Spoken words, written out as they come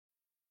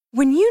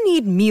When you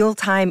need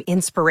mealtime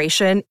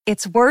inspiration,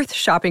 it's worth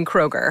shopping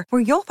Kroger,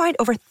 where you'll find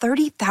over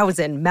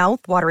 30,000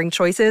 mouth-watering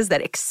choices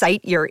that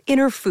excite your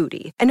inner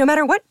foodie. And no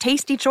matter what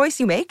tasty choice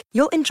you make,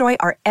 you'll enjoy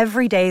our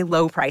everyday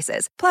low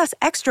prices, plus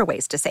extra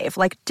ways to save,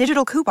 like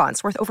digital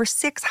coupons worth over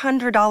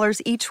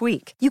 $600 each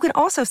week. You can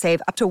also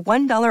save up to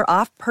 $1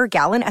 off per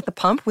gallon at the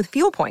pump with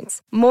fuel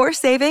points. More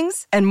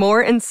savings and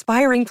more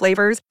inspiring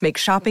flavors make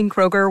shopping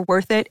Kroger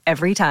worth it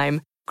every time.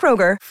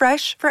 Kroger,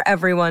 fresh for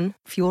everyone.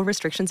 Fuel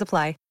restrictions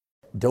apply.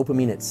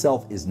 Dopamine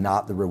itself is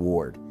not the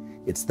reward.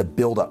 It's the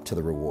buildup to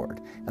the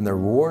reward. And the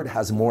reward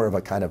has more of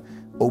a kind of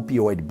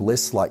opioid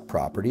bliss-like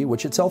property,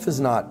 which itself is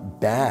not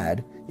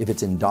bad if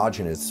it's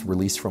endogenous,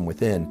 released from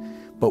within.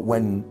 But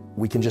when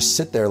we can just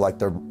sit there like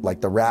the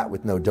rat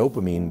with no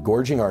dopamine,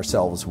 gorging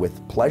ourselves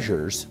with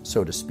pleasures,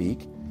 so to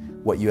speak,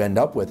 what you end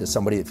up with is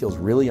somebody that feels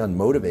really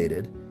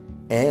unmotivated,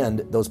 and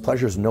those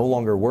pleasures no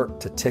longer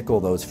work to tickle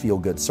those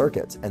feel-good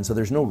circuits. And so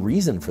there's no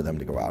reason for them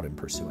to go out and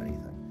pursue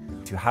anything.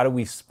 How do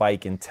we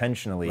spike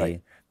intentionally?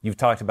 Right. You've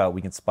talked about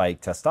we can spike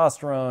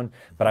testosterone,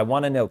 but I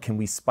want to know, can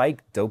we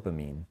spike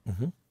dopamine?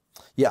 Mm-hmm.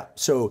 Yeah,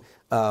 so,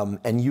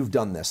 and you've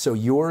done this. So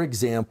your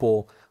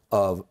example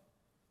of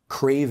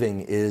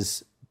craving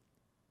is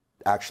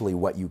actually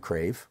what you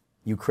crave.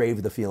 You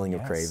crave the feeling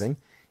of craving.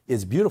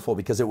 Is beautiful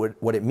because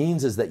what it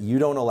means is that you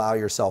don't allow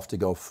yourself to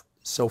go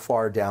so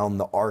far down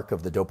the arc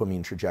of the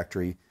dopamine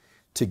trajectory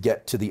to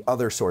get to the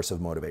other source of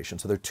motivation.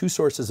 So there are two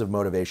sources of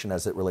motivation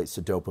as it relates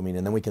to dopamine,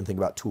 and then we can think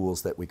about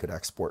tools that we could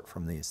export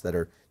from these that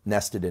are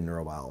nested in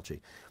neurobiology.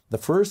 The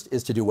first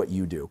is to do what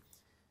you do,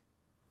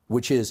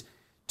 which is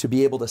to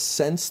be able to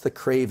sense the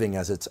craving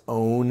as its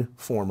own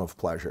form of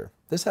pleasure.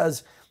 This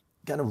has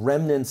kind of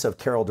remnants of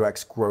Carol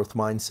Dweck's growth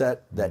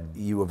mindset, that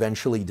you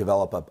eventually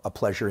develop a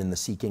pleasure in the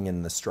seeking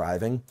and the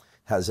striving,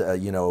 has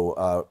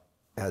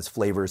has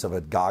flavors of a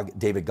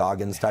David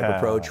Goggins type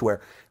approach where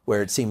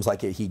it seems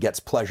like he gets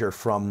pleasure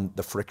from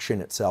the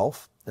friction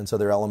itself. And so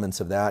there are elements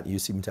of that. You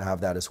seem to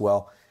have that as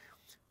well.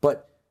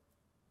 But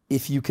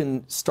if you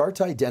can start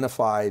to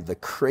identify the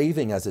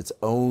craving as its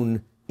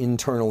own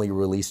internally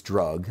released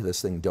drug,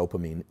 this thing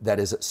dopamine, that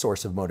is a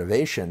source of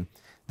motivation,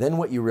 then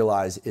what you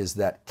realize is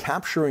that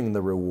capturing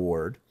the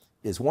reward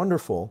is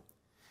wonderful,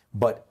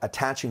 but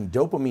attaching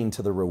dopamine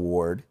to the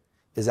reward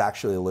is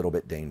actually a little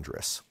bit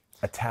dangerous.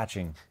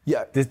 Attaching.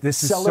 Yeah,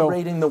 this is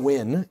celebrating the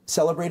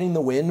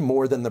win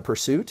more than the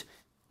pursuit,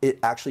 it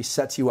actually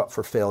sets you up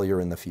for failure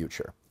in the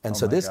future. And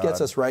so this gets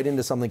us right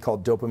into something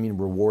called dopamine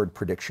reward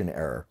prediction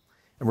error.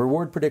 And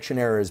reward prediction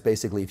error is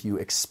basically if you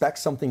expect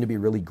something to be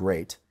really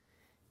great,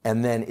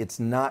 and then it's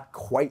not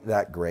quite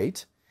that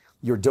great,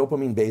 your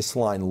dopamine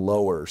baseline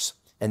lowers.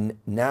 And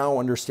now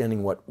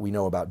understanding what we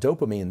know about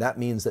dopamine, that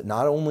means that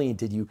not only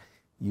did you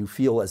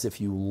feel as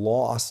if you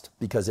lost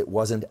because it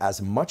wasn't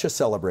as much a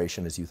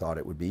celebration as you thought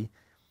it would be,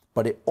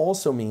 but it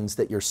also means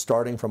that you're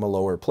starting from a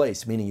lower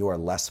place, meaning you are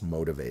less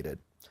motivated.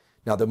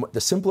 Now,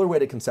 the simpler way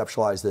to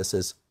conceptualize this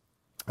is,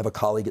 I have a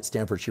colleague at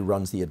Stanford, she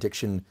runs the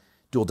addiction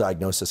dual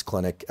diagnosis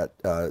clinic at,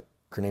 her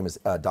name is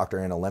Dr.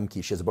 Anna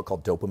Lemke. She has a book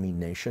called Dopamine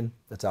Nation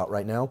that's out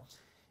right now.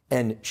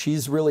 And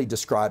she's really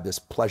described this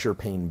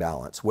pleasure-pain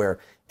balance, where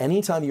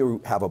anytime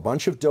you have a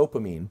bunch of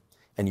dopamine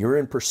and you're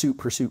in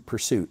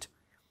pursuit,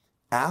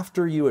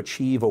 after you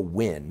achieve a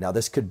win, now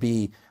this could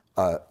be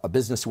a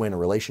business win, a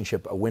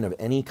relationship, a win of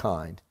any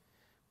kind,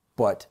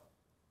 but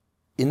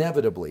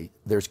inevitably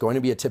there's going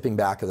to be a tipping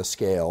back of the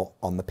scale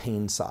on the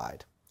pain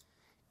side.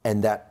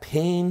 And that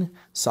pain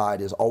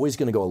side is always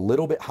going to go a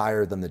little bit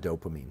higher than the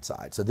dopamine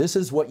side. So this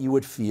is what you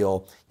would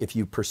feel if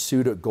you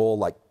pursued a goal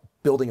like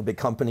building a big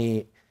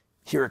company.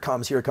 Here it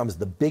comes,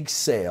 the big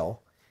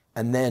sale.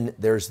 And then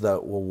there's the,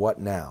 well, what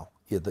now?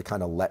 The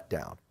kind of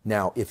letdown.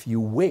 Now, if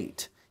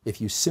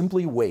you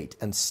simply wait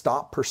and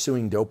stop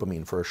pursuing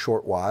dopamine for a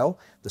short while,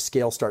 the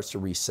scale starts to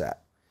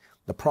reset.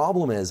 The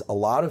problem is a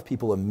lot of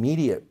people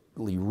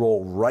immediately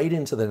roll right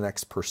into the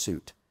next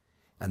pursuit.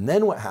 And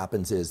then what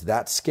happens is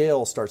that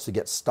scale starts to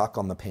get stuck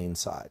on the pain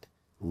side.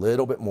 A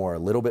little bit more.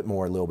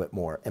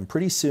 And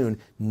pretty soon,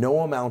 no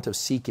amount of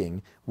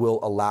seeking will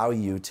allow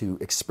you to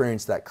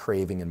experience that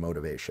craving and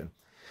motivation.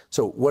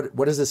 So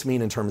what does this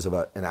mean in terms of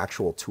an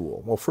actual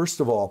tool? Well, first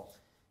of all,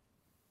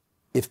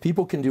 if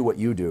people can do what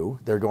you do,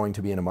 they're going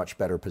to be in a much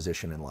better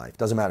position in life.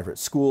 Doesn't matter if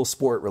it's school,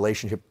 sport,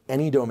 relationship,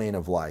 any domain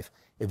of life.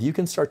 If you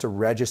can start to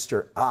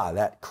register,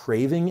 that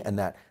craving and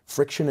that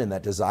friction and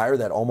that desire,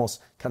 that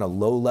almost kind of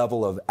low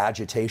level of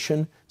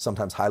agitation,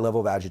 sometimes high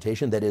level of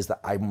agitation, that is that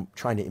I'm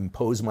trying to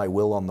impose my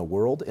will on the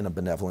world in a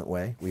benevolent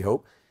way, we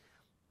hope,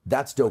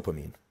 that's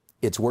dopamine.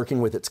 It's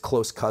working with its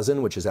close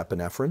cousin, which is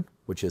epinephrine,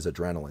 which is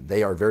adrenaline.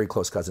 They are very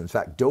close cousins. In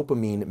fact,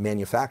 dopamine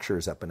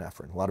manufactures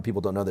epinephrine. A lot of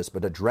people don't know this,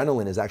 but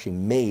adrenaline is actually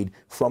made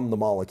from the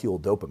molecule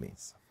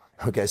dopamine.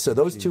 Okay, so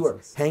those two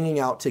are hanging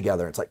out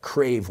together. It's like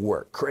crave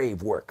work, crave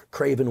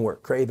and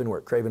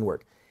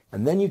work.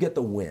 And then you get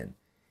the win.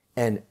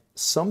 And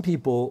some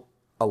people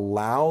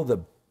allow the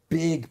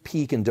big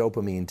peak in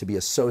dopamine to be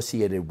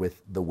associated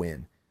with the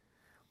win.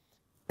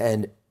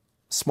 And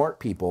smart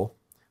people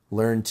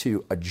learn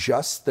to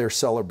adjust their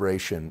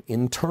celebration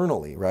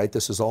internally, right?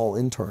 This is all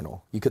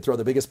internal. You could throw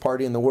the biggest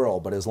party in the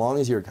world, but as long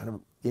as you're kind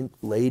of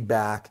laid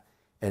back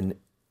and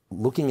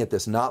looking at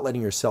this, not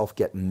letting yourself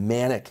get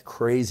manic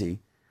crazy,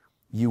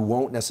 you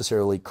won't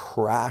necessarily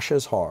crash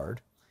as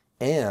hard.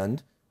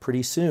 And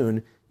pretty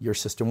soon, your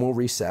system will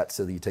reset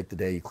so that you take the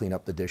day, you clean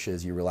up the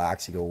dishes, you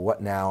relax, you go,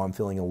 what now? I'm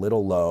feeling a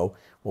little low.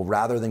 Well,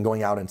 rather than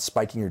going out and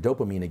spiking your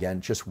dopamine again,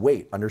 just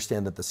wait.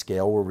 Understand that the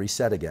scale will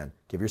reset again.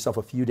 Give yourself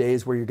a few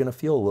days where you're going to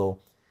feel a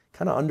little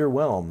kind of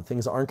underwhelmed.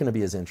 Things aren't going to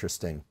be as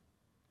interesting.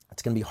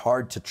 It's going to be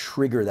hard to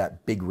trigger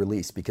that big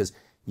release because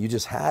you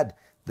just had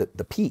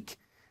the peak.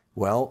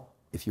 Well,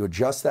 if you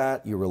adjust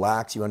that, you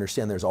relax, you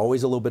understand there's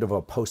always a little bit of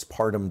a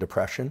postpartum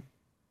depression.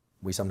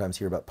 We sometimes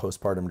hear about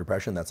postpartum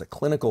depression. That's a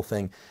clinical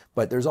thing,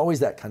 but there's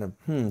always that kind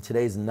of,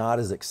 today's not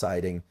as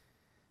exciting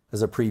as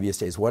the previous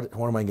days. What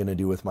am I going to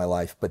do with my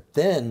life? But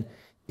then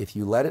if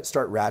you let it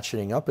start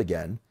ratcheting up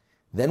again,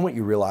 then what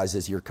you realize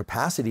is your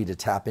capacity to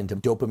tap into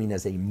dopamine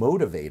as a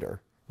motivator,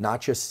 not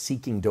just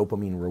seeking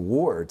dopamine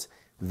rewards,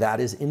 that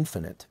is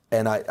infinite.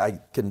 And I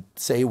can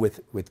say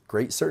with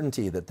great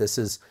certainty that this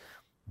is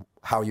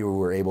how you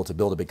were able to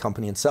build a big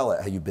company and sell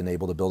it, how you've been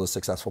able to build a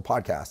successful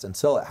podcast and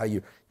sell it, how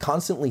you're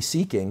constantly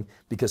seeking,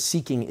 because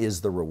seeking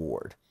is the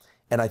reward.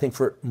 And I think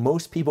for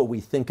most people,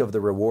 we think of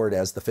the reward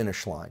as the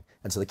finish line.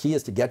 And so the key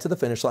is to get to the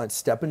finish line,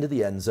 step into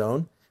the end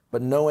zone,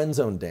 but no end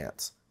zone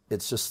dance.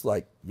 It's just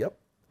like, yep,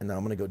 and now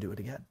I'm gonna go do it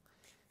again.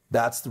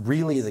 That's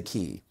really the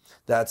key.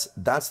 That's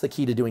the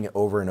key to doing it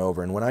over and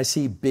over. And when I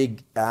see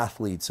big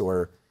athletes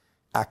or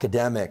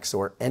academics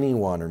or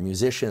anyone or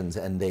musicians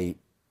and they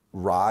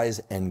rise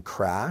and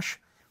crash,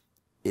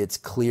 it's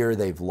clear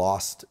they've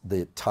lost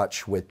the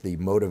touch with the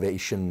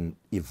motivation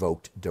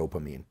evoked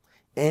dopamine.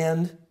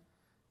 And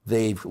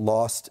they've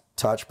lost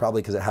touch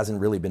probably because it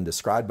hasn't really been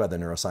described by the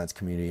neuroscience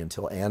community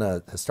until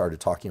Anna has started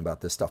talking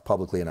about this stuff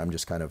publicly. And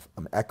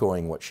I'm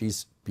echoing what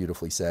she's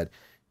beautifully said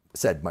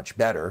much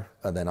better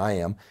than I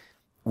am,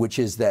 which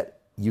is that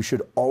you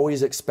should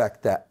always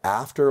expect that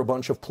after a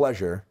bunch of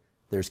pleasure,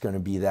 there's going to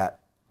be that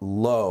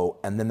low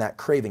and then that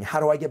craving. How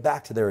do I get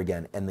back to there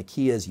again? And the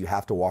key is you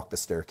have to walk the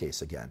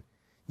staircase again.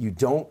 You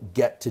don't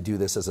get to do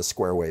this as a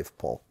square wave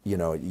pull. You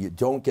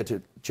don't get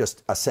to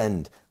just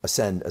ascend.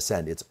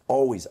 It's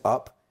always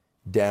up,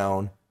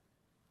 down,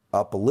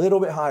 up a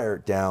little bit higher,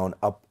 down,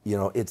 up.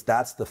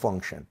 That's the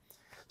function.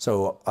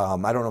 So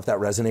I don't know if that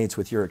resonates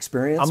with your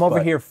experience. I'm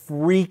over here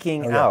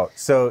freaking out.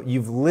 So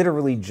you've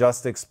literally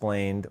just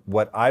explained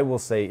what I will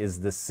say is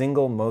the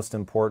single most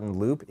important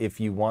loop if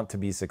you want to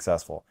be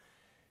successful.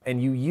 And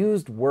you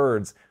used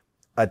words,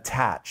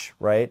 attach,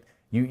 right?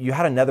 You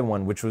had another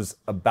one which was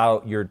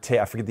about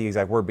I forget the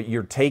exact word, but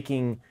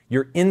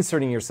you're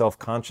inserting yourself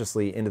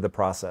consciously into the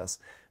process.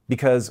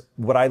 Because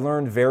what I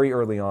learned very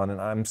early on, and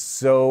I'm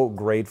so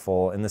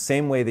grateful, in the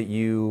same way that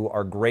you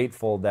are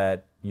grateful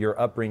that your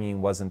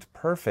upbringing wasn't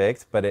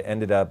perfect, but it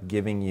ended up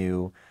giving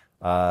you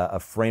a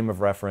frame of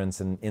reference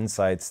and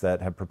insights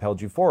that have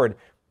propelled you forward,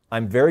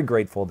 I'm very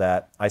grateful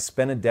that I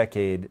spent a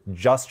decade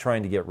just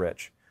trying to get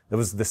rich. It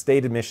was the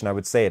stated mission. I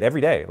would say it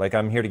every day. Like,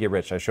 I'm here to get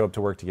rich. I show up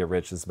to work to get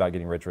rich. It's about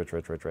getting rich.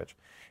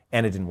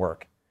 And it didn't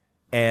work.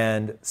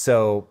 And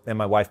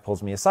my wife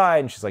pulls me aside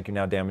and she's like, you're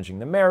now damaging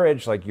the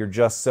marriage. Like, you're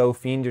just so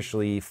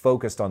fiendishly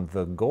focused on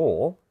the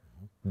goal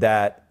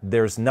that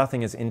there's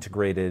nothing as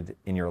integrated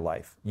in your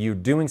life. You're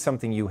doing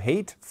something you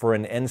hate for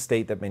an end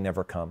state that may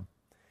never come.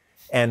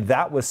 And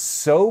that was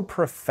so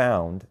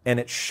profound, and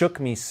it shook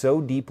me so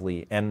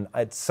deeply, and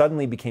it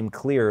suddenly became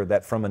clear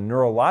that from a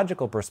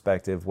neurological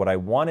perspective, what I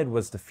wanted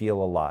was to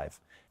feel alive.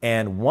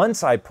 And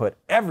once I put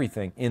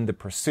everything in the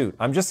pursuit,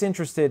 I'm just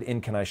interested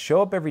in, can I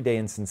show up every day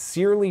and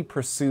sincerely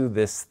pursue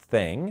this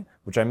thing,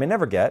 which I may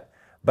never get,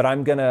 but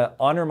I'm gonna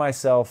honor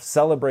myself,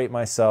 celebrate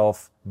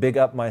myself, big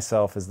up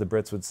myself, as the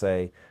Brits would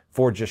say,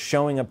 for just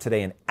showing up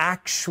today and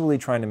actually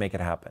trying to make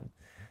it happen.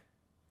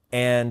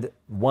 And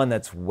one,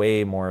 that's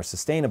way more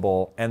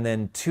sustainable. And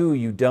then two,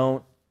 you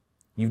don't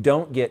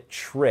get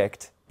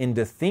tricked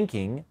into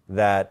thinking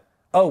that,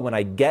 oh, when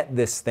I get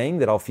this thing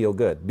that I'll feel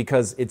good,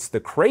 because it's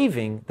the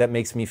craving that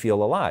makes me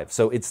feel alive.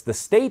 So it's the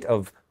state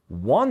of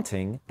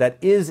wanting that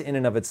is in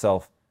and of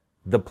itself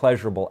the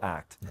pleasurable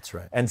act. That's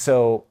right. And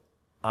so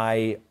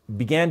I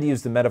began to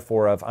use the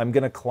metaphor of, I'm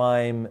going to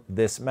climb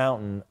this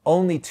mountain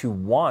only to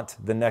want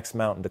the next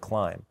mountain to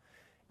climb.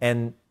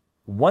 And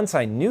once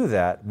I knew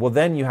that, well,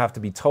 then you have to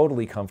be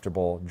totally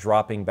comfortable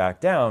dropping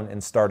back down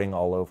and starting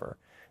all over.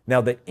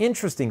 Now, the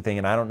interesting thing,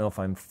 and I don't know if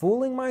I'm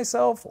fooling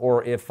myself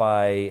or if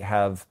I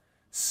have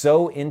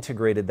so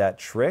integrated that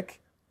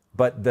trick,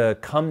 but the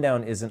come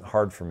down isn't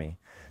hard for me.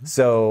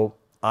 So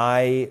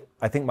I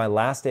think my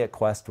last day at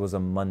Quest was a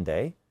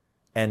Monday,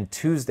 and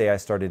Tuesday I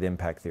started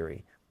Impact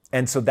Theory.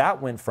 And so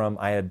that went from,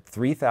 I had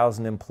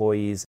 3,000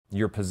 employees,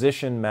 your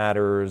position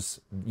matters,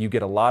 you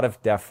get a lot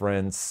of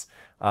deference,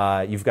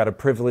 you've got a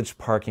privileged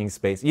parking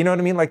space. You know what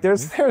I mean? Like,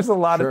 there's a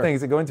lot of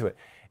things that go into it.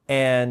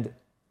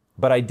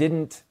 But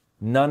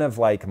none of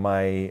like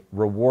my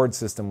reward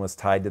system was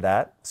tied to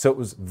that. So it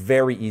was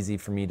very easy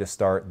for me to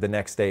start the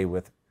next day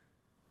with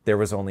there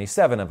was only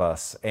 7 of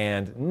us,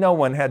 and no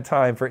one had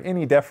time for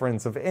any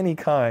deference of any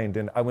kind.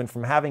 And I went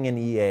from having an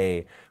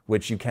EA,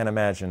 which you can't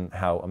imagine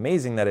how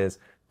amazing that is,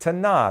 to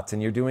not,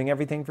 and you're doing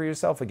everything for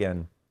yourself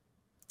again.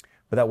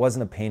 But that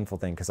wasn't a painful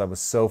thing because I was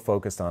so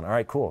focused on, all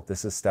right, cool,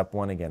 this is step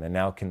 1 again, and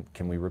now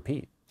can we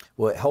repeat?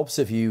 Well, it helps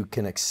if you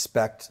can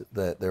expect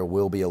that there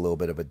will be a little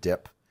bit of a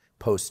dip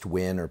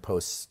post-win or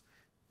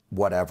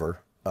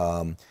post-whatever.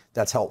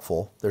 That's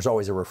helpful. There's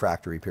always a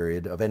refractory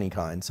period of any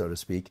kind, so to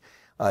speak.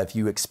 If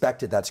you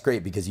expect it, that's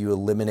great because you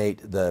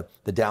eliminate the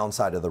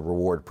downside of the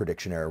reward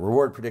prediction error.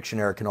 Reward prediction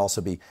error can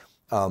also be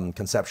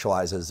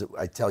conceptualized as,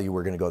 I tell you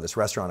we're going to go to this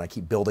restaurant, I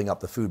keep building up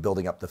the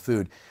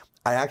food.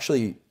 I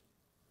actually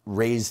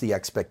raise the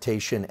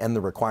expectation and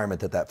the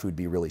requirement that that food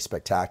be really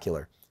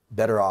spectacular.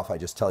 Better off I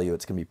just tell you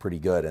it's going to be pretty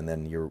good and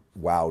then you're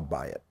wowed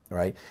by it,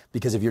 right?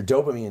 Because if your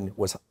dopamine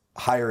was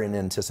higher in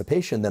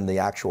anticipation than the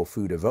actual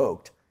food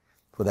evoked,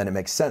 well, then it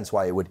makes sense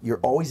why you're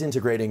always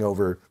integrating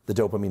over the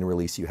dopamine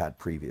release you had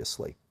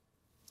previously.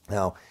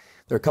 Now,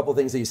 there are a couple of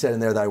things that you said in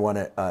there that I want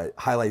to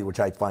highlight, which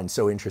I find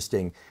so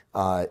interesting,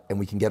 and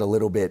we can get a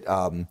little bit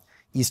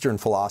Eastern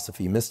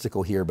philosophy,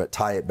 mystical here, but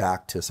tie it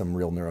back to some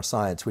real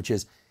neuroscience, which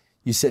is,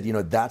 you said,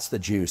 that's the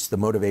juice, the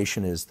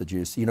motivation is the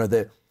juice.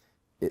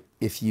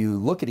 If you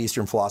look at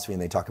Eastern philosophy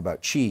and they talk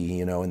about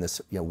qi, and this,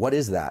 what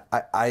is that?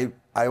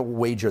 I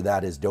wager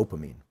that is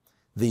dopamine.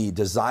 The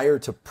desire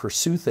to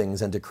pursue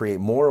things and to create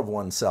more of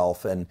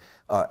oneself and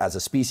as a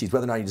species,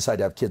 whether or not you decide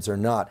to have kids or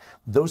not,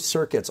 those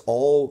circuits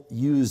all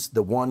use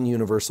the one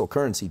universal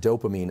currency,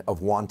 dopamine,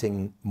 of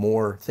wanting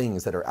more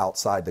things that are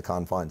outside the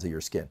confines of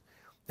your skin.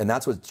 And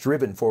that's what's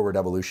driven forward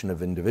evolution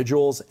of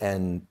individuals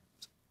and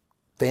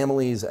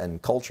families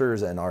and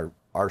cultures and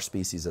our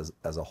species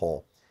as a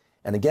whole.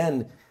 And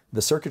again,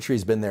 the circuitry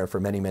has been there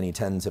for many, many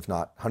tens, if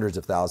not hundreds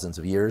of thousands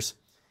of years.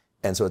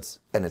 And so it's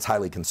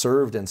highly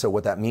conserved. And so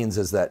what that means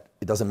is that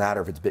it doesn't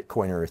matter if it's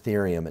Bitcoin or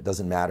Ethereum. It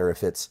doesn't matter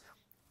if it's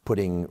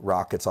putting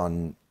rockets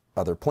on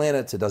other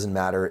planets. It doesn't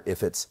matter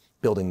if it's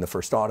building the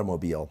first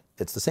automobile.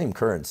 It's the same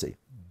currency.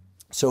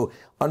 So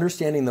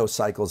understanding those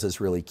cycles is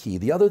really key.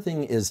 The other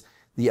thing is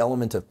the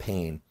element of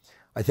pain.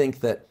 I think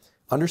that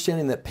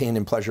understanding that pain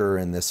and pleasure are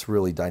in this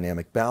really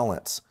dynamic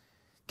balance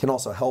can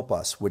also help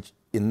us, which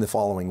in the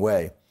following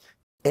way.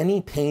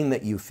 Any pain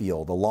that you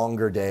feel, the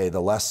longer day,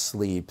 the less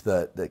sleep,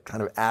 the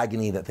kind of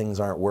agony that things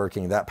aren't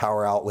working, that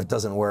power outlet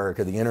doesn't work,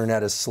 or the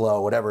internet is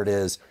slow, whatever it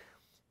is,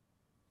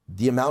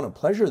 the amount of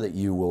pleasure that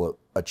you will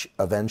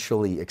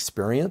eventually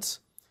experience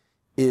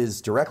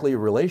is directly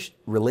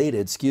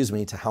related,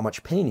 to how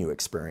much pain you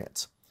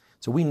experience.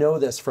 So we know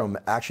this from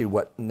actually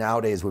what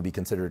nowadays would be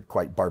considered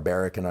quite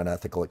barbaric and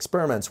unethical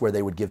experiments where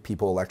they would give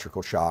people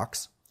electrical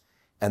shocks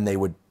and they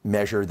would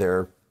measure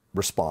their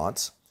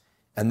response.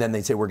 And then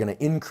they'd say, we're going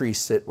to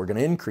increase it.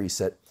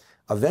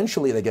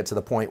 Eventually, they get to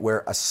the point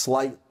where a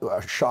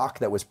shock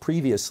that was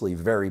previously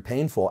very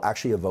painful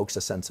actually evokes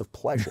a sense of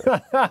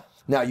pleasure.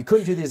 Now, you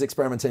couldn't do these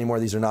experiments anymore.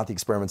 These are not the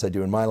experiments I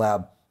do in my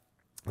lab.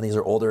 These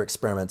are older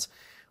experiments.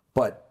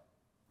 But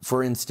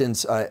for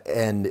instance,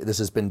 and this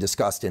has been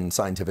discussed in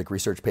scientific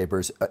research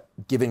papers,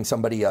 giving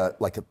somebody a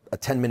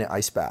 10-minute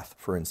ice bath,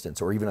 for instance,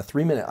 or even a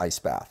 3-minute ice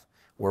bath,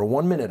 or a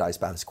 1-minute ice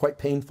bath is quite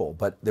painful.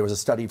 But there was a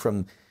study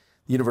from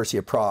the University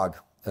of Prague,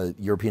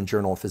 European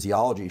Journal of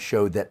Physiology,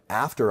 showed that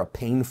after a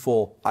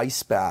painful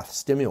ice bath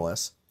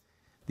stimulus,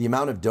 the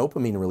amount of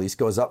dopamine release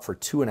goes up for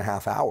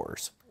 2.5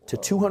 hours to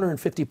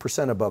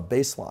 250% above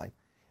baseline.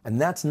 And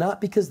that's not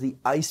because the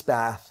ice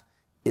bath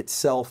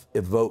itself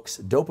evokes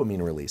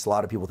dopamine release. A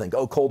lot of people think,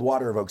 cold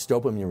water evokes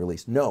dopamine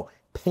release. No,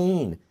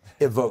 pain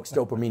evokes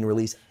dopamine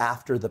release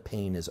after the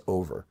pain is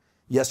over.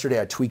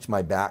 Yesterday, I tweaked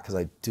my back because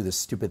I do this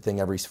stupid thing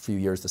every few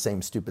years, the same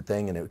stupid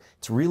thing, and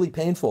it's really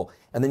painful.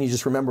 And then you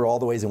just remember all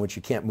the ways in which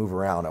you can't move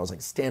around. I was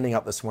like standing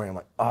up this morning,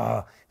 I'm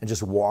like, and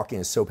just walking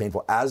is so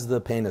painful. As the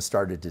pain has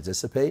started to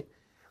dissipate,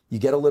 you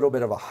get a little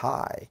bit of a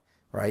high,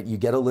 right? You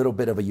get a little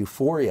bit of a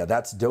euphoria.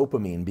 That's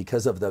dopamine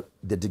because of the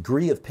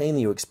degree of pain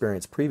that you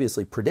experienced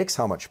previously predicts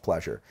how much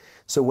pleasure.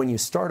 So when you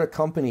start a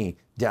company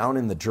down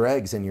in the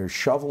dregs and you're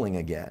shoveling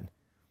again,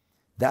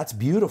 that's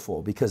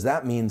beautiful because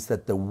that means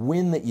that the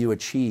win that you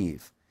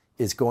achieve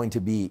is going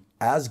to be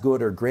as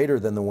good or greater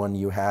than the one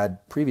you had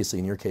previously,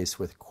 in your case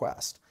with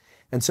Quest.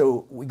 And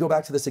so we go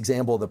back to this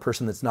example of the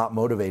person that's not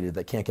motivated,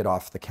 that can't get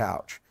off the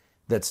couch,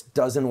 that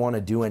doesn't want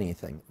to do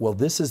anything. Well,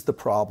 this is the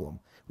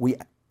problem. We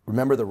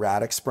remember the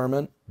rat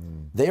experiment?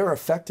 They are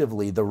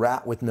effectively the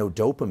rat with no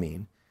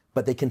dopamine,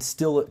 but they can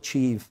still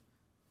achieve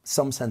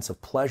some sense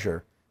of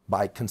pleasure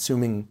by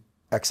consuming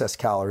excess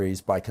calories,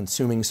 by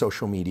consuming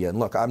social media. And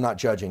look, I'm not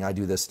judging, I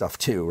do this stuff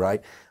too,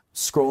 right?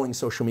 Scrolling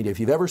social media.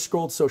 If you've ever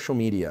scrolled social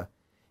media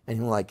and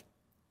you're like,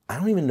 I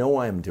don't even know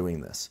why I'm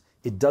doing this.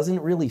 It doesn't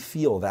really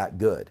feel that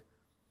good.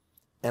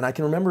 And I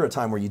can remember a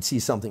time where you'd see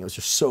something that was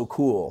just so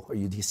cool, or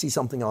you'd see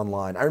something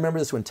online. I remember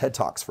this when TED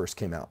Talks first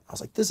came out. I was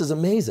like, this is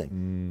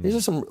amazing. These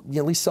are some,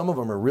 at least some of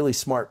them are really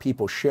smart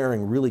people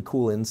sharing really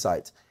cool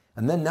insights.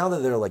 And then now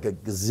that there are like a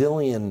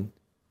gazillion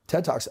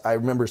TED Talks, I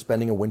remember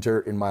spending a winter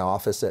in my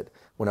office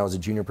when I was a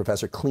junior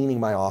professor, cleaning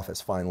my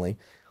office finally.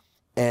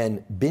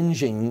 and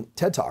binging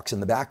TED Talks in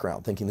the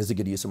background, thinking this is a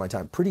good use of my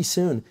time. Pretty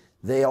soon,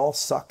 they all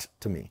sucked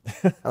to me.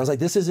 I was like,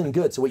 this isn't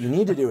good. So what you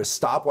need to do is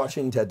stop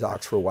watching TED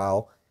Talks for a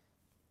while,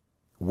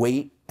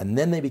 wait, and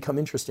then they become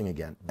interesting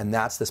again. And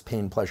that's this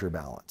pain-pleasure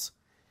balance.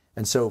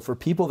 And so for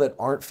people that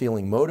aren't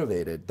feeling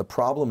motivated, the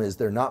problem is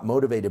they're not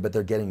motivated, but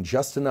they're getting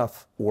just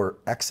enough or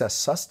excess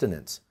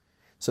sustenance.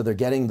 So they're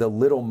getting the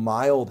little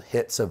mild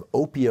hits of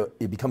opioid.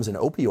 It becomes an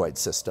opioid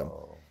system.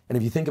 And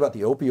if you think about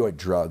the opioid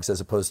drugs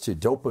as opposed to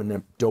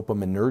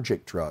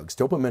dopaminergic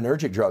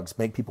drugs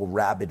make people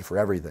rabid for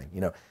everything.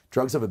 You know,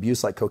 drugs of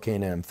abuse like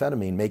cocaine and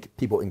amphetamine make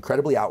people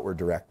incredibly outward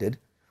directed.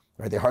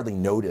 Right? They hardly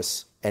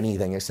notice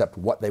anything except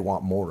what they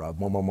want more of,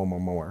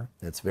 more.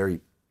 It's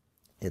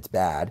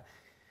bad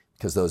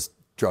because those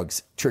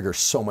drugs trigger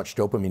so much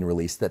dopamine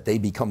release that they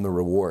become the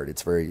reward.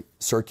 It's very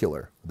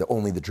circular.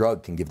 Only the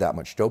drug can give that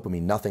much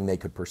dopamine. Nothing they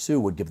could pursue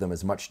would give them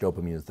as much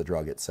dopamine as the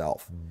drug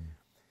itself.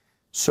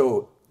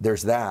 So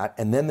there's that.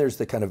 And then there's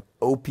the kind of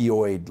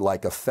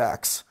opioid-like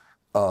effects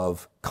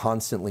of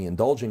constantly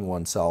indulging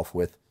oneself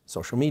with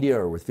social media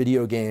or with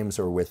video games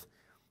or with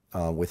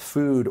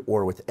food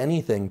or with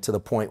anything to the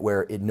point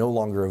where it no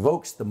longer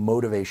evokes the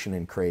motivation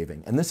and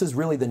craving. And this is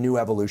really the new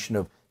evolution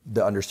of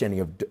the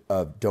understanding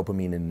of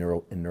dopamine in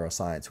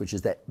neuroscience, which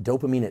is that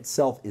dopamine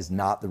itself is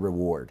not the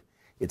reward.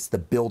 It's the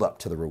buildup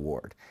to the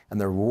reward. And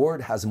the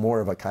reward has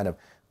more of a kind of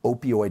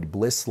opioid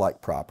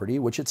bliss-like property,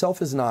 which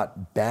itself is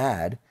not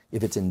bad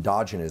if it's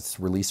endogenous,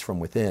 released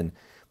from within.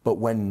 But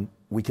when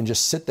we can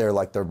just sit there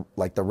like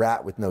the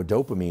rat with no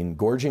dopamine,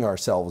 gorging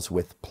ourselves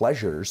with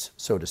pleasures,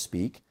 so to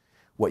speak,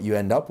 what you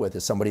end up with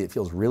is somebody that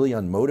feels really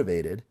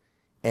unmotivated,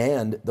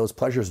 and those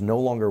pleasures no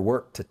longer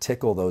work to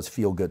tickle those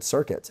feel-good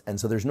circuits. And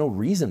so there's no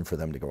reason for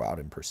them to go out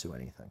and pursue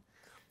anything.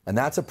 And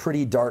that's a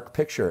pretty dark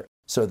picture.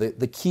 So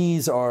the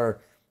keys are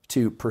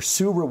to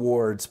pursue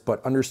rewards,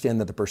 but understand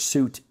that the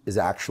pursuit is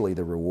actually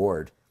the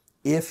reward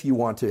if you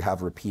want to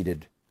have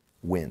repeated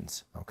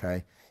wins,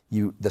 okay?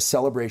 The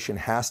celebration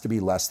has to be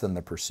less than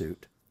the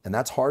pursuit. And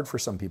that's hard for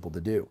some people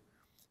to do.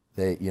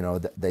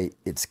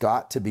 It's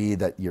got to be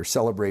that your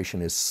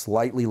celebration is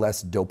slightly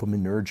less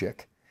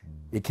dopaminergic.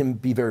 It can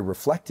be very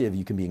reflective.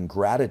 You can be in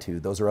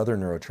gratitude. Those are other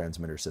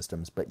neurotransmitter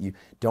systems, but you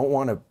don't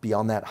want to be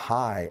on that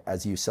high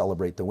as you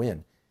celebrate the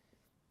win.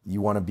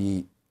 You want to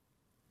be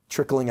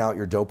trickling out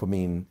your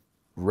dopamine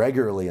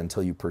regularly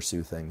until you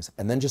pursue things.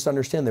 And then just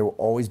understand there will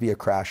always be a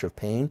crash of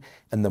pain.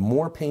 And the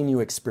more pain you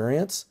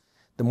experience,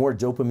 the more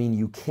dopamine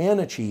you can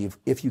achieve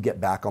if you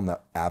get back on the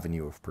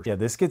avenue of pursuit. Yeah,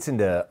 this gets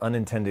into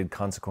unintended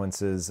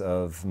consequences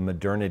of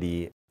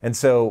modernity. And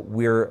so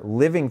we're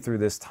living through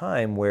this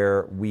time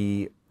where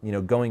we,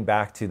 going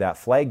back to that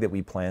flag that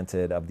we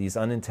planted of these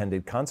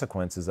unintended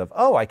consequences of,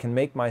 oh, I can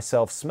make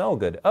myself smell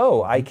good.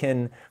 Oh, I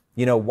can,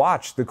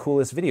 watch the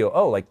coolest video.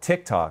 Oh, like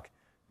TikTok.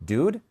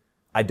 Dude,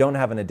 I don't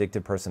have an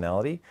addictive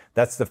personality.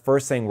 That's the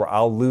first thing where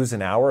I'll lose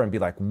an hour and be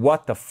like,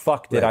 what the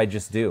fuck did I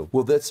just do?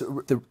 Well, that's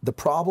the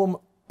problem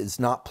is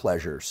not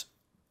pleasures.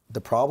 The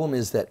problem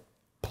is that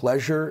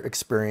pleasure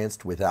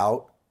experienced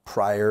without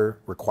prior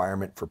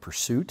requirement for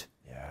pursuit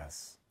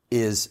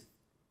is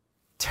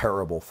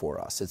terrible for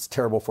us. It's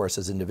terrible for us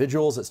as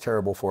individuals. It's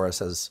terrible for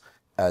us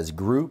as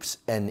groups.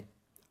 And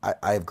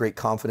I have great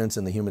confidence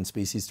in the human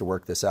species to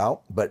work this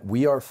out. But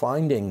we are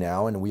finding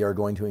now, and we are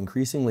going to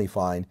increasingly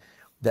find,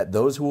 that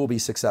those who will be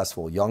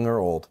successful, young or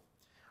old,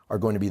 are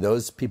going to be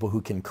those people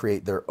who can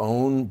create their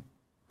own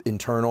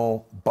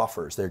internal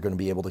buffers. They're going to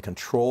be able to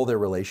control their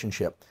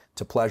relationship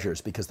to pleasures,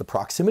 because the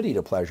proximity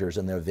to pleasures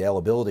and their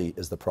availability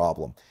is the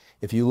problem.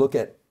 If you look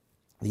at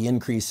the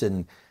increase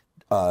in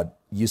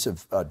use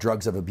of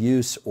drugs of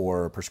abuse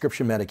or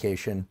prescription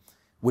medication,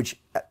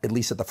 which at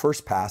least at the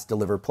first pass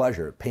deliver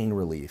pleasure, pain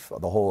relief,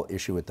 the whole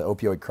issue with the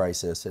opioid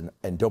crisis and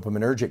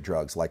dopaminergic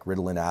drugs like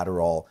Ritalin,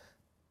 Adderall,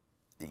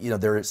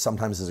 there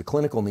sometimes is a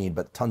clinical need,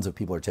 but tons of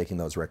people are taking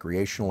those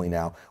recreationally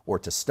now or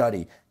to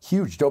study.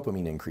 Huge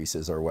dopamine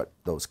increases are what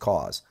those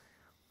cause.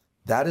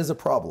 That is a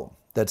problem.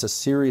 That's a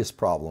serious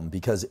problem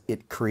because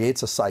it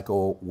creates a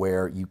cycle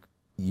where you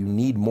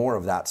need more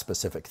of that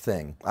specific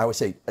thing. I always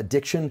say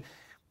addiction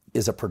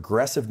is a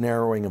progressive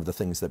narrowing of the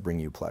things that bring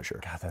you pleasure.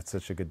 God, that's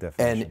such a good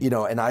definition. And,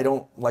 and I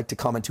don't like to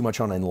comment too much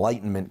on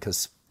enlightenment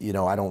because,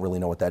 I don't really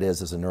know what that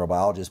is as a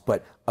neurobiologist,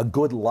 but a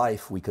good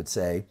life, we could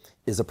say,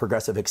 is a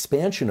progressive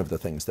expansion of the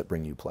things that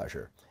bring you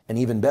pleasure. And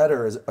even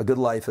better, is a good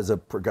life is a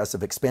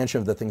progressive expansion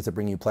of the things that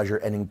bring you pleasure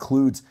and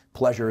includes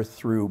pleasure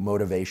through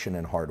motivation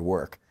and hard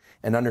work.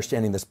 And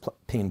understanding this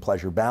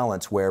pain-pleasure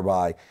balance,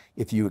 whereby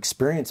if you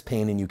experience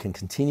pain and you can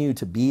continue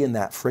to be in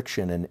that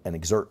friction and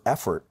exert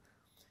effort,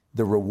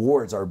 the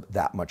rewards are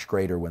that much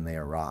greater when they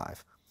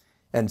arrive.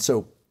 And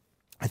so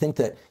I think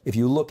that if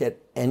you look at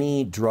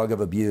any drug of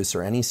abuse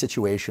or any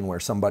situation where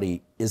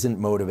somebody isn't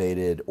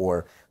motivated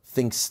or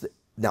thinks,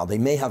 now they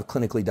may have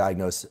clinically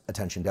diagnosed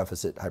attention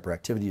deficit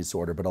hyperactivity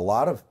disorder, but a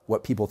lot of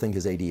what people think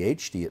is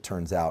ADHD, it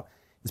turns out,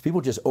 is people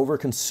just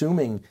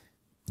over-consuming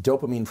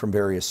dopamine from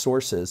various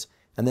sources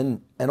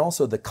And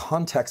also the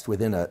context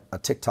within a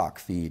TikTok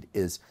feed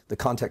is, the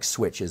context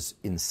switch is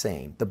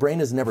insane. The brain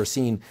has never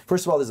seen,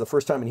 first of all, this is the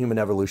first time in human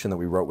evolution that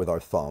we wrote with our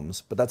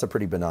thumbs, but that's a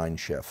pretty benign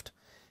shift.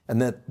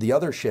 And then the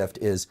other shift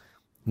is,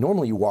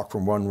 normally you walk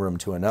from one room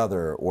to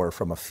another, or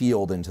from a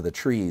field into the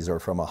trees, or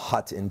from a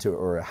hut into,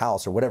 or a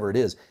house, or whatever it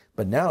is.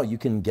 But now you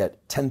can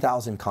get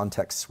 10,000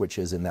 context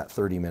switches in that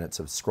 30 minutes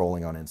of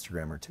scrolling on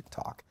Instagram or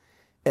TikTok.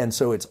 And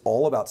so it's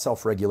all about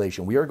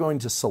self-regulation. We are going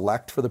to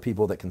select for the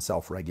people that can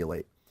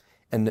self-regulate.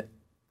 And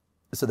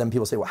so then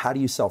people say, well, how do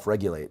you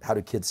self-regulate? How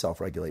do kids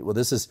self-regulate? Well,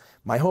 this is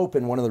my hope,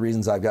 and one of the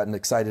reasons I've gotten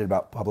excited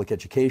about public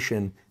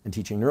education and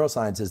teaching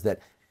neuroscience is that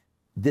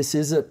this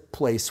is a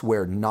place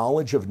where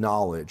knowledge of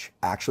knowledge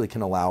actually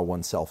can allow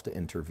oneself to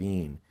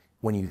intervene.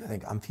 When you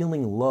think, I'm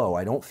feeling low,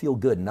 I don't feel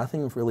good,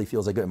 nothing really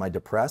feels like good. Am I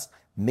depressed?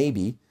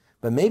 Maybe,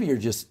 but maybe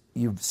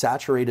you've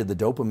saturated the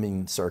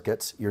dopamine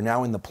circuits. You're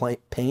now in the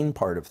pain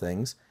part of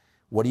things.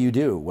 What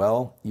do?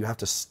 Well, you have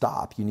to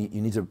stop. You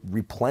need to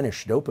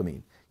replenish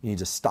dopamine. You need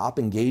to stop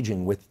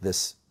engaging with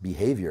this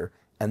behavior,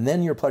 and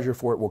then your pleasure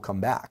for it will come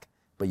back.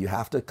 But you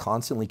have to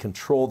constantly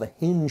control the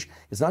hinge.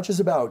 It's not just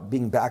about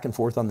being back and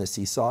forth on the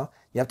seesaw.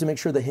 You have to make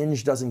sure the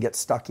hinge doesn't get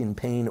stuck in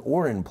pain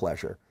or in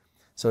pleasure.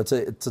 So it's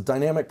a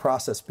dynamic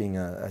process being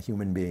a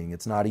human being.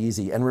 It's not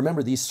easy. And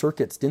remember, these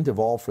circuits didn't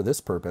evolve for this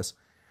purpose.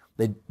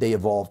 They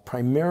evolved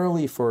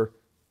primarily for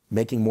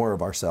making more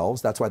of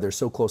ourselves. That's why they're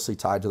so closely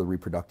tied to the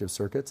reproductive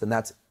circuits. And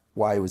that's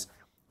why it was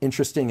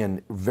interesting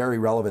and very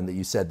relevant that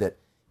you said that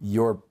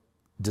your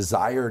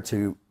desire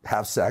to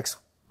have sex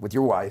with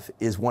your wife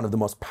is one of the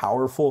most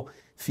powerful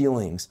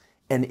feelings.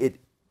 And it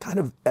kind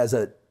of,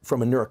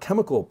 from a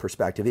neurochemical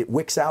perspective, it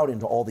wicks out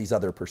into all these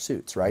other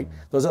pursuits, right?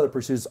 Those other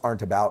pursuits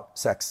aren't about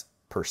sex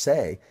per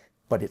se,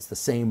 but it's the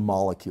same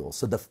molecule.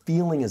 So the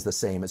feeling is the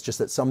same. It's just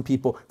that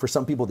for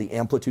some people, the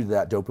amplitude of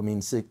that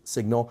dopamine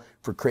signal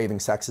for craving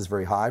sex is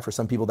very high. For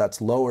some people,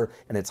 that's lower,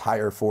 and it's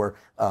higher for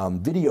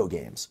video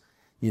games.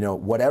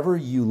 Whatever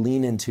you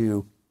lean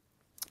into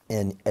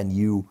and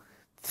you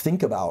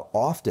think about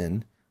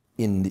often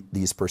in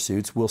these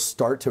pursuits will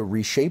start to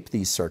reshape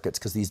these circuits,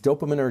 because these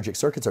dopaminergic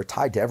circuits are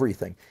tied to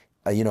everything.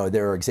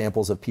 There are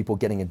examples of people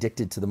getting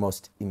addicted to the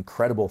most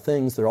incredible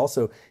things. There are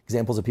also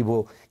examples of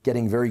people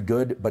getting very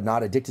good but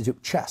not addicted to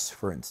chess,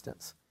 for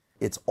instance.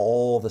 It's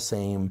all the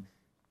same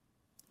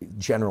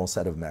general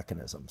set of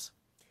mechanisms.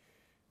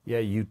 Yeah,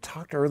 you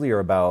talked earlier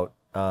about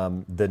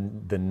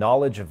the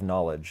knowledge of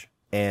knowledge.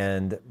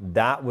 And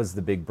that was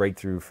the big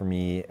breakthrough for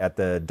me at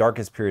the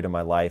darkest period of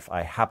my life.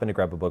 I happened to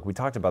grab a book. We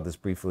talked about this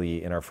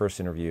briefly in our first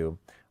interview.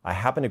 I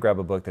happened to grab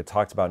a book that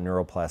talked about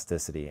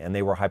neuroplasticity, and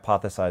they were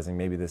hypothesizing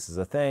maybe this is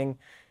a thing.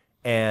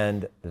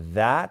 And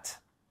that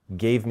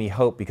gave me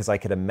hope, because I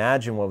could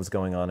imagine what was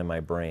going on in my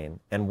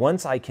brain. And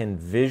once I can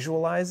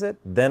visualize it,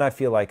 then I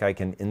feel like I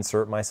can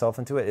insert myself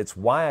into it. It's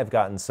why I've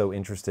gotten so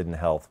interested in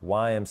health,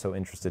 why I'm so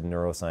interested in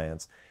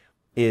neuroscience.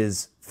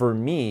 Is, for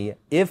me,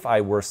 if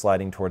I were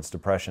sliding towards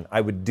depression, I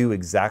would do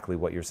exactly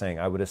what you're saying.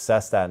 I would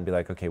assess that and be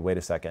like, okay, wait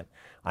a second.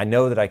 I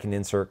know that I can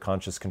insert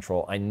conscious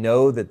control. I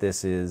know that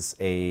this is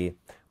a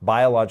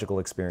biological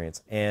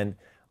experience. And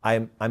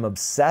I'm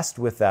obsessed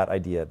with that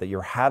idea that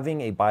you're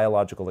having a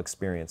biological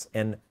experience.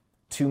 And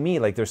to me,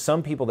 there's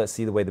some people that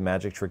see the way the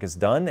magic trick is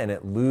done and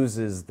it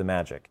loses the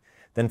magic.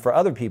 Then for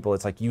other people,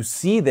 it's like you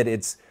see that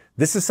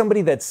this is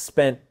somebody that's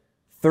spent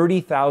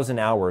 30,000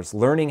 hours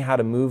learning how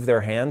to move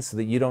their hands so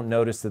that you don't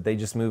notice that they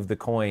just moved the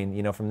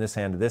coin, from this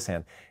hand to this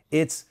hand.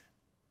 It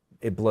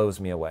blows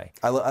me away.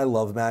 I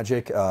love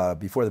magic.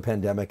 Before the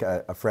pandemic,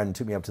 a friend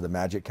took me up to the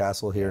Magic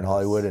Castle here in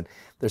Hollywood, and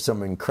there's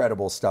some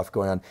incredible stuff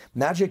going on.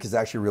 Magic is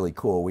actually really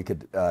cool. We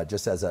could,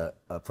 just as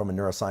from a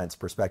neuroscience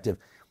perspective,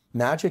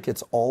 magic,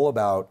 it's all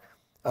about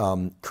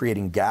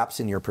creating gaps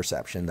in your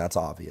perception. That's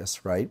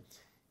obvious, right?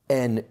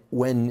 And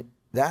when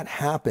that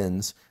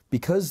happens,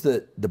 because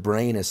the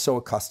brain is so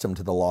accustomed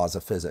to the laws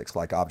of physics,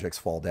 like objects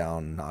fall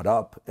down, not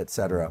up, et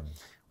cetera,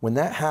 when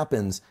that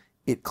happens,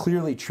 it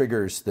clearly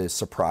triggers the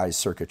surprise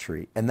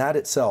circuitry. And that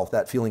itself,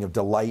 that feeling of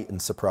delight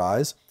and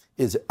surprise,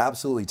 is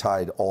absolutely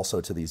tied also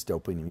to these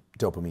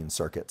dopamine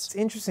circuits. It's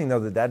interesting,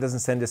 though, that doesn't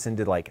send us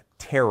into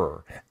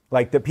terror.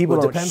 That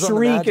people don't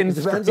shriek and It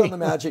depends on the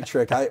magic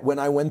trick. When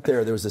I went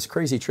there was this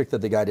crazy trick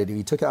that the guy did.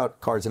 He took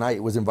out cards, and I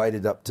was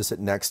invited up to sit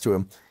next to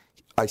him.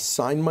 I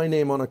signed my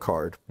name on a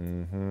card.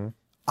 Mm-hmm.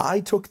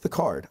 I took the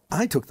card.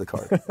 I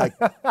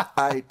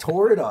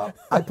tore it up.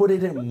 I put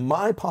it in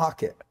my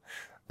pocket.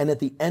 And at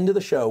the end of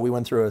the show, we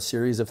went through a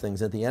series of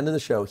things. At the end of the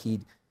show, he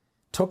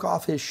took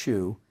off his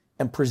shoe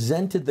and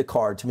presented the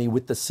card to me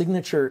with the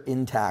signature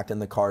intact and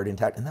the card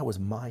intact. And that was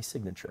my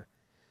signature.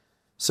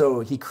 So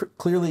he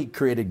clearly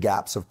created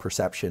gaps of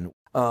perception.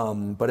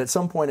 But at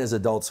some point as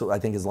adults, I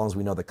think as long as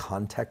we know the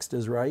context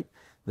is right,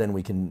 then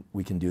we can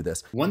do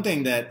this. One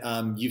thing that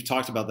you've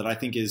talked about that I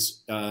think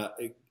is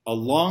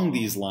along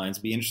these lines,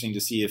 it'd be interesting to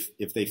see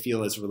if they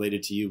feel as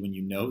related to you when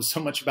you know so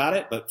much about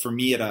it. But for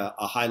me, at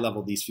a high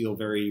level, these feel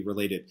very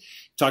related.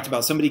 Talked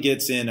about somebody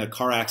gets in a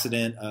car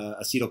accident,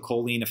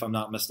 acetylcholine, if I'm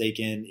not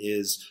mistaken,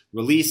 is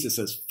released. It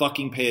says,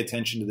 fucking pay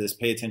attention to this,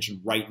 pay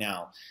attention right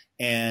now.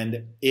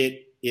 And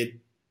it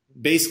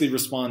basically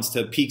responds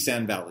to peaks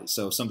and valleys.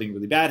 So if something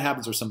really bad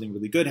happens or something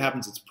really good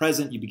happens, it's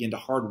present. You begin to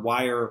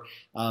hardwire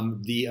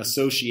the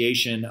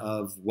association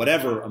of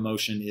whatever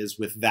emotion is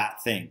with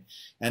that thing.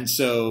 And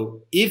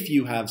so if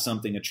you have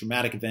something, a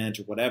traumatic event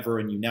or whatever,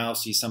 and you now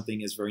see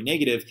something as very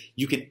negative,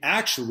 you can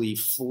actually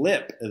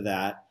flip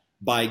that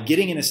by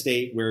getting in a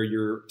state where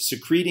you're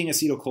secreting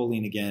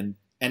acetylcholine again,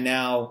 and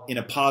now in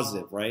a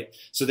positive, right?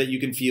 So that you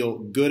can feel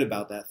good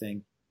about that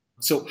thing.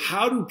 So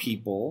how do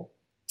people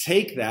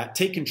take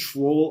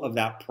control of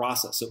that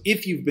process? So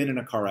if you've been in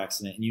a car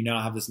accident and you now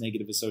have this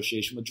negative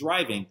association with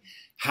driving,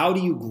 how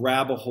do you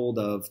grab a hold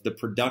of the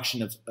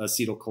production of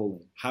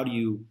acetylcholine? How do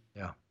you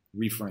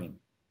reframe?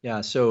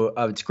 Yeah, so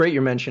it's great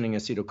you're mentioning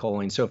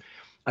acetylcholine. So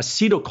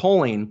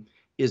acetylcholine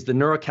is the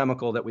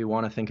neurochemical that we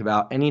want to think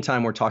about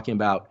anytime we're talking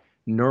about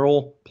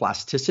neural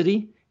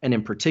plasticity, and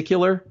in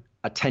particular,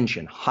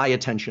 attention, high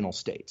attentional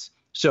states.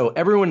 So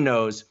everyone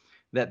knows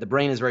that the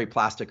brain is very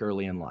plastic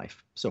early in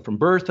life. So from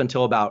birth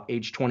until about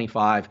age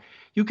 25,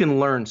 you can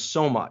learn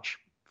so much,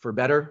 for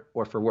better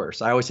or for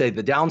worse. I always say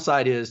the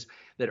downside is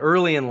that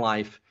early in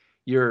life,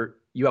 you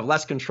have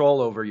less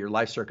control over your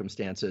life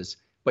circumstances,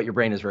 but your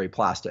brain is very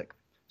plastic.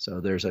 So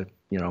there's a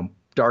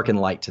dark and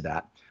light to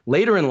that.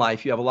 Later in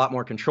life, you have a lot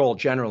more control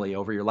generally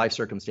over your life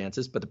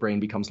circumstances, but the brain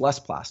becomes less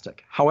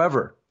plastic.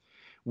 However,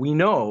 we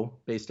know,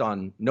 based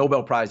on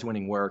Nobel Prize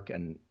winning work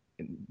and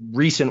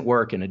recent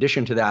work in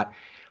addition to that,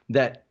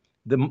 that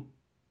the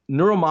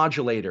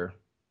neuromodulator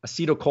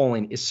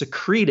acetylcholine is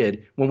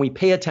secreted when we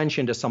pay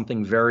attention to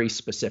something very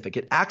specific.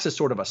 It acts as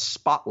sort of a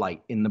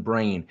spotlight in the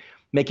brain,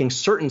 making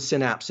certain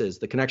synapses,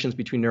 the connections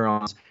between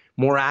neurons,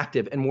 more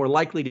active and more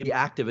likely to be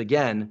active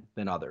again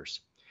than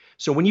others.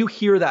 So when you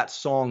hear that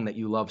song that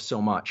you love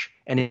so much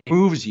and it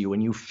moves you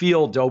and you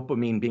feel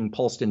dopamine being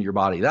pulsed into your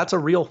body, that's a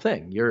real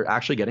thing. You're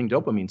actually getting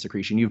dopamine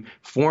secretion. You've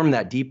formed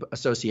that deep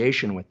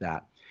association with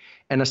that.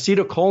 And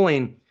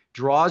acetylcholine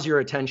draws your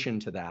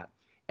attention to that.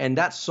 And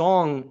that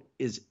song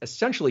is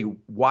essentially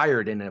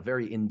wired in a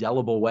very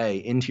indelible way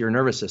into your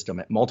nervous system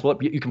at multiple.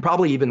 You can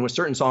probably, even with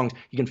certain songs,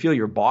 you can feel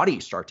your body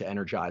start to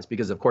energize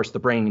because, of course, the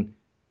brain,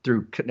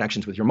 through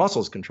connections with your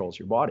muscles, controls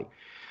your body.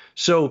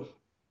 So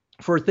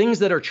for things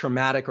that are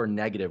traumatic or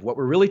negative, what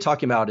we're really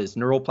talking about is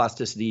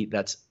neuroplasticity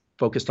that's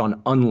focused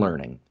on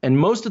unlearning. And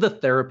most of the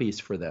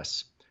therapies for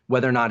this,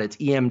 whether or not it's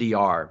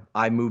EMDR,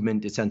 eye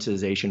movement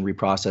desensitization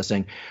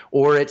reprocessing,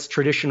 or it's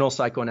traditional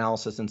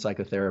psychoanalysis and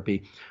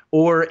psychotherapy,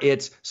 or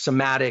it's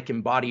somatic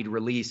embodied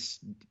release,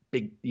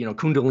 big,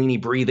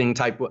 Kundalini breathing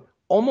type,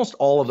 almost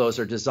all of those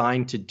are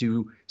designed to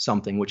do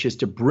something, which is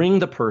to bring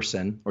the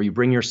person, or you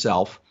bring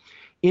yourself,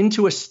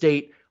 into a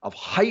state of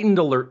heightened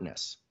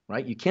alertness,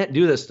 right? You can't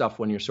do this stuff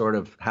when you're sort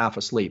of half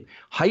asleep.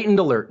 Heightened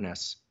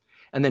alertness,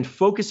 and then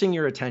focusing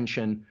your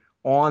attention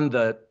on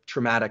the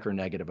traumatic or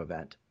negative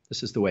event.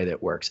 This is the way that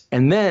it works.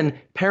 And then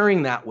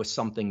pairing that with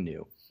something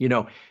new.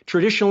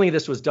 Traditionally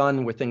this was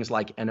done with things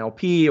like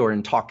NLP or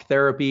in talk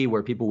therapy,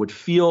 where people would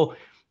feel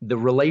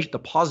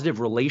the positive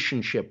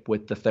relationship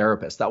with the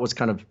therapist. That was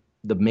kind of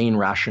the main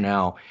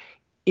rationale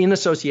in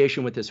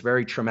association with this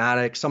very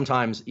traumatic,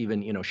 sometimes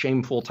even,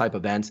 shameful type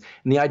events.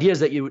 And the idea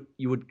is that you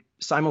would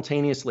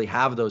simultaneously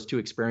have those two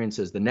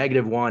experiences, the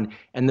negative one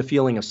and the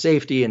feeling of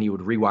safety, and you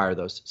would rewire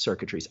those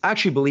circuitries. I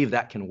actually believe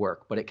that can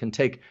work, but it can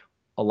take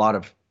a lot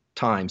of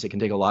times. It can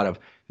take a lot of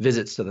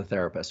visits to the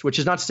therapist, which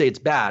is not to say it's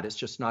bad. It's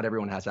just not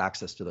everyone has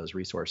access to those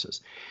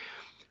resources.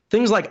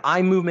 Things like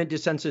eye movement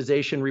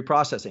desensitization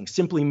reprocessing,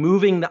 simply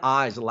moving the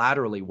eyes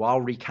laterally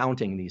while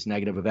recounting these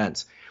negative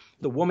events.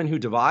 The woman who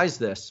devised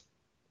this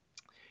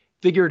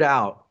figured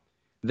out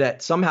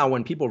that somehow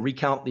when people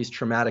recount these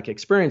traumatic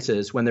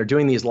experiences, when they're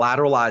doing these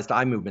lateralized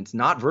eye movements,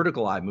 not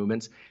vertical eye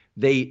movements,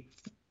 they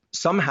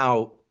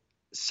somehow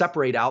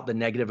separate out the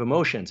negative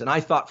emotions. And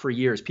I thought for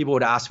years, people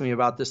would ask me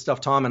about this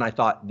stuff, Tom, and I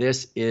thought,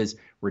 this is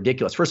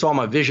ridiculous. First of all, I'm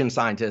a vision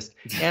scientist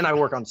and I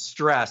work on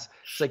stress.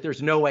 It's like,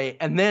 there's no way.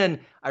 And then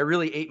I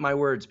really ate my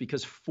words,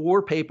 because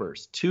 4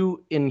 papers,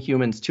 2 in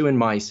humans, 2 in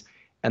mice,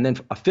 and then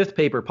a 5th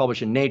paper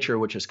published in Nature,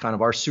 which is kind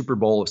of our Super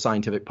Bowl of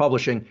scientific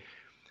publishing,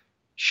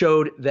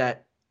 showed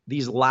that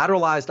these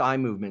lateralized eye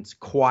movements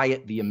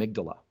quiet the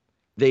amygdala.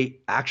 They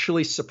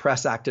actually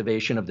suppress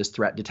activation of this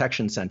threat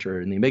detection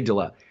center in the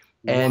amygdala.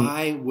 And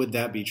why would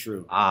that be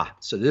true?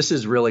 So this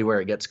is really where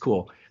it gets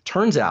cool.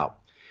 Turns out,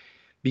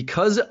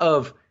 because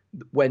of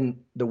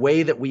the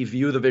way that we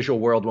view the visual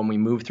world when we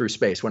move through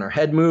space, when our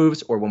head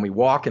moves or when we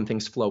walk and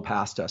things flow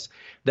past us,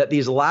 that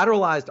these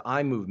lateralized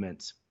eye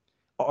movements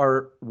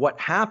are what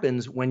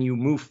happens when you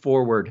move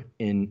forward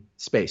in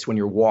space, when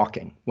you're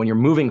walking, when you're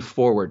moving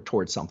forward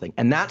towards something.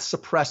 And that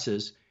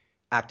suppresses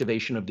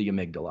activation of the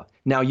amygdala.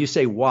 Now you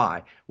say,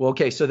 why? Well,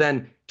 okay, so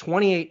then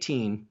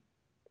 2018,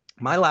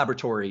 my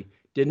laboratory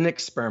did an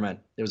experiment.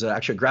 There was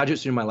actually a graduate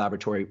student in my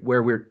laboratory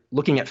where we're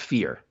looking at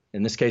fear.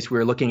 In this case, we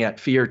were looking at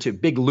fear to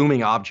big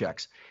looming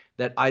objects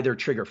that either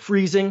trigger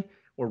freezing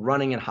or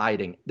running and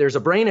hiding. There's a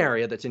brain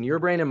area that's in your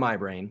brain and my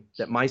brain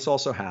that mice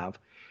also have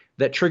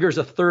that triggers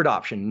a third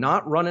option,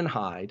 not run and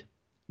hide,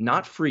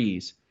 not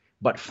freeze,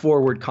 but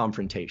forward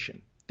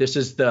confrontation. This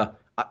is the,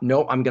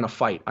 no, I'm going to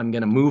fight. I'm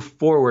going to move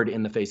forward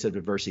in the face of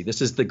adversity.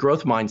 This is the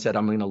growth mindset.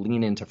 I'm going to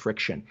lean into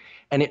friction.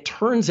 And it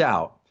turns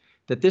out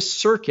that this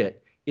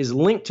circuit is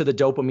linked to the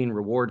dopamine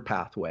reward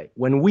pathway.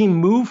 When we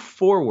move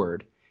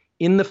forward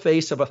in the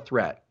face of a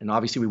threat, and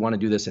obviously we want to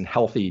do this in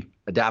healthy,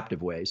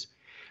 adaptive ways,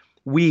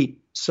 we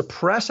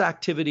suppress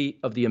activity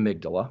of the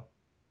amygdala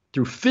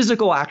through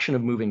physical action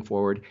of moving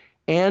forward,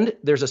 and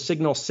there's a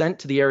signal sent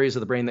to the areas of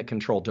the brain that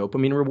control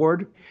dopamine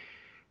reward.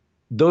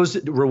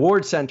 Those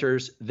reward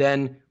centers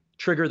then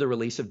trigger the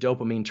release of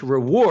dopamine to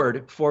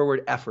reward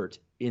forward effort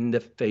in the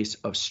face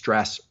of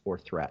stress or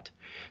threat.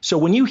 So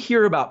when you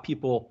hear about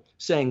people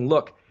saying,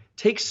 look,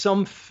 take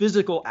some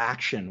physical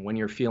action when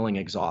you're feeling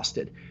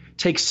exhausted,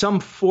 take some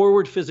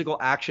forward physical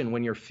action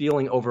when you're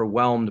feeling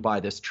overwhelmed by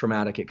this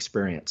traumatic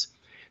experience.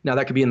 Now,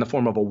 that could be in the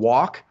form of a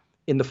walk.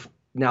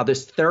 Now,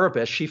 this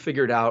therapist, she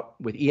figured out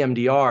with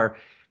EMDR,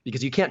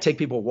 because you can't take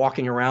people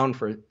walking around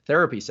for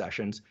therapy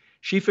sessions,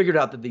 she figured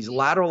out that these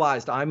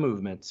lateralized eye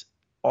movements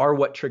are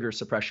what triggers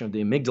suppression of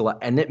the amygdala.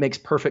 And it makes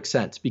perfect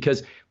sense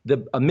because the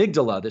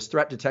amygdala, this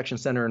threat detection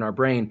center in our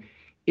brain,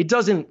 it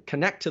doesn't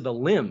connect to the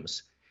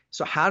limbs.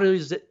 So how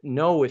does it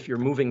know if you're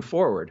moving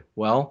forward?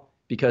 Well,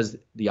 because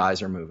the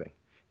eyes are moving.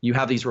 You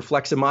have these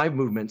reflexive eye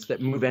movements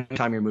that move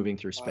anytime you're moving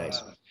through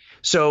space.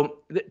 So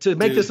to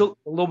make this a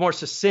little more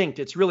succinct,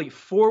 it's really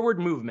forward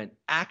movement,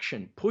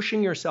 action,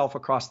 pushing yourself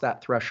across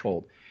that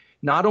threshold.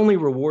 Not only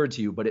rewards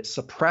you, but it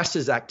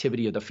suppresses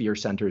activity of the fear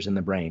centers in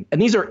the brain.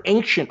 And these are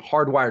ancient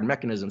hardwired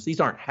mechanisms. These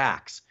aren't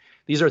hacks.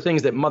 These are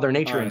things that Mother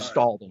Nature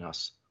installed in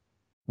us.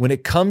 When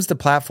it comes to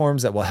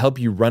platforms that will help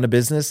you run a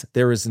business,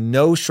 there is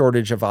no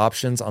shortage of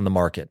options on the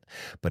market.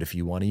 But if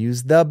you want to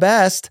use the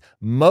best,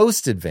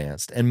 most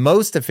advanced, and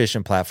most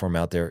efficient platform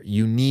out there,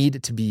 you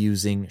need to be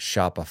using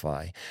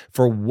Shopify.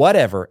 For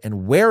whatever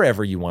and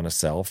wherever you want to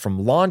sell,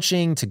 from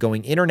launching to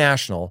going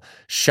international,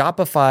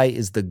 Shopify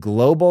is the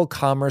global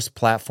commerce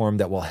platform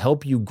that will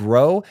help you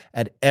grow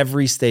at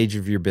every stage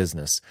of your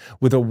business.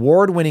 With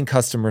award-winning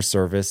customer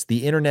service,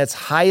 the internet's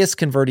highest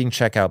converting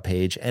checkout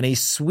page, and a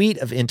suite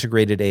of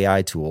integrated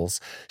AI tools,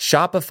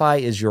 Shopify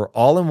is your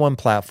all-in-one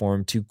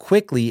platform to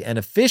quickly and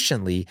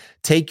efficiently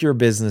take your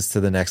business to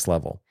the next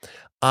level.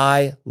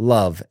 I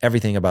love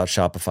everything about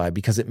Shopify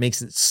because it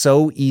makes it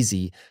so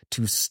easy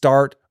to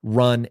start,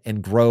 run,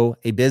 and grow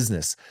a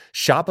business.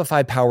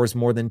 Shopify powers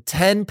more than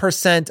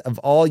 10% of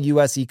all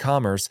U.S.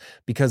 e-commerce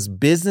because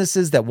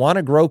businesses that want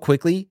to grow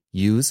quickly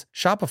use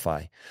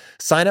Shopify.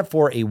 Sign up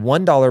for a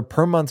 $1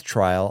 per month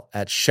trial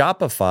at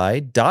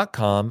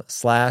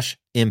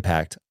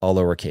shopify.com/impact, all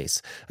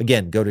lowercase.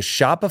 Again, go to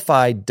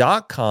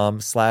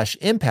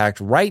shopify.com/impact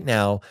right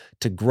now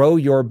to grow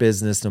your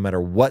business no matter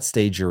what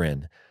stage you're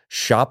in.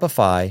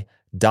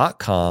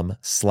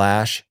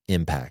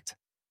 Shopify.com/impact.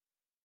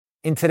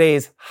 In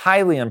today's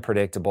highly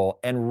unpredictable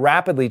and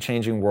rapidly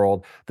changing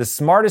world, the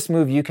smartest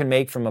move you can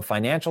make from a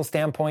financial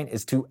standpoint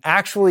is to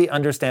actually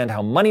understand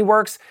how money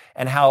works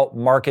and how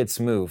markets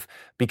move.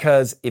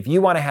 Because if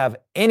you want to have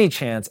any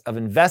chance of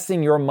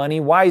investing your money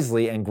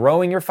wisely and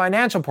growing your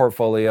financial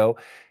portfolio,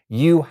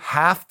 you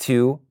have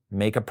to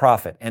make a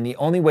profit. And the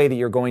only way that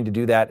you're going to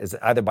do that is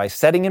either by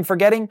setting and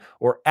forgetting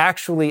or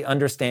actually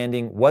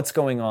understanding what's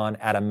going on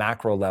at a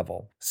macro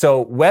level. So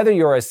whether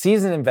you're a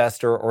seasoned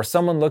investor or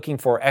someone looking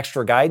for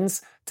extra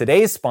guidance,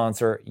 today's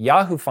sponsor,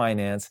 Yahoo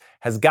Finance,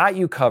 has got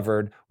you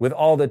covered with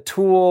all the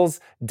tools,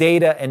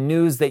 data, and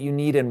news that you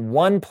need in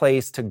one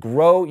place to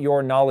grow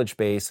your knowledge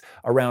base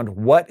around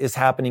what is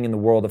happening in the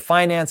world of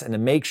finance and to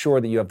make sure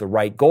that you have the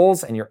right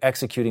goals and you're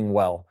executing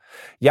well.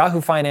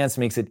 Yahoo Finance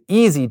makes it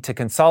easy to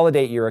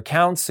consolidate your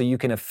accounts so you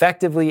can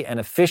effectively and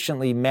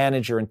efficiently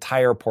manage your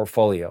entire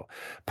portfolio.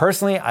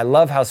 Personally, I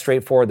love how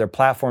straightforward their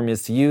platform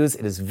is to use.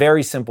 It is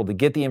very simple to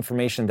get the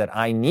information that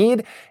I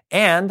need,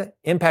 and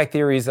Impact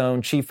Theory's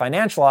own chief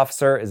financial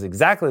officer is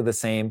exactly the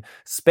same,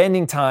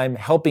 spending time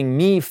helping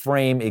me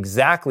frame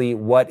exactly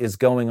what is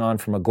going on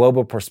from a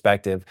global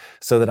perspective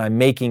so that I'm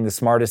making the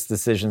smartest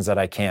decisions that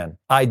I can.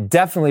 I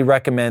definitely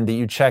recommend that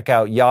you check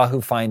out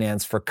Yahoo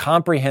Finance for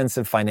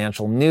comprehensive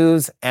financial news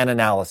and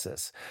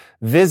analysis.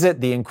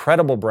 Visit the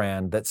incredible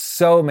brand that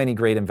so many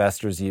great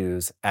investors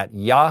use at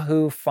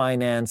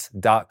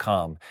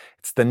yahoofinance.com.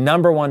 It's the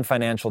 #1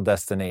 financial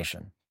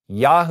destination.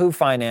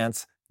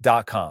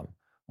 yahoofinance.com.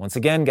 Once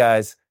again,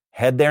 guys,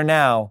 head there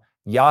now,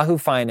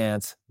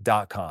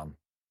 yahoofinance.com.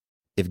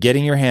 If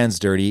getting your hands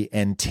dirty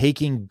and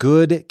taking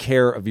good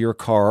care of your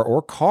car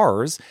or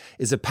cars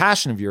is a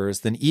passion of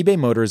yours, then eBay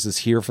Motors is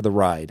here for the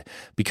ride.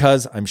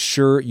 Because I'm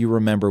sure you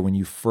remember when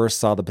you first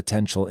saw the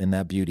potential in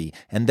that beauty.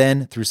 And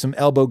then through some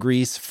elbow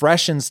grease,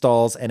 fresh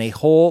installs, and a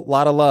whole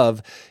lot of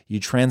love, you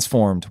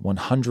transformed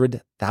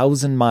 100,000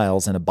 1,000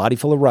 miles and a body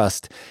full of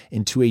rust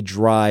into a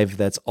drive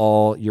that's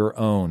all your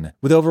own.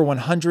 With over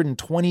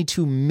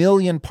 122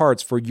 million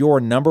parts for your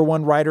number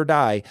one ride or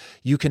die,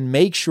 you can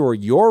make sure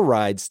your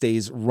ride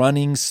stays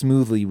running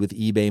smoothly with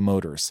eBay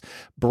Motors.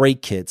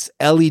 Brake kits,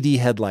 LED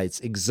headlights,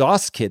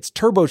 exhaust kits,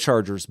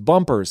 turbochargers,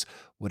 bumpers,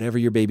 whatever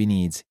your baby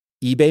needs,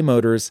 eBay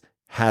Motors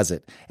has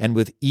it. And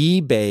with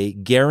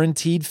eBay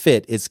Guaranteed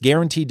Fit, it's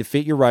guaranteed to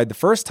fit your ride the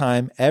first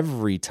time,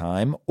 every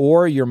time,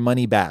 or your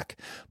money back.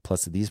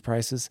 Plus, at these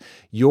prices,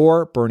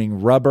 you're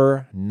burning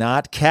rubber,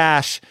 not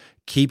cash.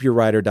 Keep your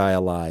ride or die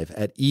alive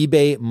at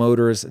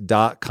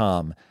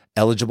ebaymotors.com.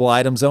 Eligible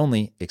items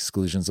only.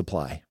 Exclusions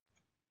apply.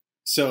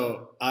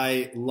 So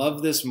I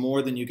love this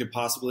more than you could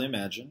possibly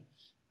imagine.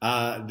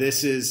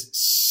 This is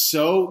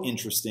so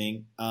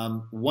interesting.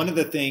 One of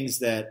the things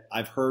that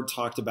I've heard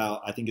talked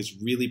about, I think is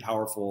really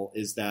powerful,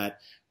 is that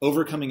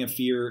overcoming a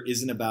fear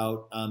isn't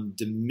about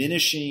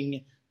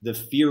diminishing the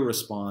fear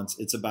response.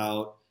 It's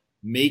about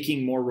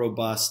making more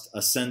robust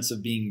a sense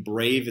of being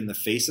brave in the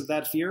face of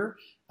that fear.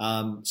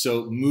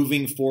 So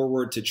moving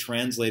forward to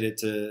translate it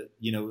to,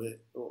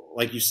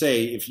 like you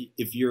say,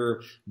 if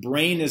your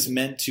brain is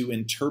meant to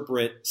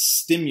interpret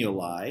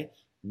stimuli,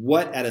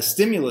 what at a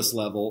stimulus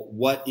level,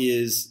 what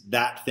is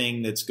that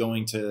thing that's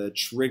going to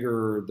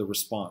trigger the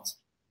response?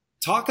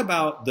 Talk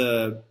about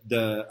the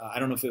I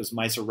don't know if it was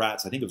mice or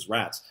rats, I think it was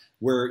rats,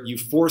 where you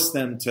force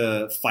them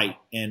to fight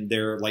and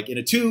they're like in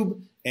a tube,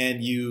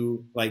 and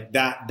you like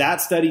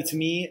that study to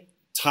me,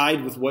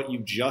 tied with what you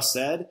just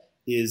said,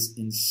 is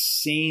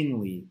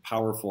insanely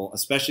powerful,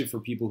 especially for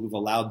people who've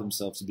allowed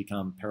themselves to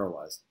become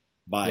paralyzed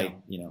by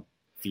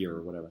fear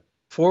or whatever.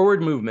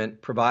 Forward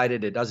movement,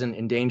 provided it doesn't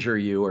endanger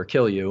you or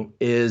kill you,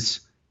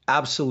 is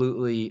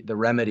absolutely the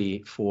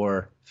remedy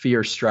for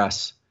fear,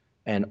 stress,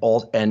 and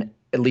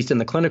at least in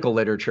the clinical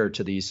literature,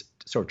 to these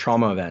sort of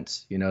trauma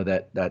events,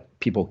 that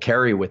people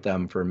carry with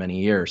them for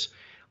many years.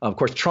 Of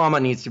course,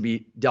 trauma needs to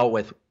be dealt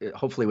with,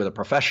 hopefully with a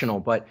professional,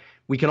 but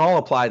we can all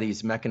apply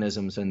these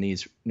mechanisms and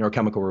these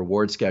neurochemical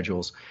reward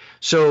schedules.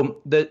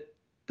 So the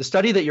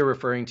study that you're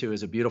referring to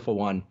is a beautiful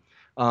one.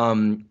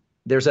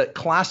 There's a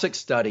classic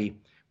study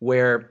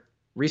where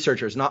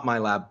researchers, not my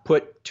lab,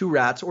 put two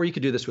rats, or you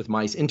could do this with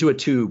mice, into a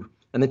tube.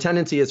 And the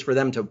tendency is for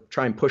them to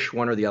try and push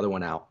one or the other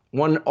one out.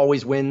 One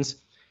always wins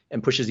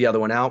and pushes the other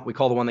one out. We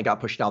call the one that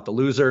got pushed out the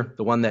loser,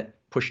 the one that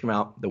pushed them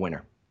out the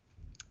winner.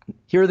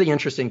 Here are the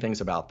interesting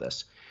things about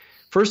this.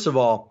 First of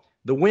all,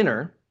 the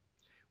winner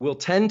will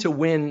tend to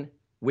win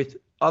in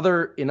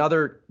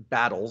other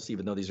battles,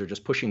 even though these are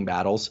just pushing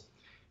battles,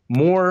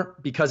 more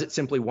because it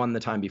simply won the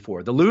time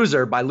before. The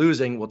loser, by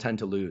losing, will tend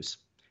to lose.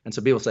 And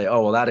so people say,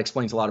 oh, well, that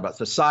explains a lot about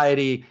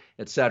society,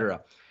 et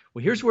cetera.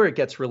 Well, here's where it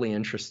gets really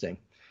interesting.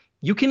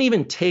 You can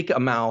even take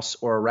a mouse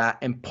or a rat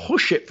and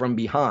push it from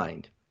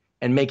behind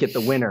and make it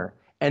the winner.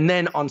 And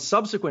then on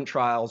subsequent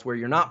trials where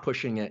you're not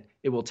pushing it,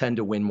 it will tend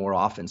to win more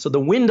often. So the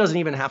win doesn't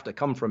even have to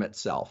come from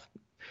itself.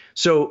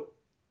 So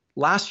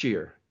last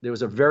year, there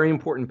was a very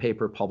important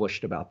paper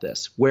published about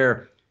this,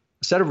 where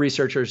a set of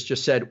researchers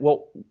just said,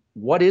 well,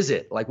 what is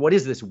it? Like, what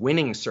is this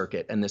winning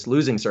circuit and this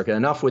losing circuit?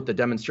 Enough with the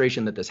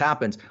demonstration that this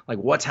happens. Like,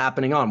 what's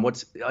happening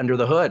what's under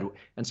the hood?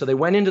 And so they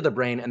went into the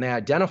brain and they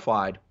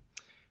identified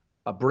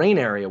a brain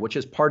area, which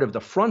is part of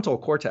the frontal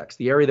cortex,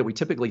 the area that we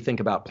typically think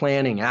about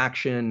planning,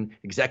 action,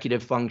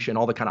 executive function,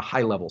 all the kind of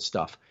high level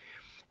stuff.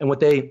 And what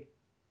they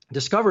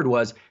discovered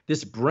was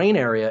this brain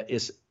area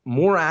is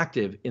more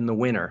active in the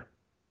winner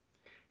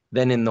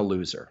than in the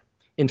loser.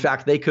 In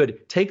fact, they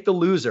could take the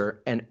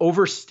loser and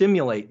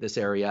overstimulate this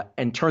area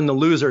and turn the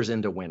losers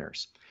into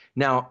winners.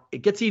 Now,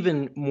 it gets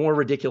even more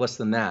ridiculous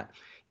than that.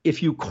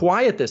 If you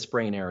quiet this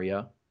brain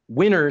area,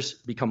 winners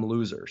become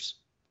losers,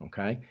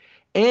 okay?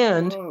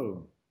 And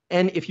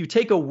if you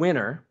take a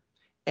winner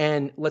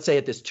and let's say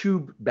at this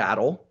tube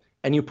battle,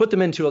 and you put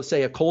them into, let's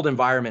say, a cold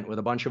environment with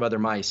a bunch of other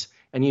mice,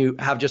 and you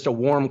have just a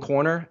warm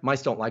corner,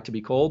 mice don't like to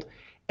be cold,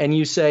 and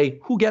you say,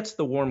 who gets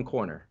the warm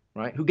corner,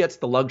 right? Who gets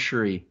the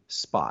luxury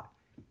spot?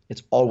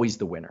 It's always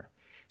the winner.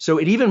 So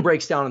it even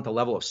breaks down at the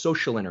level of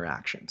social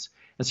interactions.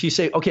 And so you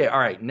say, okay, all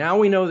right, now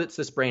we know that's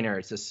this brain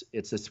area.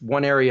 It's this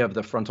one area of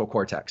the frontal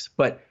cortex,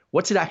 but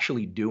what's it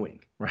actually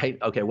doing, right?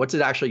 Okay, what's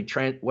it actually,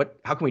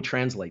 how can we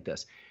translate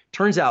this?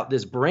 Turns out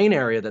this brain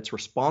area that's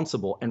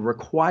responsible and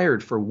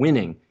required for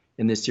winning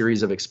in this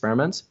series of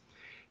experiments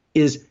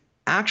is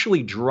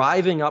actually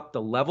driving up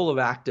the level of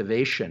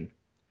activation,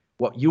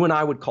 what you and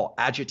I would call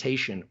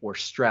agitation or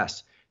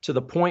stress, to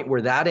the point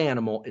where that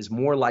animal is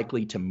more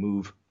likely to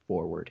move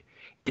forward.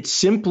 It's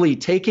simply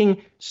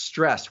taking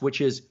stress,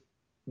 which is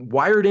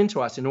wired into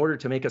us in order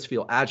to make us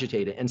feel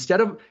agitated, instead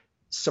of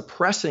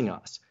suppressing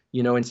us,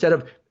 instead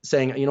of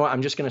saying, you know what,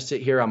 I'm just going to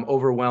sit here, I'm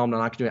overwhelmed,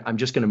 I'm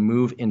just going to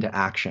move into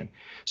action.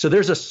 So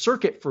there's a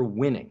circuit for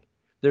winning.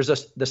 There's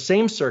the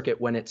same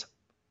circuit when it's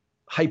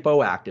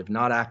hypoactive,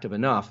 not active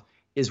enough,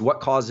 is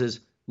what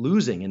causes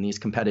losing in these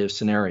competitive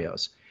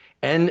scenarios.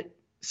 And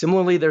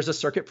similarly, there's a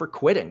circuit for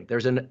quitting.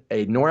 There's a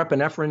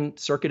norepinephrine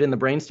circuit in the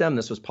brainstem.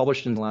 This was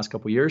published in the last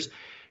couple of years,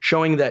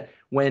 showing that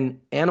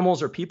when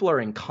animals or people are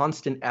in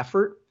constant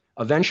effort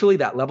Eventually,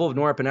 that level of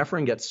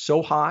norepinephrine gets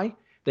so high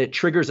that it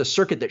triggers a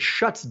circuit that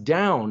shuts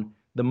down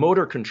the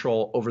motor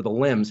control over the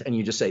limbs, and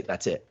you just say,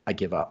 that's it, I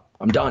give up,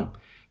 I'm done.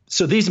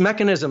 So these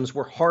mechanisms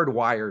were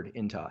hardwired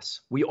into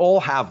us. We all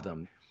have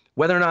them.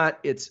 Whether or not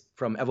it's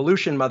from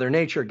evolution, Mother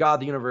Nature, God,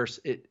 the universe,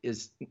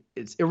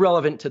 it's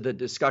irrelevant to the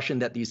discussion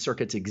that these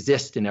circuits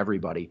exist in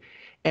everybody.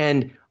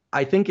 And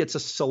I think it's a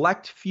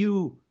select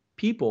few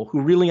people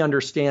who really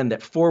understand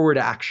that forward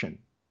action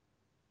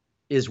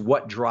is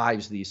what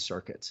drives these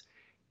circuits.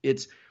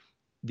 It's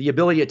the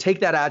ability to take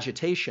that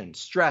agitation,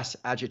 stress,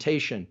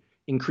 agitation,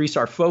 increase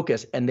our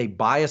focus, and they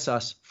bias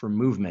us for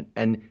movement.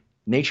 And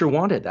nature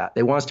wanted that.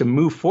 They want us to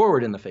move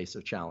forward in the face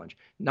of challenge,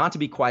 not to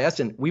be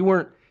quiescent. We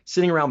weren't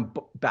sitting around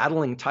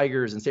battling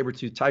tigers and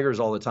saber-toothed tigers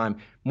all the time.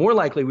 More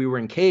likely, we were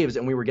in caves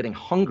and we were getting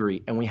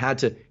hungry and we had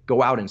to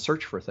go out and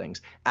search for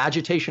things.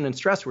 Agitation and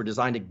stress were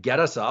designed to get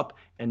us up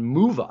and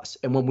move us.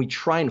 And when we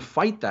try and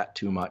fight that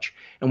too much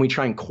and we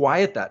try and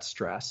quiet that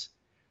stress,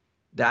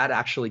 that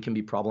actually can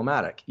be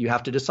problematic. You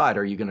have to decide,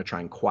 are you going to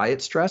try and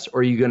quiet stress or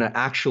are you going to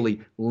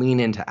actually lean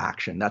into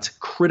action? That's a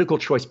critical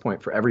choice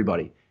point for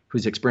everybody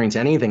who's experienced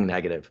anything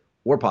negative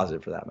or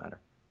positive for that matter.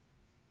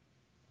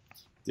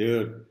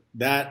 Dude,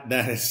 that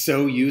is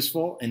so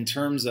useful in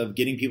terms of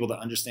getting people to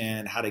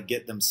understand how to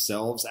get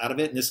themselves out of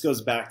it. And this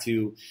goes back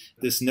to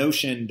this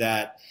notion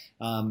that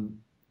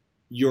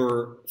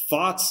your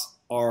thoughts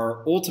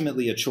are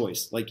ultimately a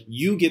choice. Like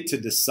you get to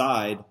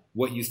decide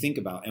what you think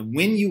about. And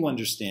when you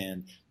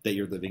understand that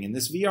you're living in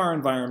this VR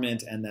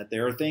environment and that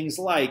there are things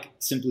like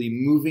simply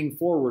moving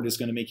forward is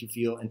going to make you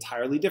feel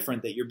entirely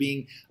different, that you're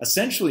being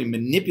essentially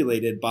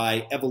manipulated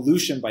by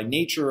evolution, by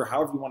nature, or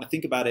however you want to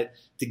think about it,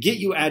 to get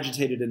you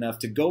agitated enough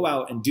to go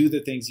out and do the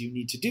things you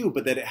need to do,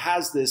 but that it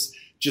has this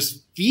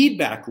just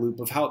feedback loop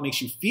of how it makes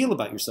you feel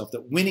about yourself,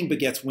 that winning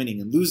begets winning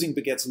and losing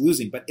begets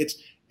losing. But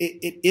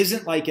it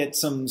isn't like at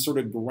some sort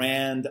of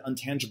grand,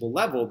 untangible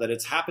level, that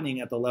it's happening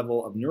at the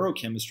level of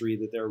neurochemistry,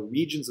 that there are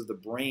regions of the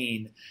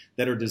brain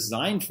that are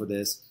designed for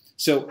this.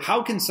 So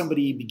how can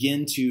somebody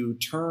begin to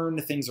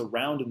turn things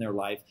around in their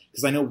life?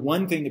 Because I know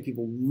one thing that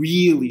people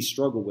really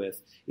struggle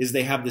with is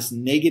they have this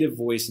negative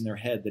voice in their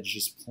head that's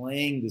just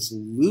playing this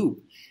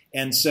loop.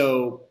 And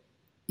so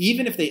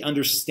even if they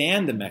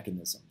understand the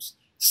mechanisms,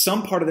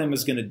 some part of them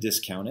is going to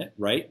discount it,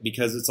 right?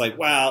 Because it's like,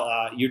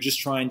 well, you're just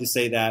trying to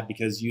say that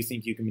because you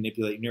think you can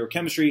manipulate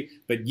neurochemistry,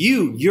 but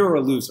you're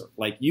a loser.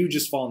 Like you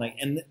just fall in,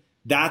 and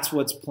that's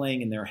what's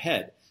playing in their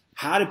head.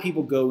 How do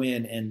people go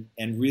in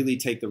and really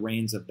take the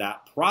reins of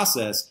that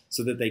process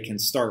so that they can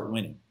start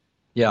winning?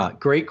 Yeah,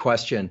 great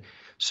question.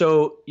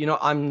 So,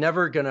 I'm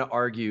never going to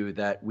argue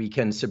that we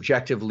can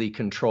subjectively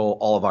control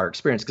all of our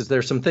experience because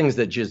there's some things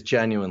that just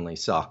genuinely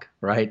suck,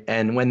 right?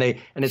 And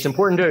it's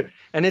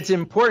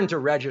important to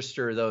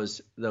register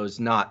those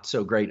not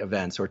so great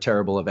events or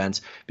terrible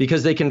events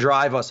because they can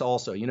drive us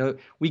also.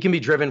 We can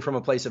be driven from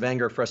a place of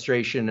anger,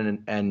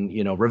 frustration,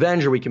 and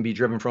revenge, or we can be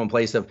driven from a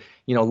place of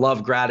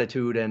love,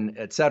 gratitude, and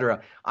et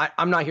cetera.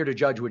 I'm not here to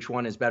judge which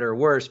one is better or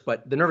worse,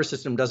 but the nervous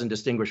system doesn't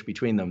distinguish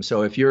between them.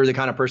 So if you're the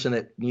kind of person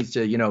that needs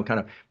to kind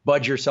of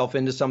budge yourself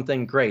into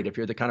something, great. If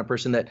you're the kind of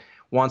person that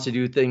wants to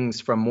do things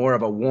from more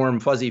of a warm,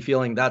 fuzzy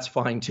feeling, that's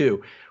fine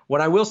too.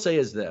 What I will say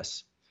is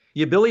this: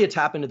 the ability to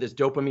tap into this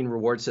dopamine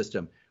reward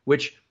system,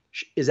 which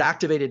is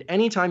activated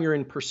anytime you're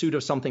in pursuit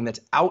of something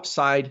that's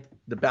outside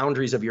the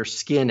boundaries of your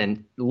skin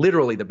and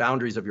literally the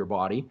boundaries of your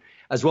body,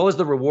 as well as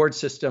the reward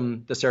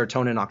system, the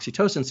serotonin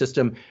oxytocin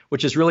system,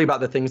 which is really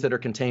about the things that are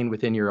contained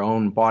within your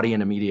own body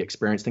and immediate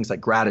experience, things like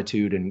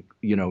gratitude and,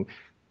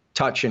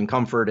 touch and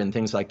comfort and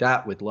things like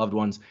that with loved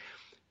ones.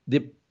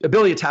 The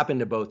ability to tap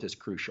into both is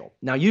crucial.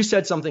 Now, you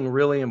said something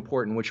really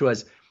important, which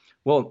was,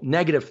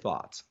 negative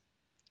thoughts.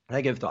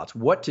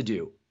 What to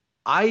do?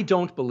 I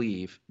don't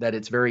believe that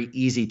it's very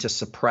easy to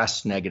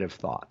suppress negative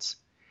thoughts.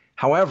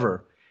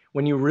 However,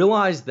 when you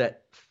realize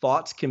that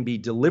thoughts can be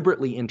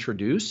deliberately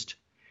introduced,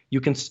 you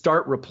can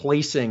start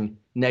replacing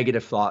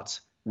negative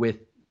thoughts with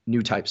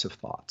new types of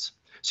thoughts.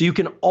 So you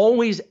can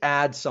always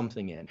add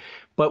something in.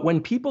 But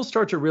when people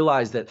start to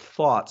realize that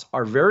thoughts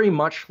are very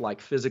much like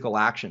physical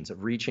actions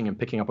of reaching and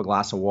picking up a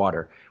glass of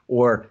water,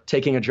 or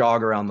taking a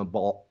jog around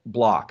the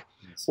block,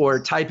 or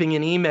typing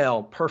an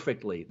email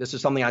perfectly. This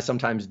is something I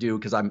sometimes do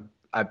because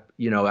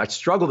I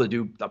struggle to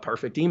do a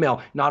perfect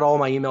email. Not all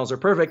my emails are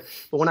perfect,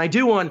 but when I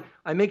do one,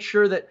 I make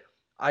sure that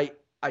I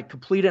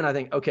complete it and I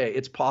think, okay,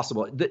 it's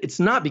possible.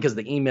 It's not because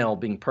the email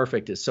being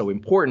perfect is so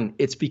important.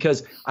 It's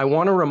because I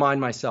want to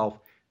remind myself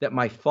that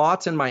my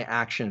thoughts and my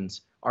actions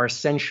are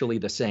essentially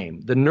the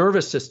same. The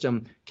nervous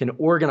system can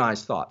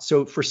organize thoughts.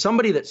 So for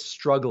somebody that's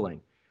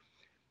struggling,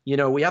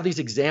 we have these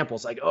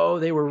examples like, oh,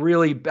 they were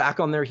really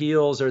back on their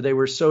heels, or they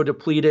were so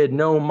depleted,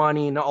 no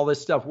money and all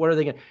this stuff. What are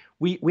they going to?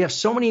 We have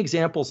so many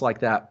examples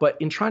like that. But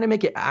in trying to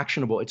make it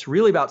actionable, it's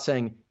really about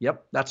saying,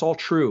 yep, that's all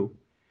true.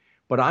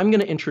 But I'm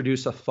going to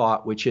introduce a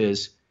thought, which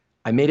is,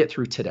 I made it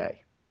through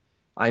today.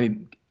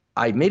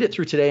 I made it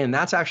through today, and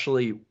that's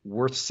actually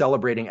worth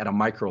celebrating at a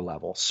micro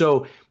level.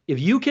 So if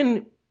you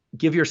can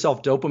give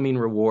yourself dopamine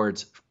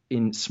rewards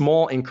in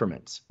small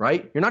increments,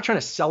 right? You're not trying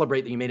to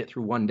celebrate that you made it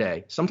through one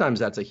day. Sometimes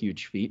that's a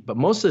huge feat, but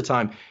most of the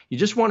time you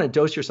just want to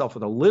dose yourself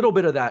with a little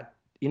bit of that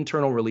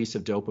internal release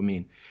of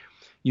dopamine.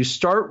 You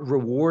start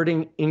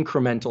rewarding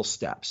incremental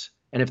steps.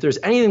 And if there's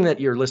anything that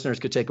your listeners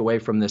could take away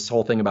from this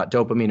whole thing about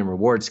dopamine and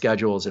reward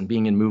schedules and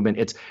being in movement,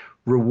 it's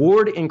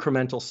reward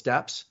incremental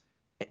steps,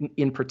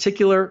 in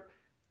particular,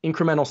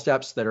 incremental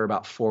steps that are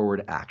about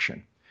forward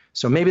action.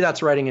 So maybe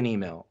that's writing an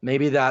email.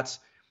 Maybe that's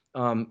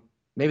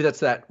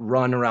that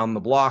run around the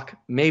block.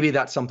 Maybe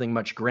that's something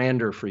much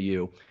grander for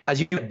you. As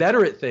you get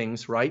better at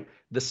things, right,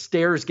 the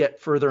stairs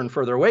get further and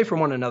further away from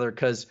one another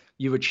because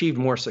you've achieved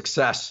more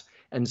success.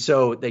 And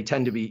so they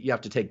tend to be, you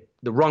have to take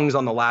the rungs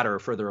on the ladder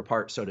further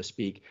apart, so to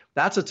speak.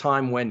 That's a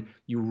time when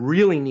you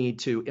really need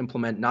to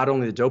implement not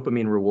only the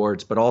dopamine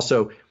rewards, but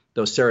also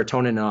those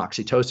serotonin and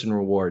oxytocin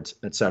rewards,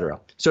 et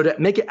cetera. So to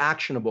make it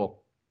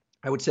actionable,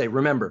 I would say,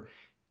 remember,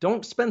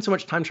 don't spend so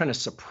much time trying to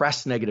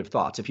suppress negative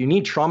thoughts. If you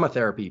need trauma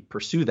therapy,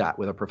 pursue that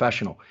with a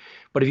professional.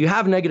 But if you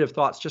have negative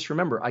thoughts, just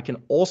remember, I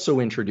can also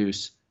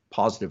introduce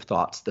positive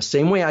thoughts. The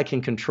same way I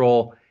can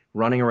control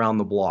running around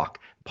the block.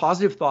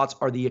 Positive thoughts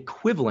are the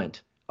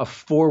equivalent of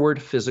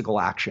forward physical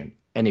action.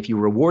 And if you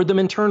reward them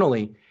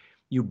internally,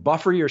 you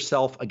buffer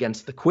yourself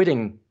against the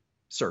quitting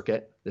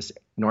circuit, this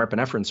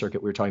norepinephrine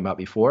circuit we were talking about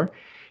before.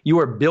 You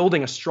are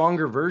building a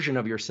stronger version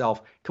of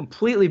yourself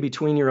completely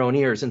between your own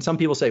ears. And some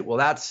people say, well,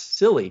 that's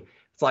silly.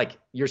 It's like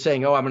you're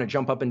saying, oh, I'm going to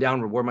jump up and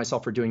down, reward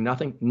myself for doing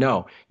nothing.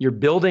 No, you're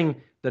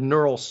building the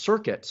neural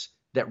circuits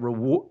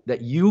that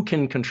you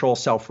can control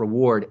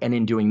self-reward. And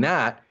in doing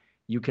that,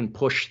 you can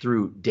push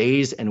through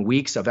days and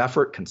weeks of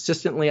effort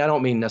consistently. I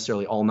don't mean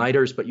necessarily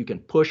all-nighters, but you can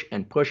push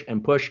and push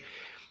and push.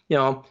 You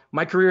know,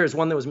 my career is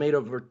one that was made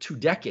over 2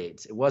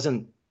 decades. It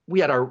wasn't, we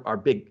had our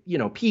big,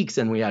 peaks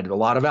and we had a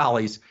lot of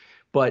valleys,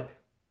 but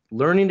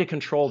learning to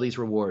control these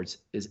rewards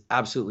is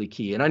absolutely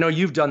key. And I know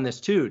you've done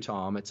this too,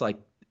 Tom. It's like,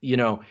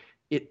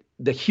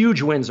 the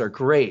huge wins are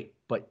great,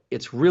 but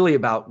it's really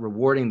about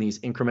rewarding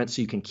these increments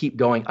so you can keep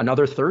going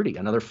another 30,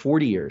 another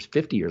 40 years,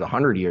 50 years,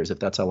 100 years, if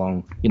that's how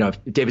long, if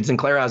David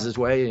Sinclair has his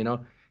way,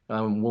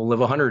 we'll live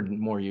 100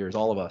 more years,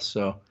 all of us.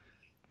 So.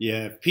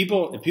 Yeah, if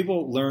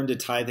people learn to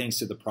tie things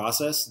to the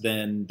process,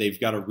 then they've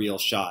got a real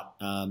shot.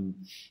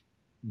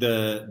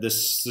 The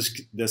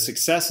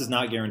success is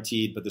not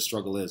guaranteed, but the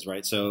struggle is,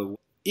 right? So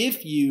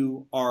if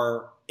you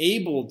are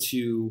able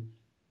to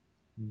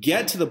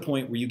get to the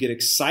point where you get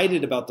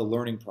excited about the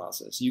learning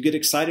process, you get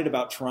excited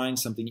about trying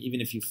something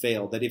even if you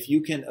fail, that if you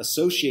can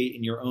associate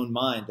in your own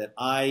mind that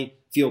I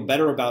feel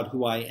better about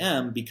who I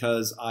am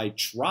because I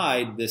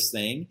tried this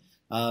thing,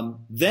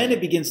 then it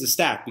begins to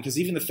stack, because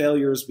even the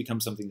failures become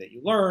something that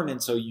you learn.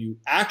 And so you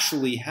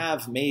actually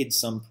have made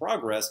some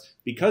progress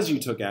because you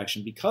took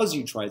action, because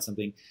you tried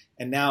something.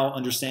 And now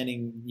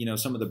understanding,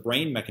 some of the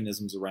brain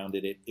mechanisms around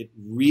it, it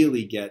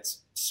really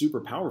gets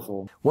super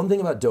powerful. One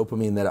thing about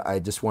dopamine that I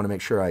just want to make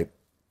sure I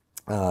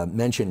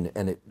mention,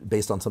 and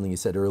based on something you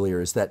said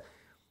earlier, is that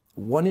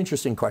one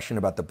interesting question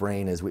about the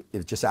brain is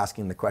just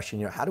asking the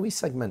question, how do we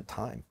segment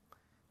time?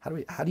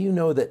 How do you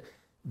know that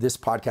this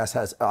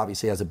podcast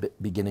obviously has a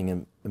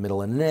beginning, a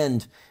middle, and an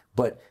end,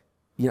 but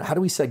how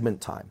do we segment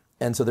time?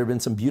 And so there have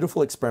been some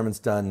beautiful experiments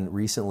done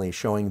recently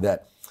showing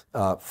that,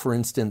 for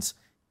instance,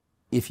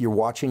 if you're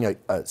watching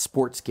a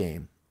sports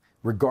game,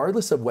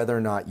 regardless of whether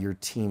or not your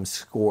team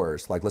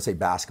scores, like let's say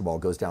basketball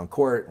goes down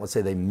court, let's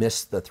say they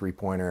miss the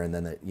 3-pointer and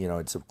then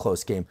it's a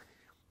close game,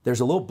 there's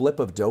a little blip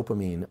of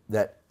dopamine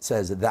that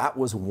says that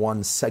was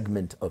one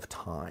segment of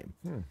time.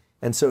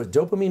 And so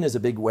dopamine is a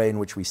big way in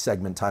which we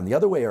segment time. The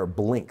other way are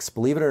blinks,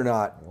 believe it or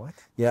not. What?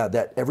 Yeah,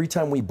 that every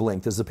time we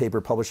blink, this is a paper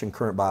published in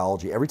Current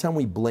Biology, every time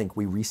we blink,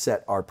 we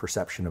reset our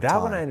perception of time.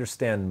 That one I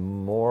understand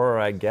more,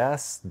 I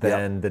guess,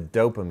 than the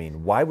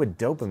dopamine. Why would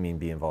dopamine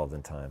be involved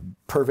in time?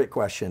 Perfect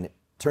question.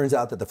 Turns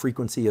out that the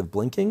frequency of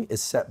blinking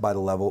is set by the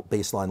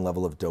baseline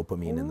level of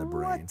dopamine in the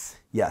brain.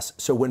 Yes.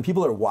 So when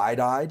people are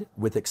wide-eyed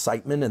with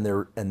excitement and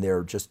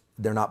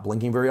they're not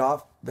blinking very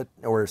often,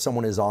 or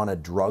someone is on a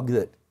drug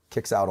that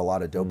kicks out a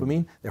lot of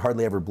dopamine, they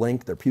hardly ever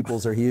blink, their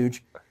pupils are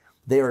huge.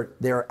 They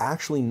are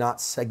actually not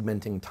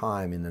segmenting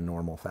time in a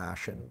normal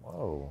fashion.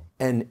 Whoa.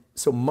 And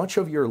so much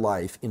of your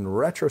life, in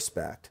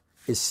retrospect,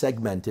 is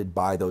segmented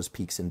by those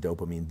peaks in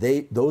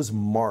dopamine. Those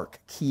mark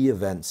key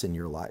events in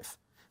your life.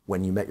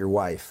 When you met your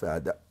wife,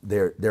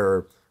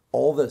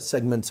 all the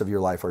segments of your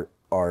life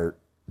are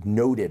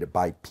noted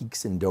by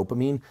peaks in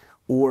dopamine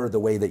or the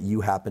way that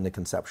you happen to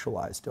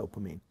conceptualize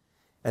dopamine.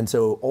 And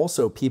so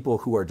also people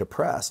who are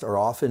depressed are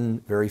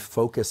often very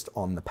focused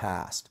on the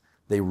past.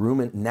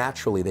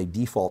 Naturally, they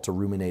default to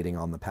ruminating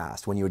on the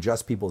past. When you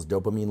adjust people's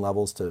dopamine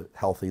levels to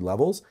healthy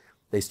levels,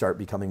 they start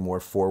becoming more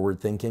forward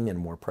thinking and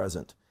more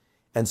present.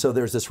 And so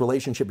there's this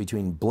relationship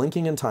between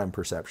blinking and time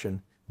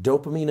perception,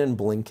 dopamine and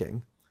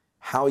blinking.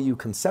 How you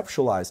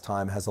conceptualize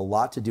time has a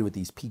lot to do with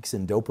these peaks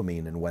in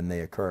dopamine and when they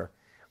occur.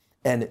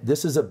 And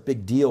this is a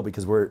big deal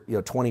because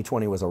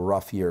 2020 was a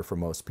rough year for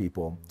most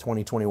people.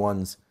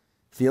 2021's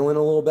feeling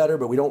a little better,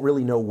 but we don't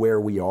really know where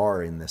we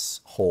are in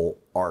this whole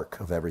arc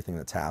of everything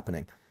that's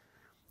happening.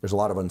 There's a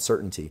lot of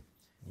uncertainty.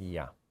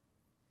 Yeah.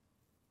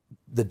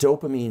 The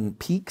dopamine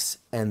peaks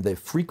and the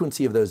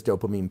frequency of those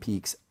dopamine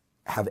peaks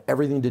have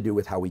everything to do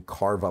with how we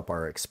carve up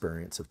our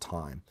experience of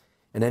time.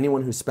 And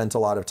anyone who spent a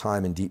lot of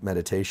time in deep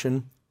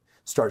meditation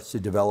starts to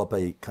develop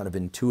a kind of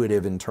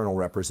intuitive internal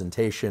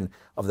representation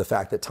of the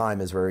fact that time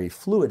is very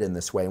fluid in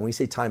this way. And when we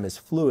say time is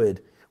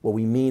fluid, what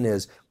we mean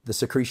is the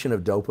secretion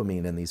of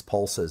dopamine in these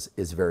pulses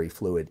is very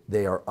fluid.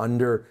 They are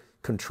under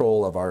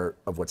control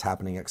of what's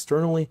happening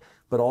externally,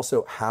 but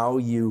also how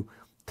you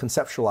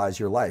conceptualize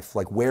your life.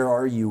 Like, where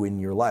are you in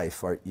your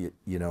life?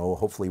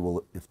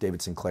 Hopefully if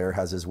David Sinclair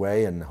has his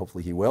way, and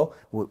hopefully he will,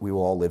 we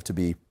will all live to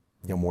be,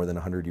 more than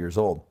 100 years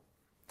old,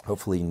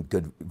 hopefully in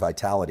good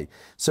vitality.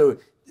 So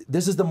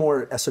this is the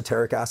more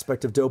esoteric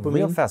aspect of dopamine.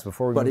 Real fast,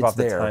 before we move off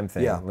the time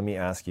thing, let me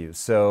ask you.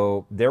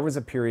 So there was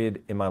a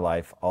period in my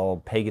life,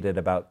 I'll peg it at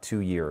about 2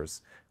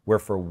 years, where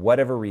for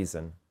whatever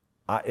reason,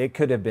 it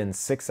could have been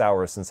 6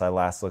 hours since I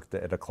last looked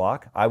at a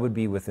clock, I would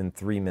be within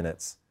 3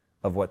 minutes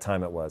of what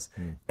time it was.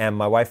 And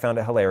my wife found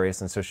it hilarious,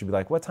 and so she'd be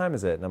like, "What time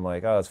is it?" And I'm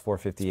like, "Oh, it's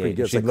 4:58."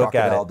 It's she'd like look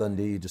at Crocodile it.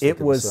 Dundee, just it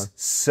was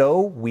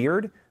so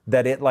weird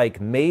that it like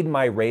made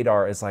my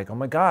radar is like, "Oh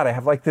my God, I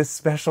have like this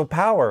special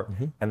power."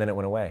 And then it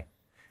went away.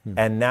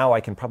 And now I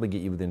can probably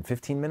get you within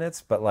 15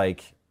 minutes, but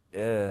like,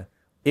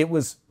 it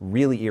was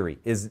really eerie.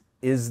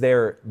 Does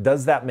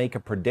that make a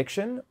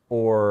prediction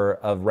or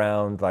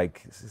around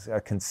like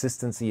a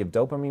consistency of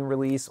dopamine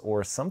release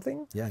or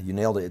something? Yeah, you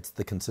nailed it. It's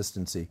the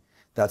consistency.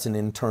 It's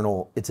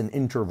an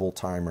interval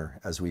timer,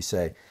 as we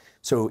say.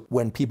 So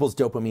when people's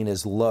dopamine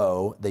is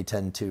low, they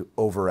tend to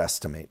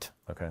overestimate.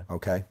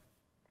 Okay.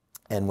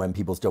 And when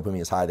people's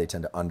dopamine is high, they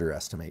tend to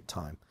underestimate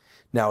time.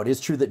 Now, it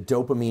is true that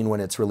dopamine, when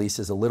it's released,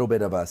 is a little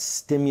bit of a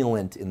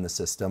stimulant in the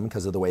system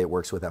because of the way it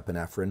works with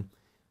epinephrine.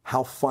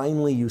 How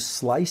finely you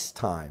slice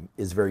time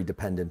is very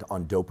dependent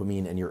on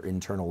dopamine and your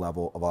internal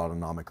level of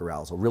autonomic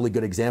arousal. A really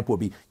good example would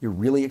be you're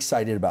really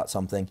excited about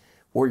something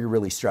or you're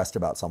really stressed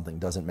about something,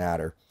 doesn't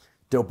matter.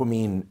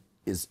 Dopamine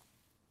is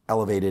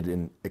elevated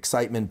in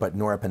excitement, but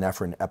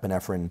norepinephrine,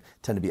 epinephrine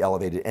tend to be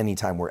elevated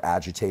anytime we're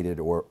agitated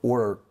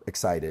or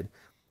excited.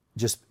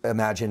 Just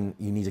imagine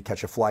you need to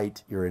catch a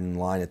flight, you're in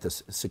line at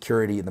this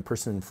security, and the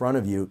person in front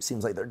of you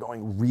seems like they're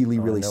going really,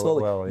 really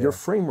slowly. Well, yeah. Your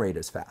frame rate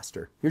is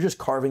faster. You're just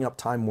carving up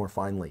time more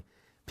finely.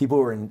 People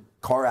who are in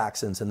car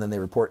accidents and then they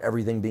report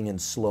everything being in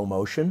slow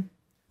motion,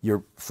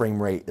 your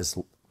frame rate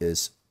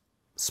is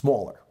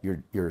smaller.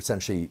 You're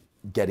essentially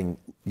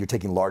you're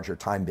taking larger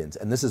time bins.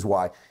 And this is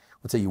why,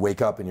 let's say you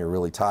wake up and you're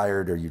really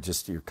tired or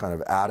you're kind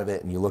of out of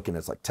it and you look and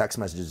it's like text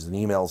messages and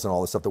emails and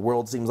all this stuff. The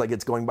world seems like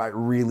it's going by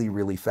really,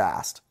 really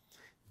fast.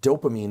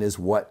 Dopamine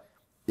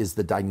is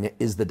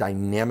the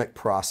dynamic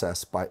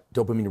process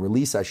dopamine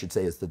release, I should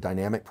say, is the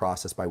dynamic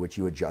process by which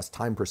you adjust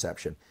time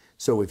perception.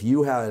 So if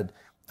you had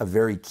a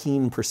very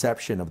keen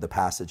perception of the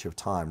passage of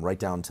time, right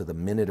down to the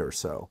minute or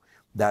so,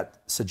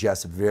 that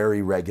suggests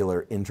very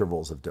regular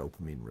intervals of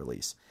dopamine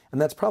release. And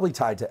that's probably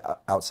tied to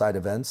outside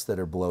events that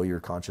are below your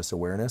conscious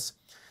awareness.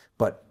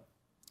 But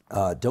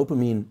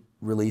dopamine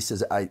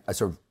releases, I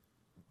sort of,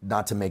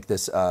 not to make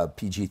this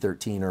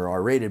PG-13 or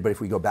R-rated, but if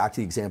we go back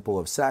to the example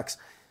of sex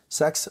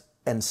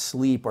and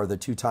sleep are the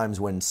two times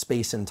when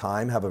space and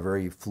time have a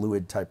very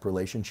fluid type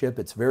relationship.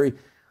 It's very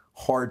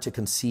hard to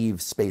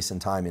conceive space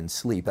and time in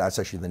sleep. That's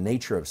actually the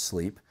nature of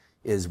sleep,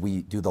 is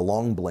we do the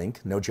long blink,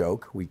 no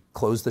joke. We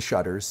close the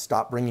shutters,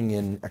 stop bringing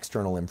in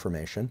external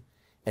information.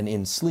 And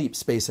in sleep,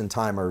 space and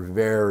time are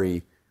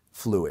very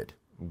fluid,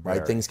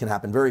 right? Things can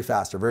happen very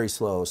fast or very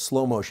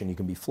slow motion. You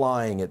can be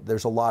flying.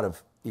 There's a lot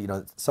of,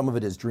 some of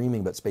it is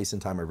dreaming, but space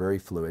and time are very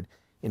fluid.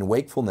 In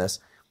wakefulness,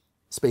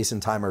 space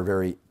and time are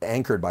very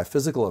anchored by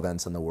physical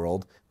events in the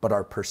world, but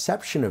our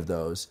perception of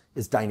those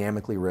is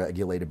dynamically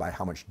regulated by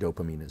how much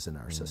dopamine is in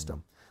our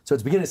system. So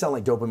it's beginning to sound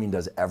like dopamine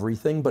does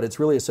everything, but it's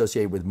really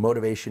associated with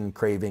motivation,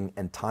 craving,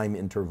 and time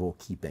interval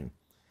keeping.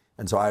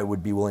 And so I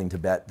would be willing to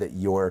bet that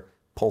your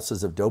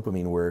pulses of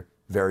dopamine were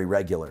very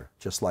regular,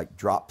 just like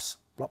drops.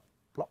 Plop,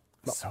 plop,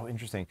 plop. So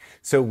interesting.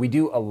 So we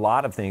do a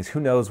lot of things. Who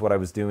knows what I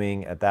was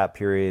doing at that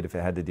period, if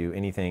it had to do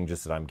anything,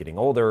 just that I'm getting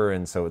older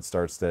and so it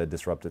starts to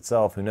disrupt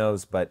itself, who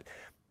knows? But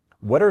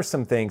what are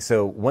some things,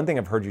 so one thing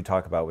I've heard you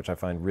talk about, which I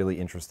find really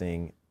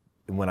interesting,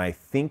 when I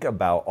think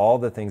about all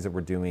the things that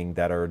we're doing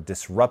that are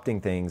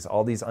disrupting things,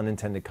 all these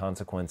unintended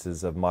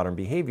consequences of modern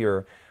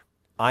behavior,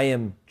 I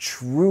am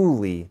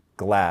truly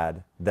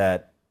glad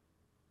that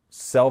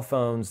cell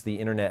phones, the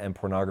internet, and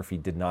pornography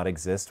did not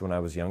exist when I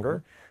was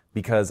younger,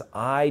 because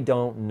I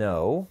don't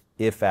know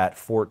if at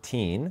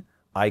 14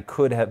 I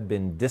could have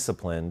been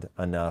disciplined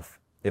enough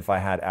if I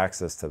had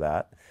access to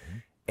that.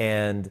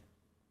 And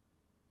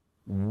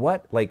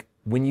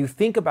when you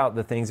think about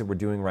the things that we're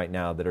doing right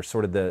now that are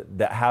sort of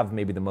that have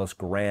maybe the most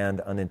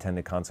grand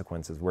unintended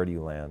consequences, where do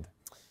you land?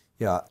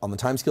 Yeah, on the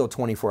time scale of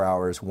 24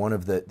 hours, one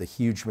of the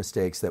huge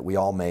mistakes that we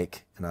all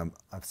make, and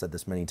I've said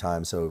this many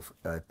times, so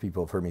if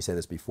people have heard me say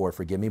this before,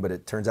 forgive me, but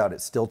it turns out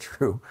it's still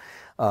true.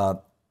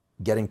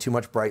 Getting too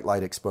much bright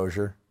light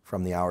exposure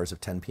from the hours of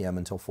 10 p.m.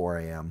 until 4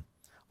 a.m.,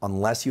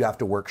 unless you have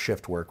to work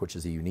shift work, which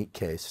is a unique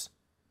case.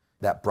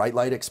 That bright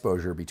light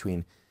exposure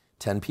between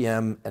 10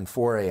 p.m. and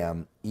 4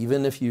 a.m.,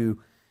 even if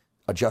you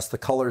adjust the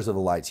colors of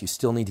the lights, you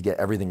still need to get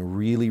everything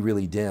really,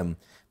 really dim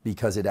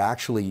because it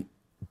actually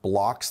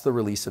blocks the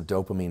release of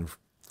dopamine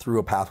through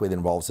a pathway that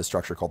involves a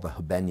structure called the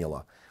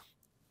habenula.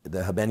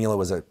 The habenula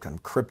was a kind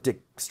of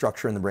cryptic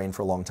structure in the brain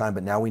for a long time,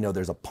 but now we know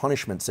there's a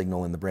punishment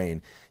signal in the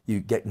brain. You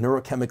get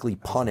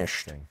neurochemically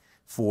punished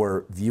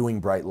for viewing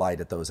bright light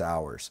at those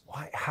hours.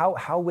 Why?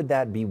 How would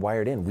that be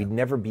wired in? We'd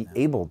never be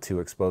able to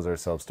expose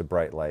ourselves to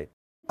bright light.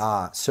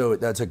 So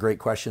that's a great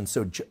question.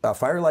 So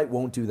firelight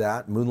won't do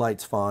that.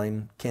 Moonlight's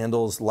fine.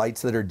 Candles,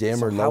 lights that are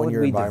dim or low in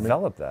your environment. How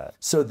would we develop that?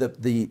 So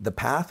the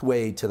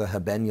pathway to the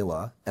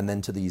habenula and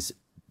then to these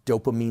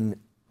dopamine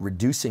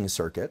reducing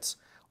circuits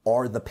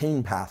are the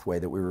pain pathway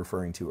that we were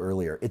referring to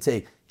earlier. It's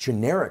a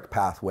generic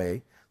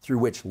pathway through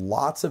which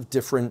lots of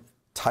different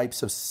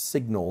types of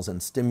signals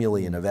and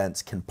stimuli and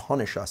events can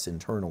punish us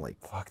internally.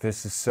 Fuck,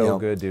 this is so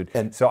good, dude.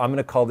 And so I'm going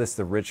to call this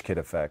the rich kid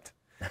effect.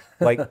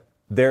 Like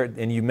there,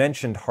 and you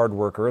mentioned hard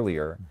work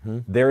earlier.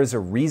 There is a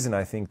reason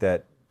I think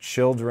that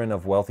children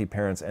of wealthy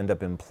parents end up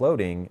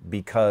imploding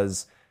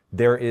because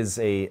there is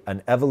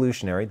an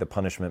evolutionary, the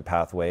punishment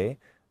pathway,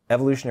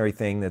 evolutionary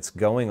thing that's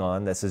going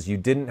on that says you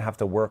didn't have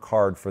to work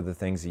hard for the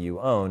things that you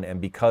own, and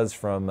because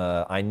from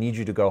I need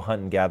you to go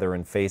hunt and gather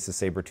and face a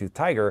saber-toothed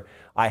tiger,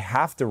 I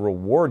have to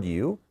reward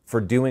you for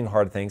doing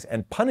hard things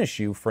and punish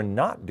you for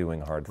not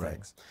doing hard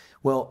things.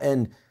 Well,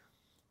 and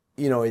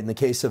you know, in the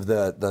case of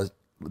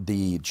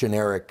the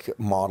generic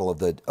model of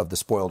the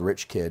spoiled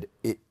rich kid,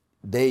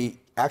 they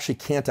actually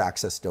can't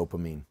access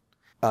dopamine.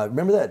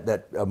 Remember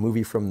that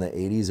movie from the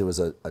 80s? It was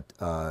it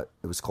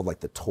was called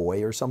like The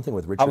Toy or something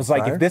with Richard Pryor. I was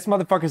like, if this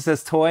motherfucker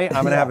says toy,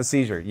 I'm gonna have a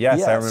seizure.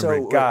 Yes, I remember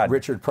it. God.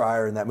 Richard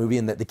Pryor in that movie,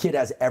 and the kid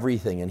has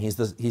everything, and he's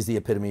the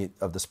epitome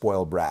of the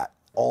spoiled brat.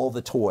 All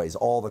the toys,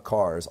 all the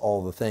cars,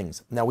 all the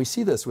things. Now we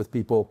see this with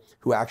people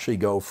who actually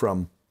go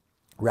from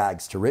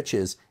rags to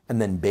riches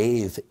and then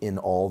bathe in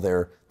all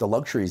the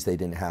luxuries they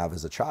didn't have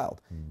as a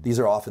child. These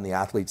are often the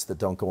athletes that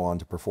don't go on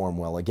to perform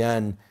well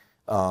again.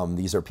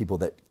 These are people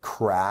that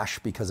crash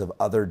because of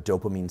other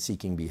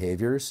dopamine-seeking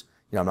behaviors.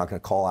 You know, I'm not going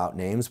to call out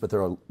names, but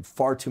there are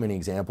far too many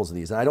examples of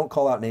these. And I don't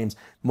call out names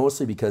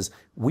mostly because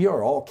we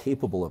are all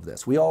capable of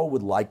this. We all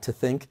would like to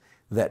think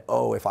that,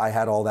 oh, if I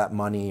had all that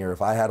money or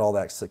if I had all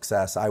that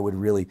success, I would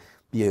really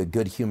be a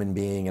good human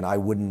being and I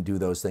wouldn't do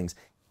those things.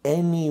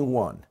 Any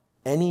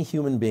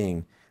human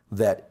being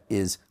that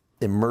is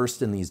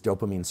immersed in these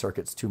dopamine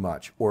circuits too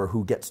much or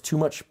who gets too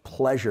much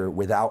pleasure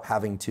without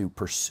having to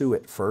pursue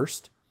it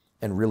first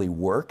and really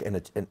work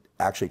and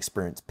actually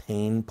experience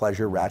pain,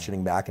 pleasure,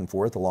 ratcheting back and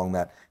forth along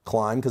that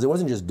climb. Because it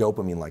wasn't just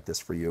dopamine like this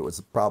for you. It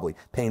was probably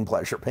pain,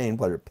 pleasure, pain,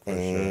 pleasure,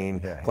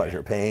 pain,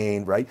 pleasure,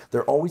 pain, right?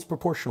 They're always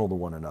proportional to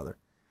one another.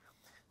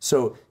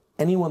 So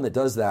anyone that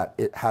does that,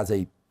 it has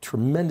a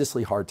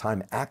tremendously hard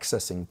time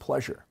accessing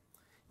pleasure.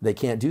 They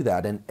can't do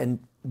that. And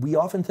we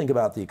often think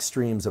about the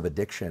extremes of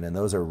addiction, and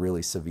those are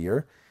really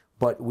severe.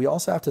 But we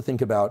also have to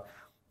think about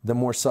the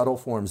more subtle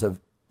forms of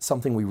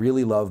something we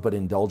really love, but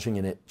indulging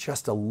in it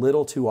just a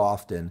little too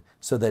often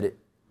so that it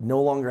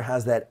no longer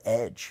has that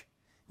edge.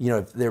 You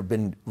know, there have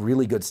been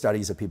really good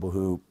studies of people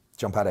who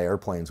jump out of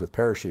airplanes with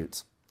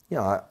parachutes. You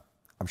know,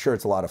 I'm sure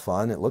it's a lot of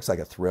fun. It looks like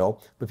a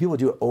thrill, but people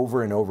do it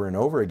over and over and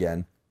over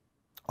again,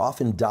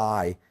 often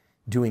die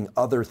doing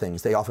other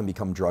things. They often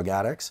become drug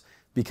addicts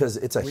because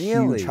it's a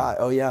huge high.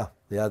 Oh yeah.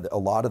 Yeah, a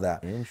lot of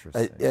that.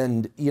 Interesting.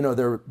 And you know,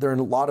 there are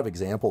a lot of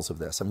examples of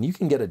this. I mean, you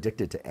can get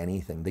addicted to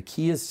anything. The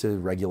key is to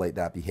regulate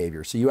that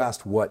behavior. So you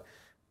asked what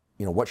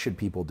should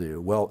people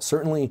do? Well,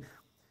 certainly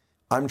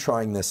I'm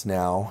trying this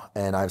now,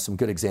 and I have some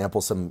good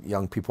examples. Some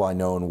young people I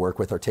know and work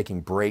with are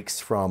taking breaks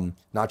from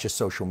not just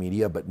social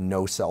media, but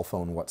no cell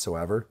phone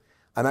whatsoever.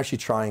 I'm actually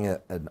trying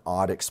an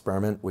odd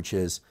experiment, which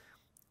is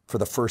for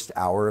the first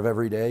hour of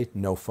every day,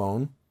 no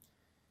phone.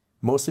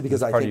 Mostly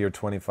because I think... part of your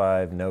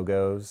 25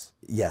 no-goes?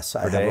 Yes,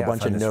 I have a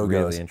bunch of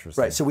no-goes. Really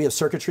interesting. Right, so we have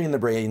circuitry in the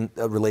brain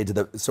related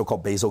to the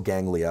so-called basal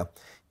ganglia,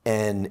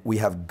 and we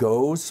have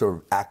goes, sort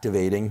of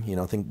activating, you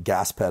know, think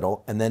gas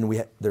pedal, and then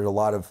there's a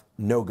lot of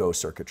no-go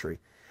circuitry.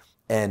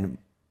 And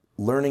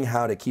learning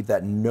how to keep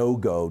that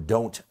no-go,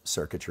 don't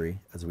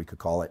circuitry, as we could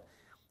call it,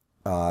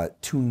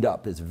 tuned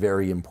up is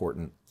very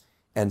important.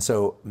 And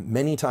so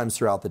many times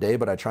throughout the day,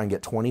 but I try and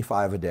get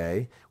 25 a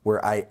day,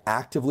 where I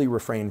actively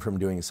refrain from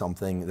doing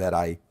something that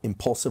I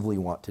impulsively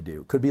want to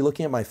do. Could be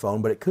looking at my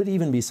phone, but it could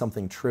even be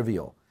something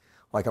trivial.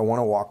 Like I want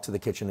to walk to the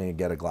kitchen and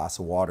get a glass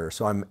of water.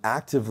 So I'm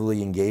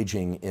actively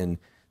engaging in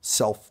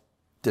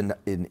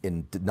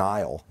in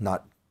denial,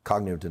 not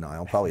cognitive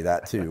denial, probably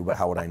that too, but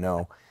how would I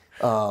know?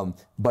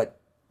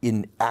 But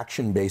in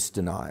action-based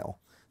denial.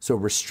 So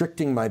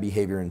restricting my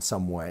behavior in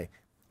some way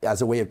as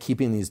a way of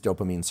keeping these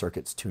dopamine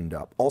circuits tuned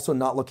up. Also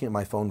not looking at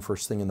my phone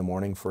first thing in the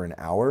morning for an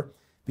hour,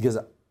 because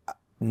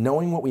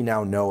knowing what we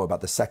now know about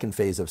the second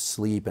phase of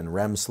sleep and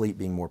REM sleep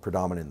being more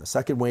predominant, the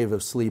second wave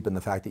of sleep, and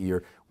the fact that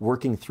you're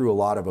working through a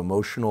lot of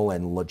emotional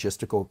and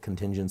logistical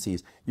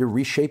contingencies, you're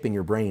reshaping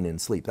your brain in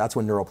sleep. That's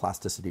when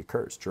neuroplasticity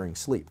occurs, during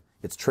sleep.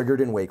 It's triggered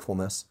in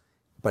wakefulness,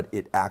 but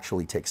it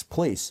actually takes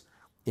place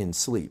in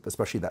sleep,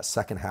 especially that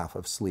second half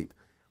of sleep.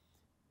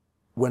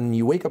 When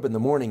you wake up in the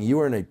morning, you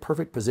are in a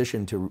perfect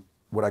position to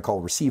what I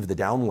call receive the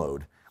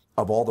download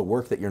of all the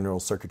work that your neural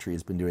circuitry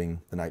has been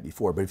doing the night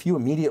before. But if you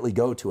immediately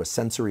go to a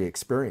sensory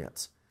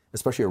experience,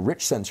 especially a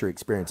rich sensory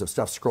experience of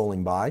stuff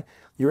scrolling by,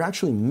 you're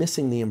actually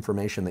missing the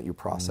information that you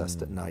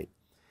processed at night.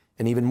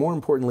 And even more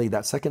importantly,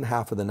 that second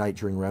half of the night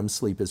during REM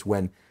sleep is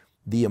when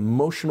the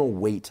emotional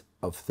weight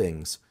of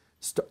things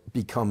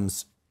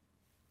becomes,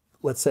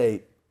 let's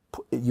say,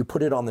 you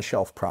put it on the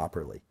shelf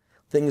properly.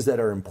 Things that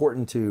are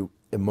important to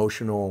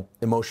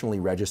emotionally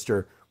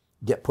register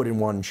get put in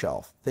one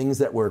shelf. Things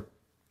that were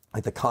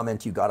like the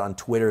comment you got on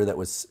Twitter that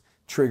was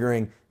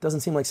triggering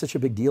doesn't seem like such a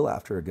big deal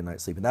after a good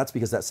night's sleep. And that's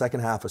because that second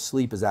half of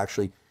sleep is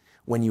actually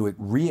when you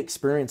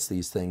re-experience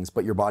these things,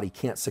 but your body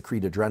can't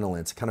secrete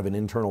adrenaline. It's kind of an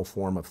internal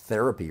form of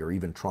therapy or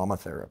even trauma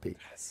therapy.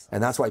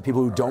 And that's why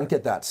people who don't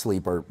get that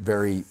sleep are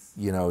very,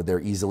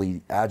 they're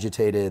easily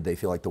agitated. They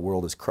feel like the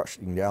world is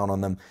crushing down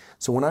on them.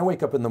 So when I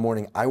wake up in the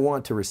morning, I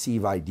want to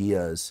receive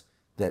ideas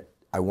that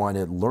I want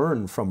to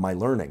learn from my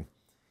learning.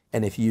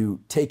 And if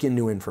you take in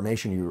new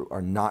information, you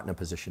are not in a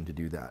position to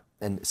do that.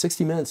 And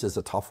 60 minutes is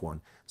a tough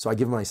one. So I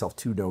give myself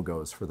 2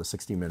 no-goes for the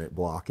 60-minute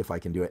block if I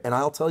can do it. And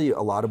I'll tell you,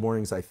 a lot of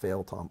mornings I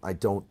fail, Tom. I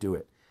don't do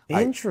it.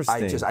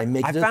 Interesting. I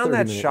make it a 30 minute. I found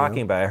that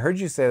shocking, but I heard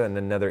you say that in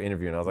another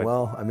interview, and I was like,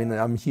 well, I mean,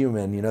 I'm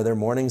human. There are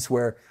mornings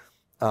where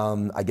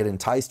I get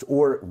enticed,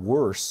 or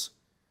worse,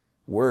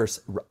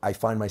 I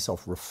find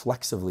myself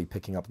reflexively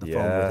picking up the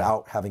phone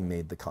without having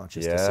made the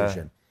conscious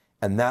decision.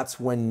 And that's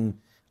when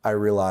I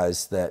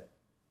realize that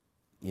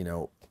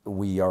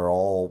we are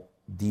all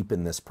deep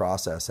in this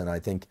process, and I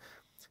think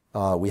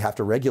we have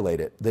to regulate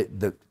it.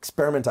 The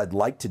experiment I'd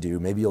like to do,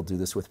 maybe you'll do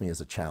this with me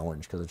as a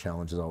challenge, because a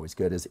challenge is always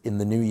good, is in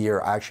the new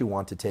year, I actually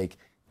want to take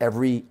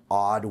every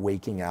odd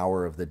waking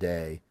hour of the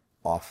day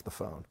off the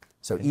phone.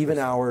 So even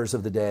hours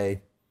of the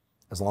day,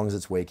 as long as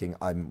it's waking,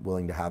 I'm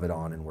willing to have it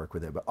on and work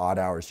with it. But odd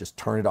hours, just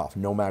turn it off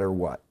no matter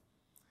what.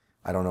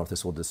 I don't know if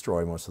this will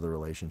destroy most of the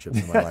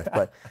relationships in my life,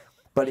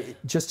 but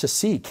just to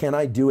see, can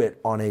I do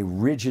it on a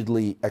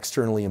rigidly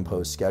externally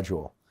imposed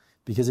schedule?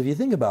 Because if you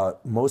think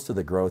about most of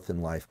the growth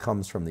in life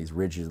comes from these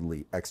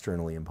rigidly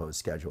externally imposed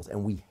schedules,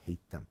 and we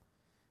hate them.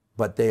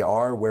 But they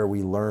are where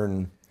we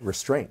learn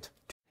restraint.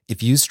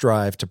 If you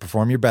strive to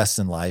perform your best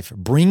in life,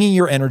 bringing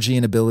your energy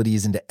and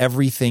abilities into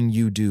everything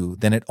you do,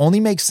 then it only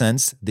makes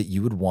sense that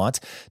you would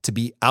want to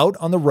be out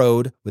on the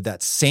road with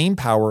that same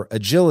power,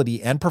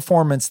 agility, and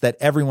performance that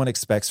everyone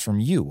expects from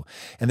you.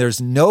 And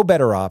there's no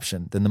better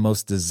option than the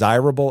most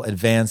desirable,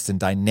 advanced, and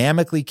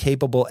dynamically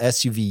capable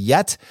SUV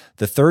yet,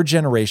 the third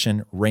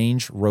generation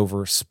Range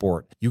Rover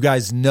Sport. You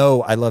guys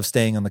know I love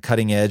staying on the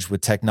cutting edge with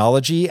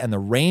technology, and the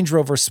Range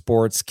Rover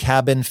Sport's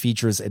cabin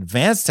features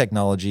advanced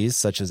technologies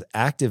such as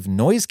active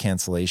noise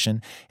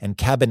cancellation and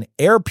cabin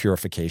air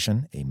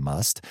purification, a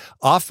must,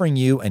 offering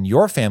you and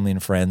your family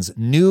and friends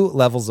new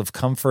levels of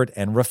comfort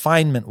and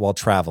refinement while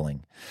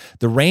traveling.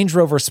 The Range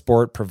Rover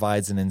Sport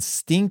provides an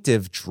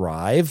instinctive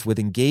drive with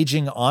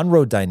engaging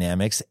on-road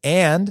dynamics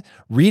and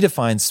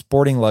redefines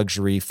sporting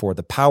luxury for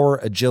the power,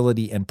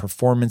 agility, and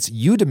performance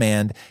you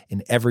demand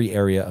in every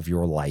area of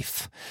your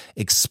life.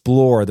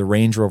 Explore the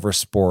Range Rover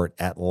Sport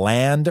at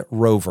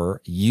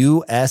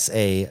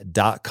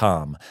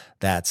LandRoverUSA.com.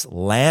 That's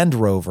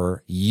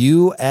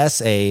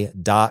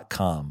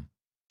LandRoverUSA.com.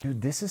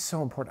 Dude, this is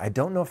so important. I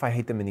don't know if I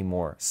hate them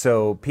anymore.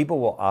 So people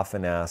will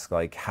often ask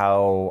like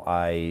how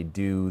I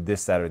do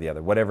this, that, or the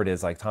other, whatever it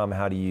is. Like, Tom,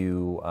 how do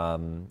you,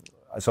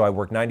 so I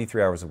work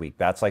 93 hours a week.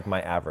 That's like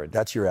my average.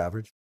 That's your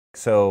average.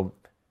 So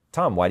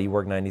Tom, why do you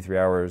work 93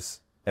 hours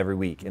every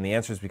week? And the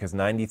answer is because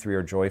 93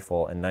 are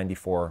joyful and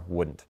 94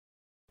 wouldn't.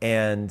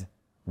 And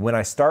when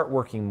I start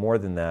working more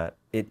than that,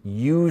 it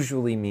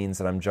usually means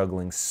that I'm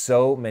juggling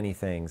so many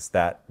things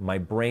that my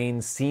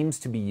brain seems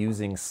to be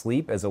using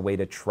sleep as a way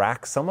to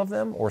track some of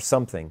them or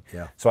something.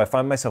 Yeah. So I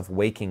find myself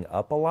waking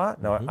up a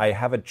lot. Now, I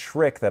have a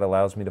trick that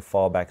allows me to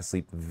fall back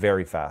asleep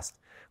very fast,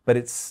 but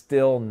it's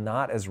still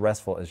not as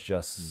restful as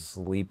just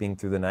sleeping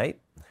through the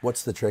night.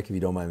 What's the trick, if you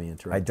don't mind me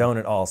interrupting? I don't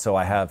at all. So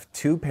I have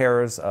 2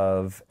 pairs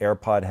of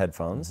AirPod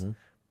headphones,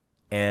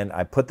 and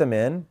I put them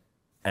in,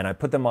 and I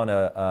put them on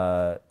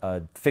a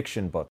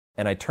fiction book.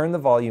 And I turn the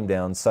volume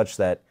down such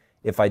that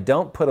if I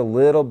don't put a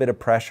little bit of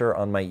pressure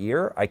on my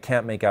ear, I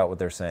can't make out what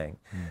they're saying.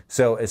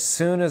 So as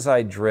soon as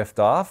I drift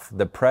off,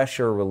 the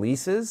pressure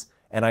releases,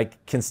 and I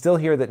can still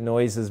hear that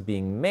noise is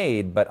being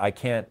made, but I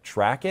can't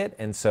track it.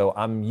 And so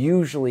I'm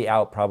usually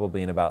out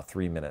probably in about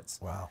 3 minutes.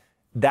 Wow.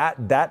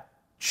 That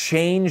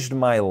changed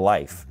my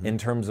life in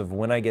terms of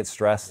when I get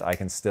stressed, I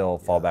can still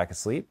fall back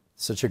asleep.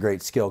 Such a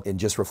great skill. And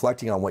just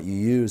reflecting on what you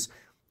use,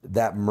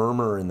 that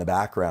murmur in the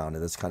background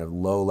and this kind of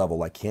low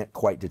level, I can't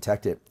quite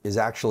detect it, is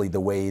actually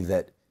the way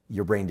that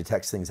your brain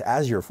detects things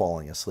as you're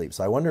falling asleep.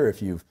 So I wonder if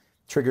you've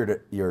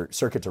triggered your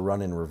circuit to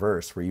run in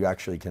reverse, where you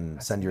actually can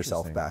send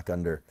yourself back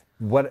under.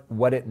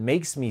 What it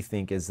makes me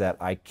think is that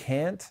I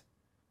can't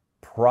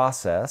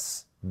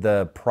process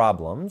the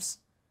problems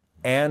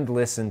and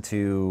listen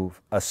to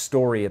a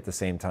story at the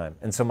same time.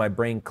 And so my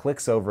brain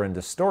clicks over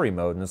into story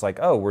mode and is like,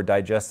 oh, we're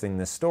digesting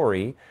this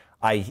story.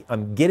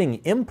 I'm getting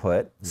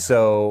input. Yeah.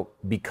 So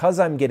because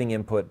I'm getting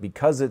input,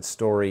 because it's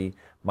story,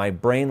 my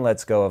brain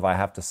lets go of I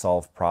have to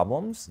solve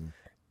problems. Mm-hmm.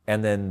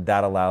 And then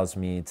that allows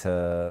me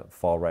to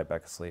fall right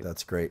back asleep.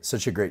 That's great.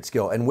 Such a great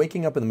skill. And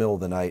waking up in the middle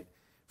of the night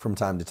from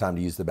time to time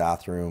to use the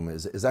bathroom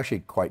is actually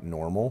quite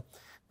normal.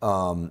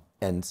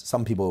 And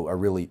some people are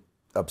really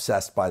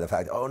obsessed by the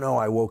fact, oh no,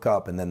 I woke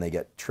up, and then they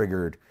get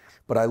triggered.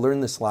 But I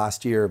learned this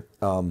last year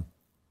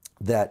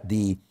that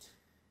the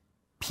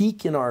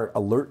peak in our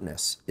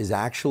alertness is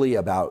actually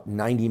about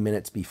 90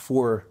 minutes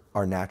before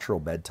our natural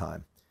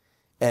bedtime.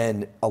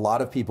 And a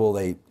lot of people,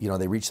 they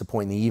reach the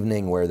point in the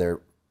evening where they're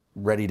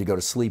ready to go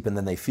to sleep, and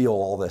then they feel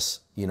all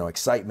this,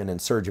 excitement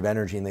and surge of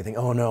energy, and they think,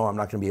 oh no, I'm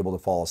not going to be able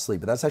to fall asleep.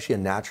 But that's actually a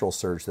natural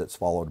surge that's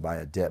followed by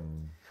a dip.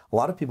 A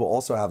lot of people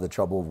also have the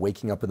trouble of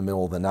waking up in the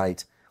middle of the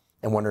night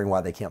and wondering why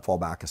they can't fall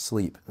back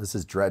asleep. This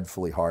is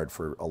dreadfully hard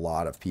for a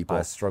lot of people.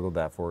 I struggled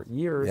that for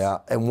years. Yeah,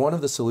 and one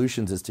of the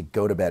solutions is to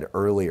go to bed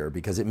earlier,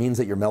 because it means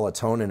that your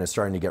melatonin is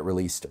starting to get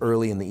released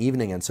early in the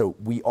evening. And so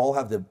we all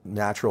have the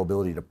natural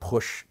ability to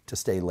push to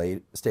stay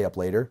up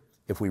later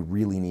if we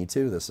really need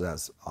to. This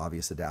has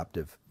obvious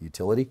adaptive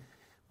utility.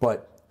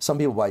 But some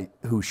people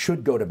who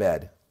should go to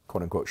bed,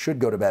 quote unquote, should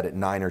go to bed at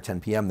 9 or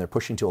 10 p.m., they're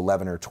pushing to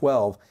 11 or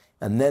 12,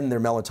 and then their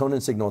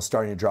melatonin signal is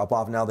starting to drop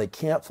off. Now they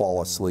can't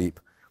fall asleep.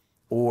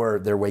 Or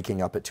they're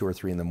waking up at 2 or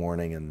 3 in the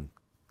morning and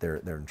they're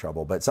in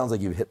trouble. But it sounds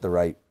like you've hit the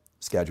right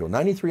schedule.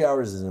 93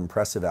 hours is an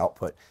impressive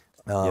output.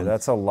 Yeah,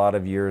 that's a lot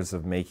of years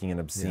of making an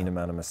obscene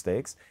amount of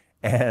mistakes.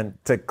 And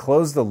to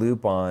close the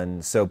loop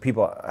on, so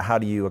people, how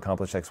do you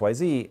accomplish X, Y,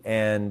 Z?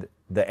 And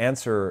the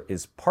answer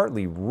is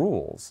partly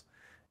rules.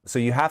 So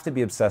you have to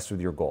be obsessed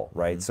with your goal,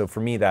 right? Mm-hmm. So for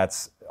me,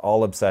 that's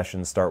all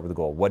obsessions start with a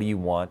goal. What do you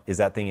want? Is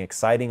that thing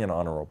exciting and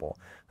honorable?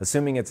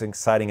 Assuming it's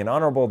exciting and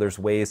honorable, there's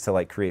ways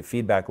to create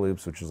feedback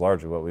loops, which is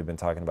largely what we've been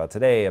talking about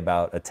today,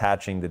 about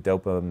attaching the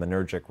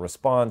dopaminergic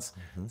response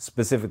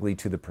specifically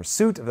to the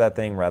pursuit of that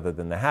thing rather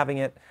than the having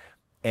it.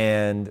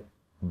 And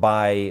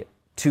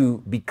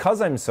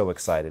because I'm so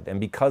excited and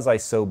because I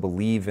so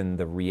believe in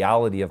the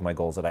reality of my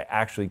goals that I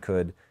actually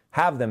could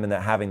have them and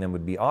that having them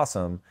would be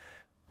awesome,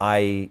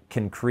 I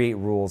can create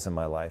rules in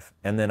my life.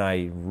 And then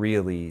I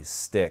really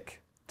stick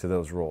to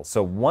those rules.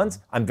 So once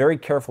I'm very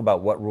careful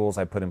about what rules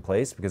I put in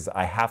place, because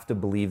I have to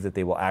believe that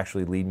they will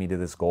actually lead me to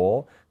this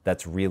goal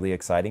that's really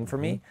exciting for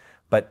me.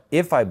 But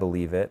if I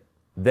believe it,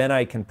 then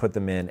I can put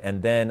them in.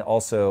 And then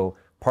also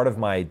part of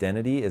my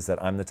identity is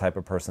that I'm the type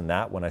of person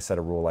that when I set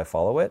a rule, I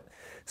follow it.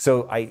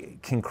 So I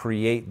can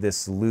create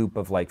this loop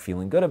of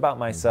feeling good about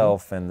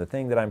myself and the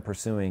thing that I'm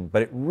pursuing,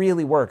 but it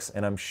really works.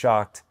 And I'm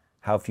shocked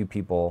how few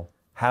people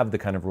have the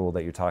kind of rule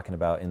that you're talking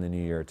about in the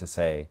new year to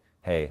say,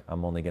 hey,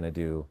 I'm only going to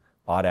do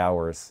odd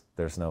hours,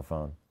 there's no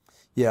phone.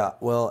 Yeah,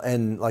 well,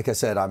 and like I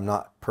said, I'm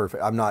not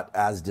perfect. I'm not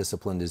as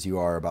disciplined as you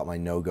are about my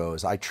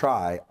no-goes. I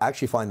try. I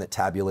actually find that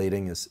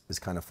tabulating is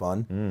kind of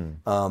fun.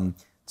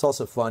 It's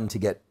also fun to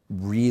get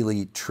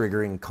really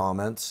triggering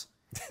comments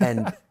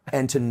and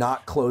to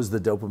not close the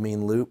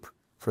dopamine loop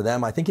for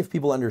them. I think if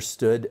people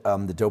understood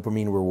the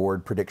dopamine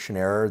reward prediction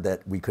error,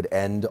 that we could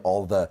end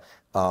all the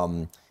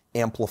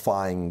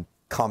amplifying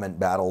comment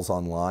battles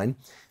online.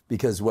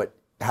 Because what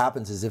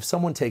happens is if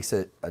someone takes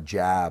a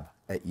jab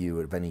at you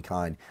of any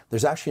kind,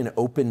 there's actually an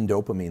open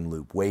dopamine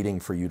loop waiting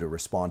for you to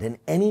respond. And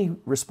any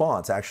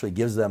response actually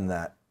gives them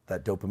that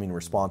dopamine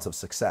response of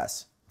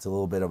success. It's a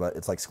little bit of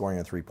it's like scoring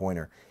a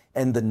three-pointer.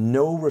 And the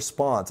no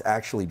response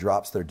actually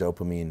drops their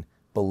dopamine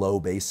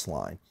below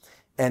baseline.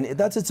 And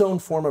that's its own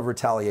form of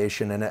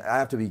retaliation. And I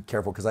have to be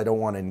careful because I don't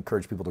want to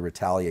encourage people to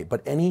retaliate.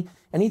 But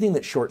anything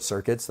that short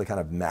circuits the kind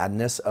of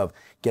madness of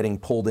getting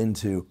pulled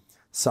into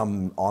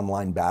some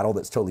online battle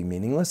that's totally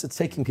meaningless, it's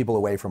taking people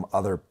away from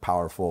other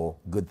powerful,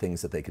 good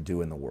things that they could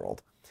do in the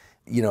world.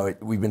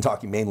 We've been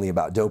talking mainly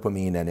about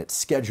dopamine and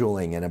its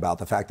scheduling and about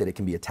the fact that it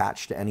can be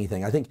attached to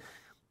anything. I think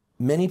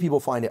many people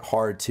find it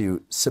hard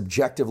to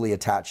subjectively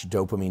attach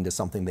dopamine to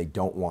something they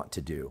don't want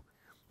to do.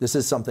 This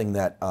is something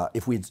that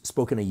if we'd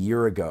spoken a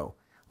year ago,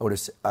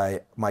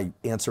 my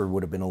answer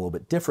would have been a little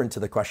bit different to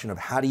the question of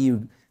how do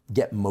you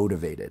get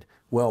motivated?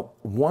 Well,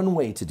 one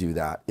way to do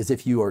that is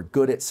if you are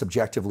good at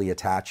subjectively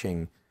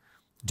attaching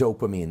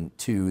dopamine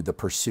to the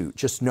pursuit,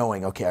 just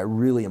knowing, okay, I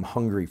really am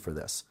hungry for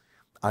this.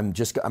 I'm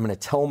going to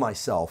tell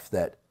myself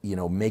that,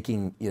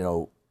 making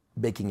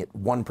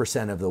it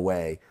 1% of the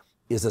way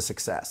is a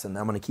success, and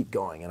I'm going to keep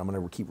going and I'm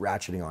going to keep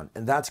ratcheting on.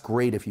 And that's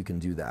great if you can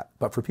do that.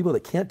 But for people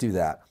that can't do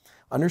that,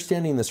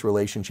 understanding this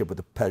relationship with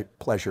the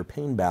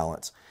pleasure-pain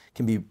balance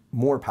can be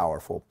more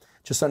powerful.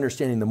 Just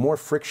understanding the more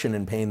friction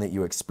and pain that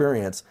you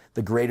experience,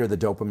 the greater the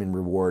dopamine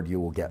reward you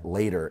will get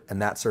later.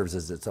 And that serves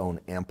as its own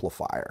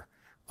amplifier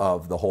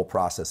of the whole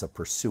process of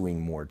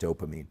pursuing more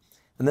dopamine.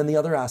 And then the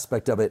other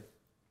aspect of it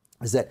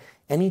is that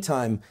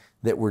anytime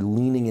that we're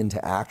leaning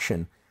into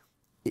action,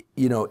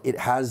 it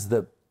has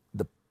the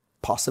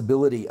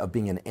possibility of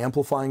being an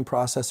amplifying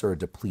process or a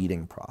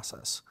depleting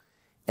process.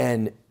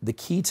 And the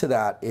key to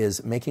that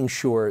is making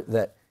sure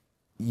that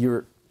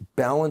you're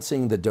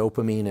balancing the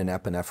dopamine and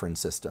epinephrine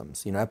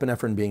systems.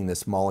 Epinephrine being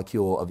this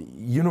molecule of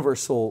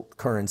universal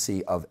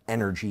currency of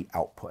energy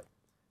output.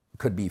 It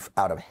could be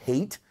out of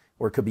hate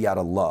or it could be out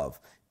of love.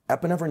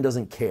 Epinephrine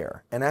doesn't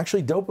care, and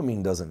actually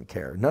dopamine doesn't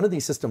care. None of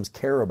these systems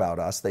care about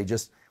us. They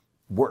just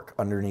work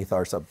underneath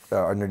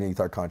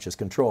our conscious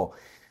control.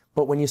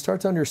 But when you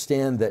start to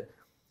understand that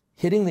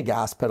hitting the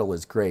gas pedal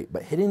is great,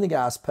 but hitting the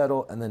gas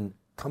pedal and then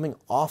coming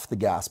off the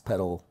gas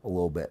pedal a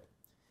little bit,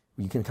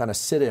 you can kind of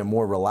sit at a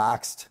more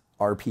relaxed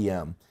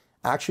RPM,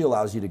 actually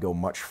allows you to go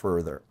much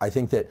further. I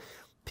think that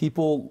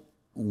people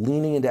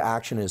leaning into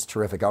action is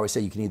terrific. I always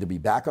say you can either be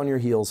back on your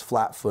heels,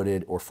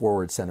 flat-footed, or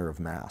forward center of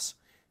mass.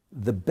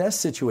 The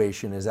best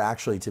situation is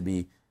actually to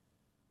be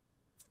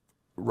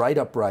right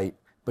upright,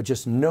 but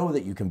just know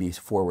that you can be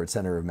forward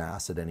center of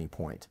mass at any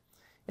point.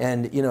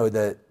 And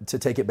to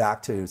take it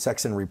back to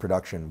sex and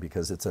reproduction,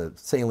 because it's a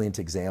salient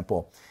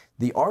example,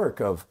 the arc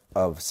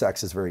of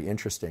sex is very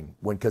interesting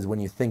because when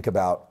you think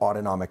about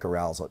autonomic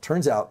arousal, it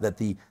turns out that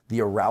the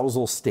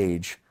arousal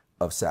stage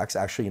of sex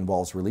actually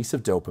involves release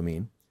of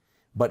dopamine,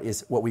 but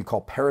is what we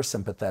call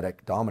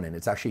parasympathetic dominant.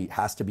 It actually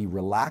has to be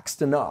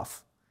relaxed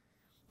enough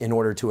in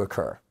order to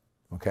occur.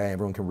 Okay,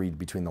 everyone can read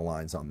between the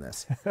lines on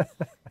this.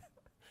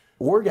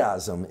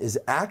 Orgasm is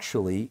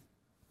actually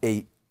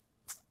I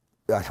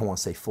don't want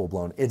to say full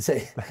blown. It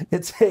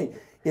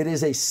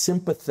is a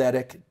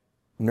sympathetic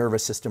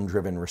nervous system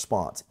driven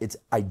response. It's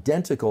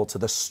identical to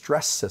the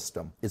stress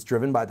system. It's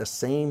driven by the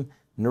same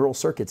neural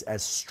circuits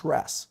as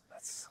stress.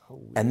 That's so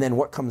weird. And then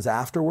what comes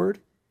afterward?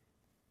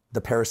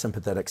 The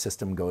parasympathetic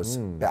system goes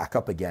back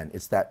up again.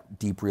 It's that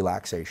deep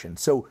relaxation.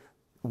 So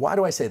why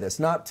do I say this?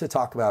 Not to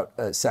talk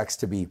about sex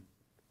to be,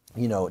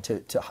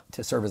 to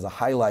serve as a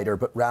highlighter,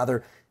 but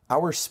rather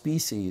our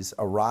species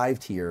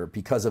arrived here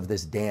because of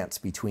this dance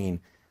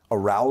between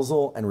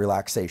arousal and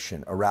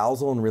relaxation.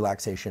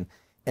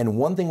 And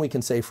one thing we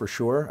can say for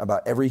sure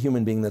about every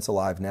human being that's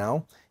alive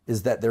now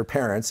is that their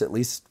parents, at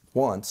least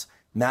once,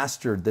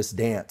 mastered this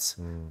dance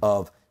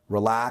of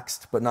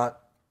relaxed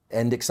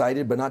and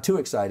excited, but not too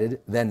excited,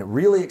 then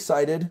really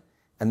excited,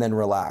 and then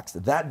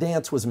relaxed. That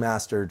dance was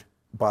mastered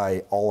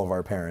by all of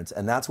our parents,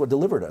 and that's what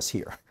delivered us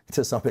here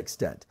to some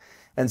extent.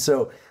 And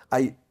so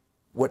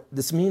what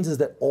this means is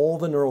that all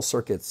the neural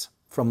circuits,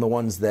 from the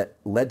ones that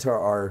led to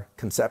our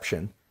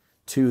conception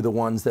to the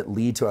ones that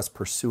lead to us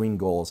pursuing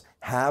goals,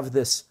 have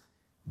this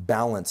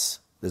balance.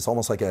 There's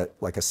almost like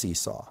a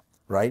seesaw,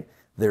 right?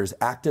 There's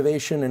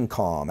activation and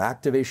calm,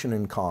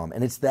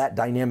 and it's that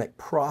dynamic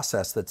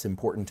process that's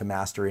important to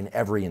master in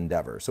every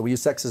endeavor. So we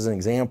use sex as an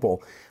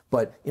example,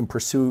 but in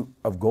pursuit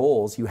of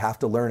goals, you have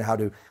to learn how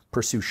to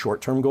pursue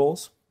short-term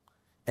goals,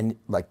 and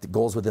like the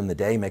goals within the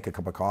day, make a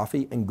cup of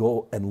coffee, and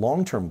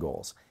long-term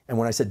goals. And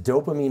when I said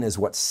dopamine is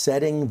what's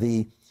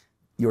setting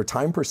your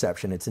time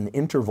perception, it's an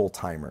interval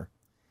timer.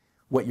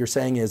 What you're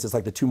saying is, it's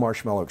like the 2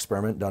 marshmallow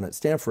experiment done at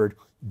Stanford.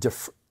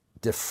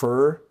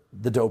 Defer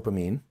the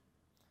dopamine,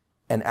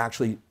 and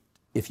actually,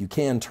 if you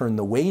can, turn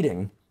the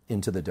waiting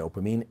into the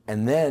dopamine,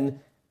 and then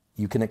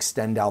you can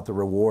extend out the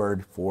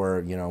reward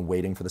for,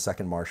 waiting for the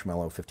second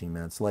marshmallow 15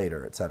 minutes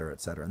later, et cetera,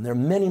 et cetera. And there are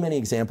many, many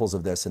examples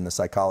of this in the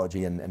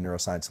psychology and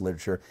neuroscience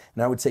literature.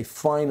 And I would say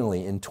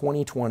finally, in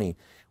 2020,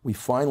 we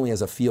finally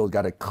as a field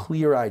got a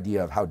clear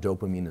idea of how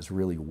dopamine is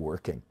really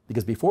working.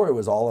 Because before it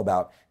was all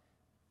about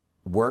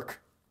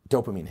work,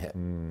 dopamine hit,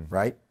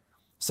 right?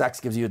 Sex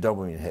gives you a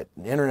dopamine hit.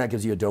 The internet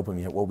gives you a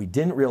dopamine hit. What we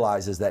didn't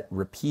realize is that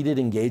repeated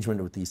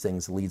engagement with these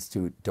things leads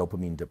to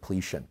dopamine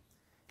depletion,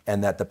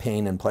 and that the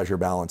pain and pleasure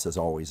balance is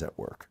always at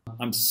work.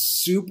 I'm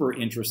super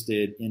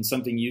interested in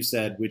something you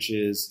said, which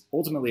is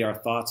ultimately our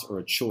thoughts are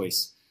a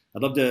choice.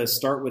 I'd love to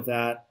start with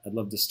that. I'd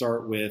love to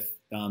start with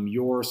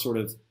your sort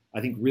of,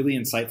 I think, really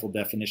insightful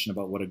definition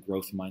about what a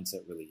growth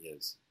mindset really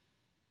is.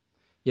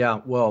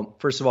 Yeah, well,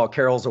 first of all,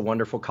 Carol's a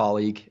wonderful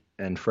colleague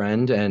and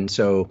friend. And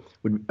so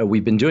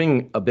we've been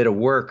doing a bit of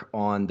work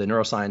on the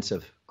neuroscience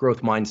of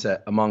growth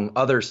mindset, among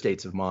other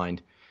states of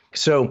mind.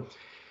 So,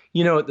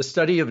 the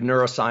study of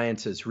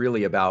neuroscience is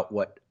really about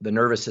what the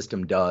nervous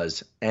system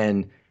does.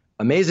 And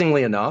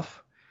amazingly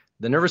enough,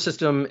 the nervous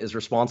system is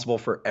responsible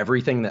for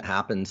everything that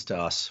happens to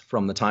us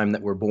from the time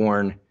that we're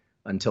born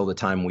until the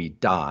time we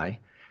die.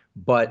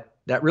 But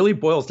that really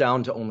boils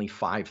down to only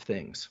 5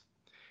 things.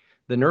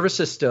 The nervous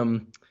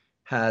system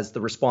has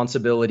the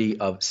responsibility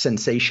of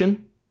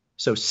sensation,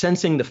 so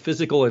sensing the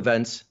physical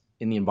events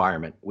in the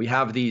environment. We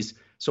have these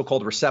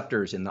so-called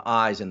receptors in the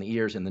eyes and the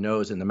ears and the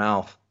nose and the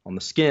mouth, on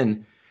the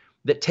skin,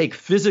 that take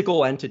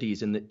physical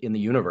entities in the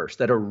universe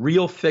that are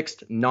real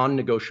fixed,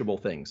 non-negotiable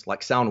things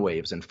like sound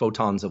waves and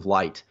photons of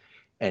light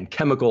and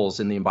chemicals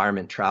in the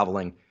environment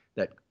traveling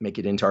that make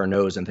it into our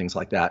nose and things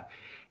like that,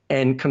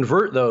 and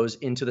convert those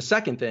into the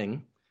second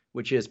thing,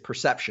 which is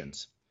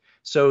perceptions.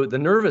 So the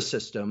nervous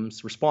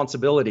system's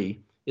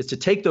responsibility is to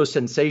take those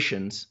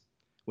sensations,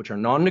 which are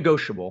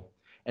non-negotiable,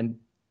 and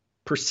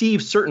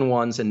perceive certain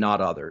ones and not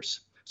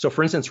others. So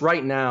for instance,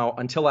 right now,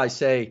 until I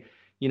say,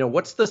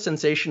 what's the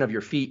sensation of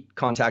your feet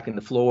contacting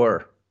the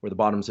floor or the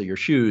bottoms of your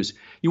shoes.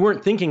 You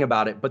weren't thinking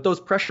about it, but those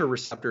pressure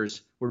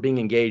receptors were being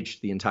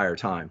engaged the entire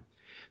time.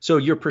 So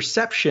your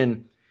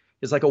perception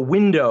is like a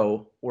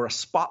window or a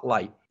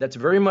spotlight that's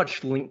very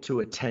much linked to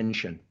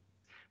attention.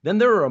 Then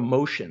there are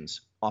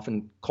emotions,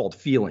 often called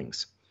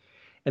feelings.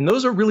 And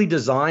those are really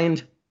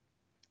designed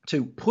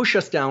to push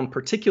us down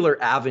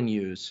particular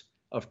avenues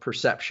of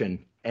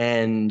perception.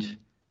 And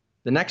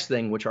the next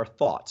thing, which are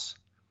thoughts.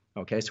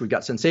 Okay, so we've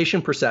got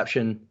sensation,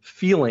 perception,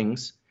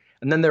 feelings,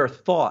 and then there are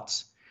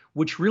thoughts,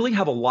 which really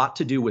have a lot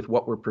to do with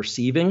what we're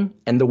perceiving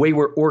and the way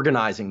we're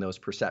organizing those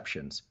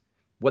perceptions,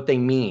 what they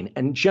mean.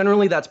 And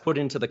generally that's put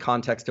into the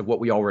context of what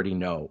we already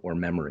know, or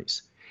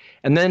memories.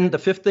 And then the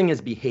fifth thing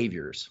is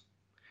behaviors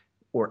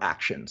or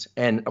actions.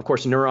 And of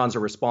course, neurons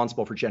are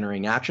responsible for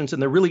generating actions. And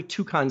there are really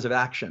two kinds of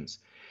actions.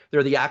 There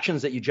are the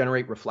actions that you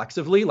generate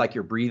reflexively, like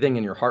your breathing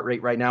and your heart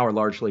rate right now are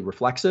largely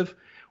reflexive.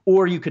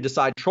 Or you could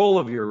decide control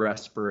of your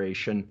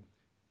respiration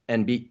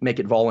and make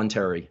it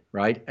voluntary,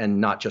 right?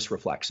 And not just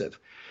reflexive.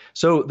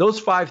 So those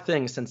five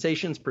things,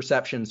 sensations,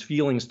 perceptions,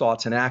 feelings,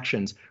 thoughts, and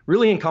actions,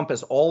 really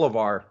encompass all of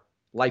our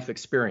life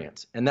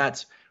experience. And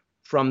that's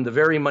from the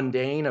very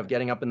mundane of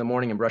getting up in the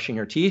morning and brushing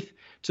your teeth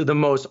to the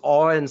most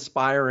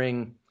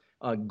awe-inspiring,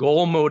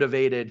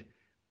 goal-motivated,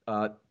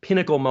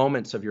 pinnacle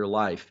moments of your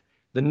life.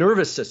 The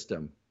nervous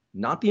system,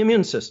 not the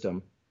immune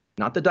system,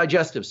 not the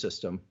digestive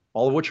system,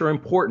 all of which are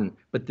important,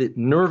 but the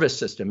nervous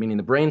system, meaning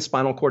the brain,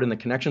 spinal cord, and the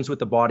connections with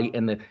the body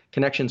and the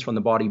connections from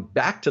the body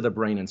back to the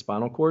brain and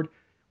spinal cord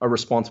are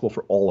responsible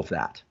for all of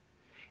that.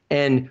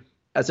 And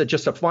as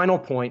just a final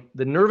point,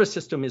 the nervous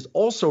system is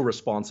also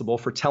responsible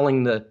for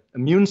telling the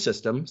immune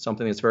system,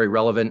 something that's very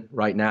relevant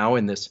right now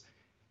in this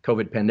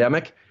COVID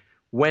pandemic,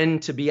 when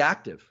to be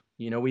active.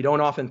 You know, we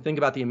don't often think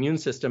about the immune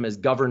system as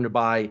governed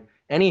by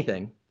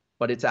anything,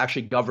 but it's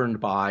actually governed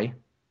by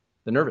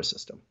the nervous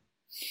system.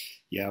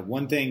 Yeah,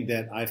 one thing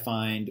that I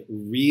find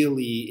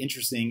really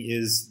interesting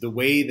is the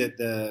way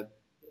that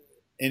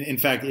and in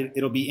fact,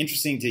 it'll be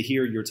interesting to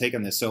hear your take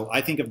on this. So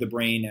I think of the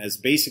brain as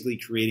basically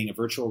creating a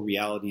virtual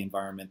reality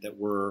environment that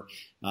we're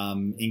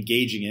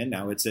engaging in.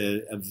 Now, it's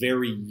a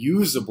very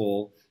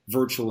usable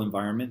virtual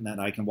environment that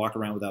I can walk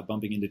around without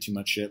bumping into too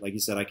much shit. Like you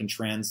said, I can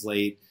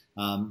translate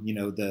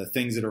the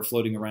things that are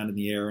floating around in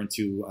the air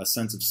into a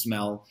sense of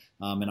smell.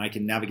 And I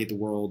can navigate the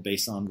world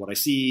based on what I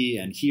see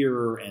and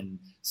hear and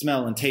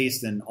smell and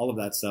taste and all of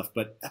that stuff.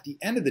 But at the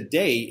end of the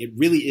day, it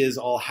really is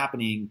all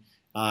happening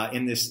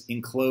in this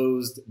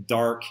enclosed,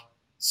 dark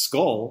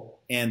skull.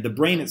 And the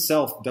brain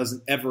itself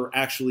doesn't ever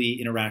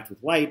actually interact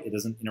with light. It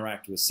doesn't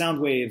interact with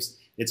sound waves.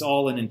 It's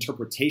all an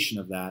interpretation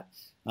of that,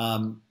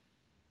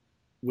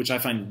 which I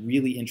find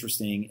really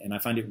interesting. And I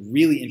find it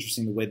really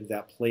interesting the way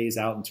that plays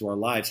out into our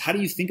lives. How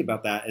do you think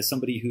about that as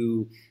somebody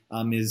who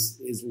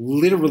is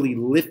literally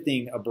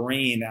lifting a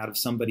brain out of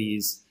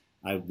somebody's,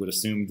 I would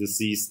assume,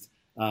 deceased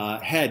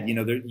head? You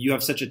know, you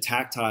have such a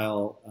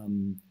tactile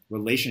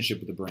relationship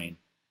with the brain.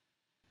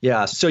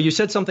 Yeah. So you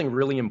said something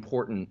really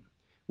important,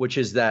 which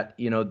is that,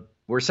 you know,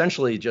 we're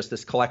essentially just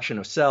this collection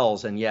of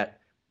cells, and yet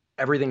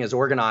everything is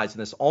organized in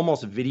this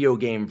almost video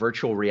game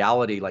virtual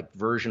reality like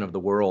version of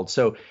the world.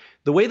 So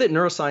the way that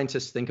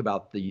neuroscientists think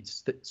about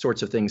these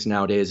sorts of things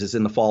nowadays is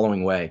in the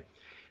following way,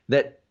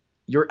 that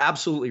you're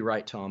absolutely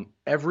right, Tom.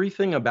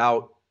 Everything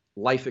about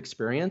life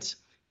experience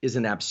is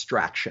an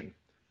abstraction.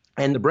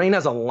 And the brain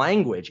has a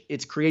language.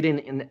 It's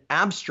creating an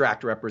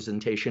abstract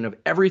representation of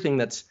everything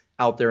that's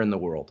out there in the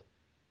world.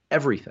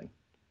 Everything.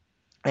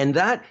 And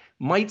that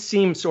might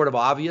seem sort of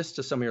obvious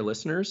to some of your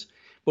listeners,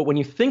 but when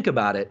you think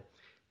about it,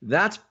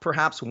 that's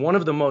perhaps one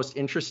of the most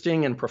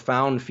interesting and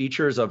profound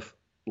features of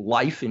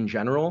life in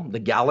general, the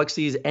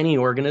galaxies, any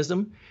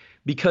organism,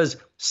 because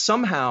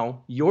somehow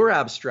your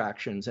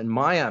abstractions and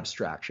my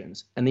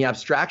abstractions and the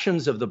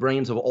abstractions of the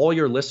brains of all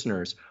your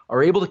listeners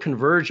are able to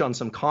converge on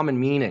some common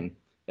meaning,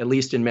 at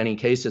least in many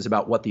cases,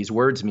 about what these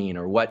words mean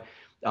or what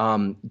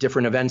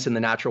different events in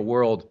the natural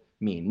world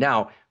mean.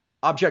 Now,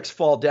 objects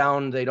fall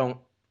down, they don't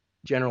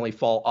generally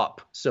fall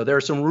up. So there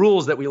are some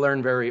rules that we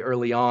learn very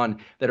early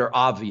on that are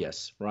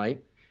obvious,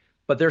 right?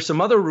 But there's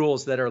some other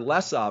rules that are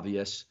less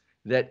obvious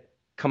that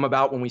come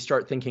about when we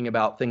start thinking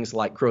about things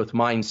like growth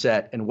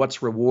mindset and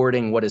what's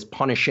rewarding, what is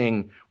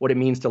punishing, what it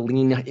means to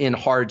lean in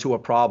hard to a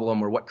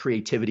problem, or what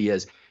creativity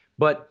is.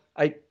 But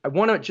I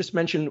want to just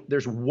mention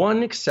there's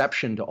one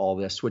exception to all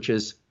this, which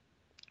is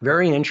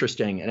very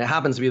interesting, and it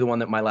happens to be the one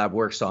that my lab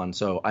works on,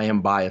 so I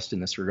am biased in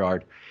this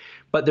regard.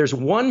 But there's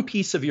one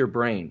piece of your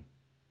brain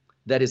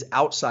that is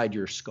outside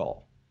your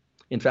skull.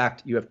 In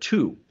fact, you have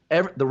two.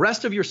 The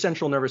rest of your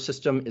central nervous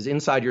system is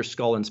inside your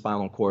skull and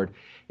spinal cord,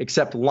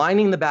 except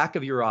lining the back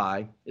of your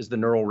eye is the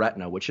neural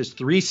retina, which is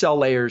 3 cell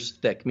layers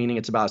thick, meaning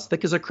it's about as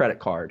thick as a credit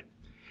card.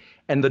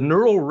 And the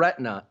neural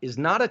retina is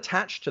not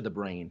attached to the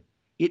brain.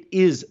 It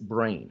is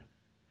brain.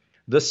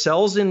 The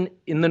cells in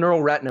the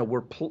neural retina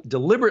were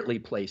deliberately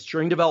placed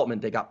during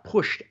development. They got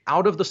pushed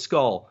out of the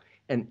skull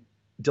and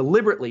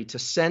deliberately to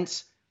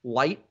sense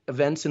light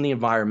events in the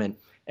environment,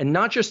 and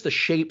not just the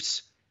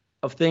shapes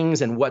of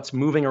things and what's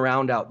moving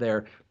around out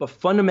there, but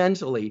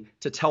fundamentally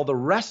to tell the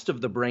rest of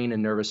the brain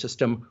and nervous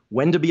system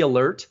when to be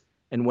alert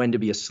and when to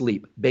be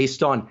asleep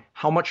based on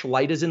how much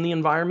light is in the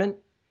environment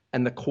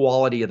and the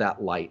quality of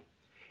that light.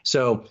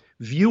 So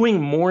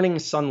viewing morning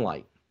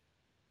sunlight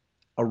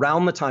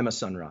around the time of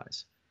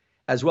sunrise,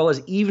 as well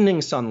as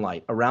evening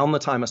sunlight around the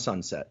time of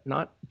sunset,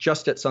 not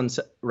just at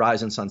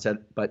sunrise and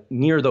sunset, but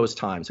near those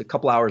times, a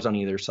couple hours on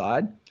either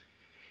side,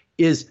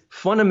 is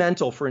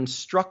fundamental for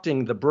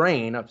instructing the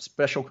brain, a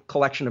special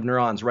collection of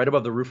neurons right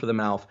above the roof of the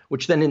mouth,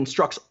 which then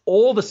instructs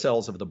all the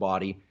cells of the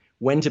body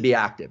when to be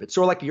active. It's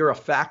sort of like you're a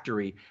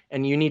factory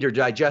and you need your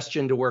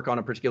digestion to work on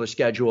a particular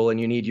schedule and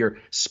you need your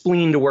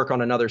spleen to work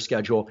on another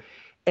schedule.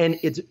 And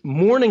it's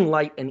morning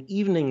light and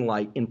evening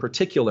light in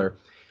particular.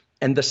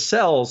 And the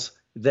cells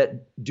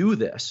that do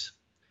this,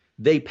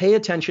 they pay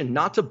attention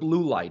not to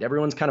blue light.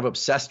 Everyone's kind of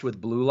obsessed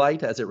with blue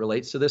light as it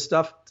relates to this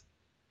stuff.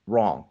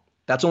 Wrong.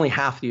 That's only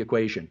half the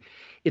equation.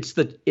 It's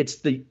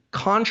the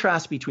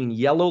contrast between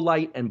yellow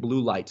light and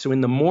blue light. So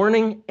in the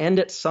morning and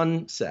at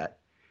sunset,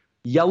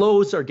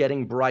 yellows are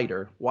getting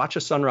brighter. Watch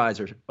a sunrise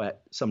or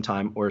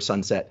sometime or a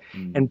sunset.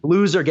 And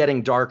blues are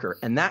getting darker.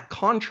 And that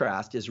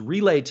contrast is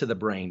relayed to the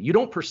brain. You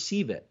don't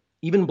perceive it.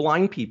 Even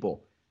blind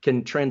people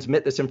can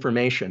transmit this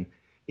information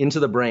into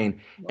the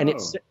brain. Whoa.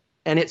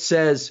 And it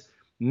says,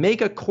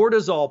 make a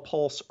cortisol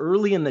pulse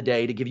early in the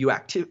day to give you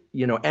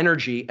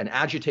energy and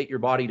agitate your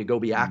body to go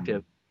be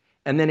active.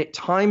 And then it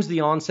times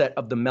the onset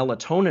of the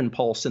melatonin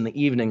pulse in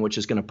the evening, which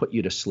is going to put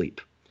you to sleep.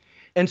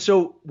 And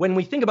so when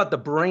we think about the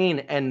brain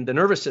and the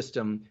nervous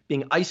system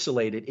being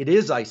isolated, it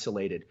is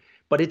isolated,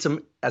 but it's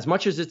as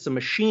much as it's a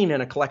machine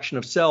and a collection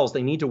of cells,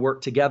 they need to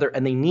work together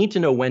and they need to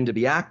know when to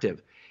be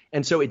active.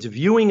 And so it's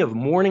viewing of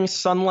morning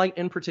sunlight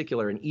in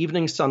particular and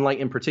evening sunlight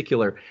in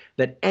particular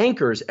that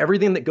anchors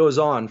everything that goes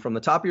on from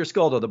the top of your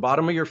skull to the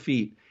bottom of your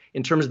feet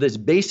in terms of this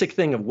basic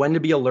thing of when to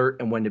be alert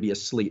and when to be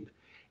asleep.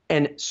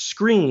 And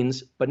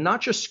screens, but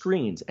not just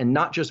screens and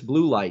not just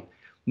blue light,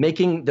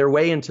 making their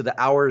way into the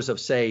hours of,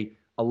 say,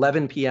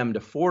 11 p.m.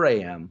 to 4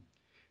 a.m.,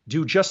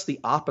 do just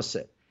the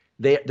opposite.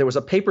 There was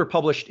a paper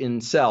published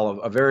in Cell,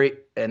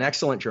 an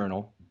excellent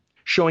journal,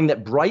 showing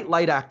that bright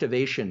light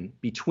activation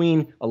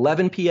between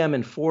 11 p.m.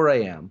 and 4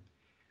 a.m.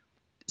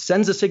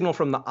 sends a signal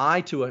from the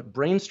eye to a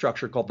brain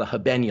structure called the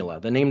habenula.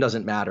 The name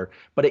doesn't matter,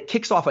 but it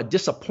kicks off a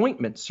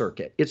disappointment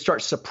circuit. It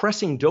starts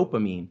suppressing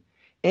dopamine,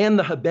 and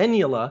the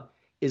habenula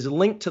is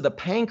linked to the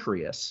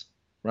pancreas,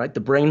 right?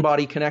 The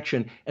brain-body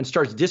connection, and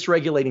starts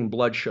dysregulating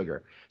blood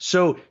sugar.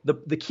 So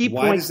the key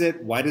point—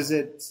 Why does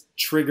it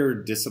trigger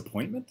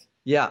disappointment?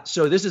 Yeah,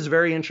 so this is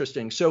very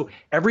interesting. So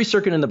every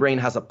circuit in the brain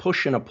has a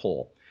push and a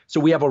pull.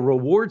 So we have a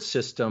reward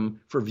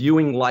system for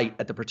viewing light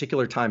at the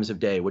particular times of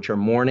day, which are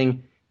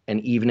morning and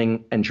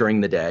evening and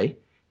during the day,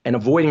 and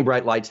avoiding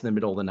bright lights in the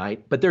middle of the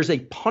night. But there's a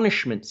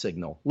punishment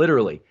signal,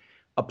 literally,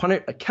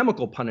 a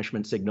chemical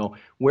punishment signal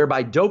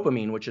whereby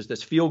dopamine, which is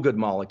this feel-good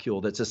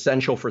molecule that's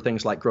essential for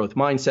things like growth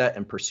mindset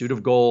and pursuit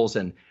of goals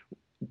and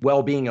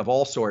well-being of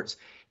all sorts,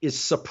 is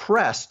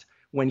suppressed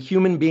when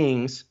human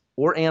beings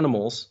or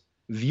animals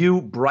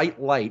view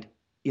bright light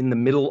in the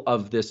middle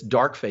of this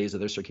dark phase of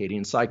their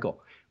circadian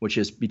cycle, which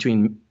is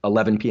between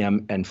 11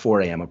 p.m. and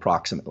 4 a.m.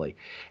 approximately.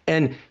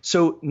 And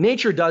so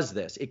nature does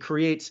this. It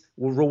creates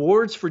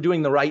rewards for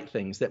doing the right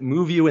things that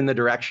move you in the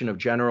direction of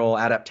general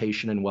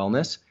adaptation and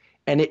wellness,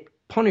 and it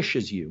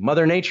punishes you.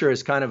 Mother Nature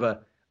is kind of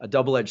a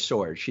double-edged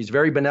sword. She's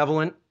very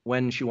benevolent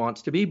when she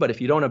wants to be, but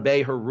if you don't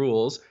obey her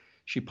rules,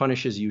 she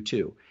punishes you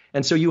too.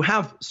 And so you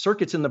have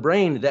circuits in the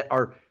brain that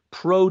are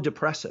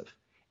pro-depressive.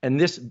 And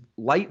this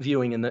light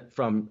viewing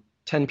from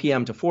 10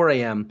 p.m. to 4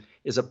 a.m.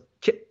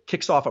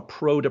 kicks off a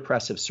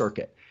pro-depressive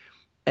circuit.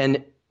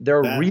 And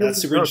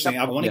that's super interesting.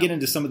 I want to get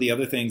into some of the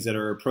other things that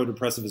are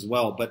pro-depressive as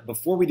well. But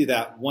before we do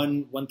that,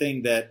 one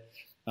thing that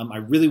I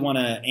really want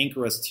to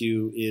anchor us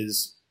to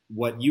is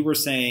what you were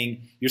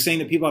saying. You're saying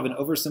that people have an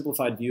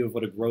oversimplified view of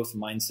what a growth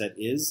mindset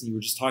is. You were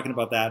just talking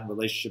about that in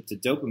relationship to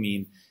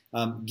dopamine.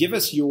 Give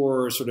us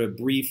your sort of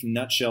brief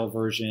nutshell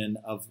version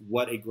of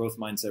what a growth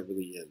mindset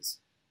really is.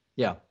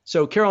 Yeah.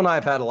 So Carol and I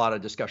have had a lot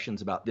of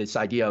discussions about this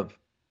idea of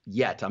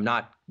I'm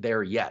not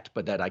there yet,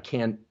 but that I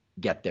can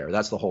get there.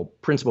 That's the whole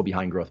principle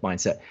behind growth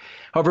mindset.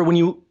 However,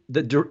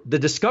 the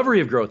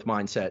discovery of growth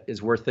mindset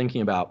is worth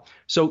thinking about.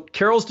 So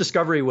Carol's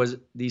discovery was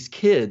these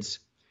kids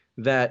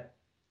that,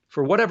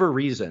 for whatever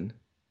reason,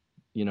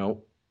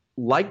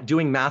 liked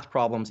doing math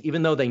problems,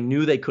 even though they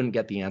knew they couldn't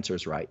get the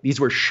answers right. These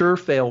were sure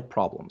fail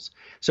problems.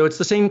 So it's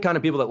the same kind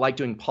of people that like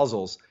doing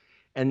puzzles.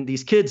 And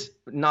these kids,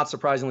 not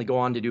surprisingly, go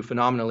on to do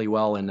phenomenally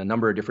well in a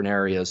number of different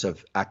areas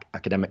of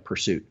academic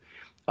pursuit.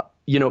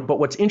 But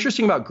what's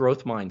interesting about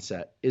growth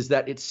mindset is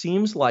that it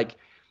seems like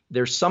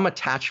there's some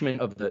attachment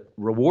of the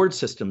reward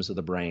systems of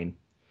the brain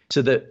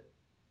to the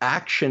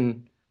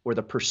action or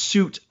the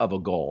pursuit of a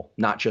goal,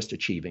 not just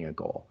achieving a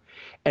goal.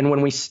 And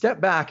when we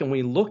step back and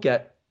we look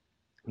at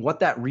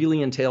what that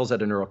really entails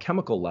at a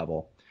neurochemical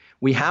level,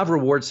 we have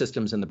reward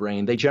systems in the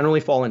brain. They generally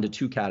fall into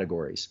two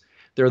categories.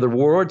 They're the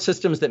reward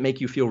systems that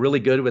make you feel really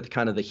good with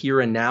kind of the here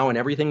and now and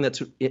everything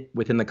that's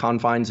within the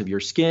confines of your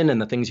skin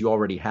and the things you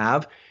already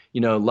have.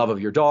 Love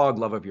of your dog,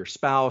 love of your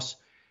spouse,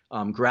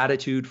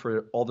 gratitude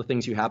for all the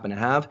things you happen to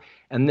have.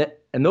 And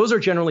those are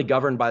generally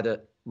governed by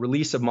the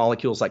release of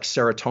molecules like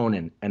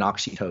serotonin and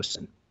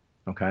oxytocin.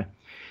 Okay.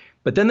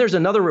 But then there's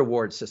another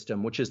reward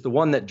system, which is the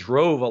one that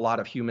drove a lot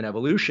of human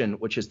evolution,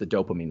 which is the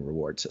dopamine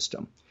reward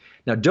system.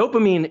 Now,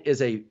 dopamine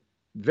is a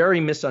very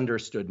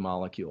misunderstood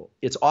molecule.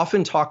 It's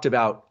often talked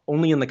about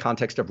only in the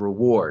context of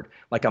reward.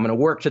 Like, I'm going to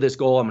work to this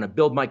goal. I'm going to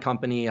build my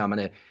company. I'm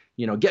going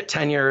to, get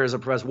tenure as a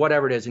professor,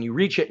 whatever it is. And you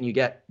reach it and you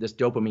get this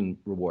dopamine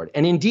reward.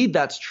 And indeed,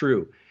 that's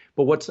true.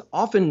 But what's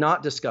often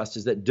not discussed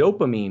is that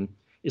dopamine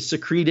is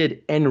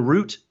secreted en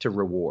route to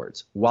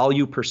rewards while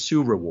you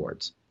pursue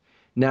rewards.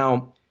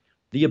 Now,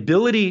 the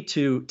ability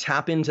to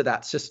tap into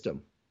that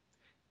system,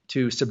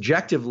 to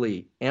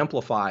subjectively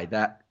amplify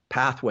that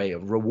pathway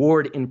of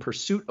reward in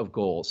pursuit of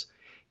goals,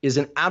 is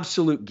an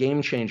absolute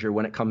game changer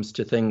when it comes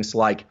to things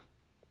like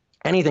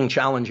anything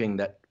challenging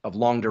that of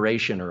long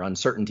duration or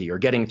uncertainty or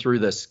getting through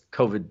this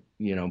COVID,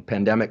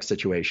 pandemic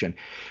situation.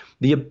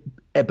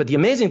 But the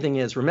amazing thing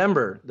is,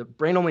 remember, the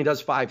brain only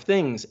does 5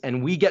 things,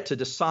 and we get to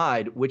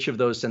decide which of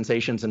those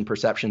sensations and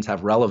perceptions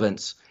have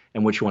relevance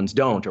and which ones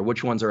don't, or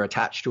which ones are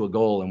attached to a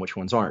goal and which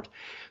ones aren't.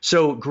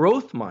 So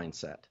growth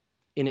mindset,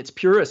 in its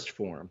purest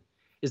form,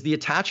 is the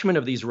attachment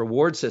of these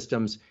reward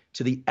systems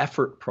to the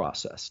effort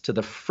process, to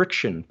the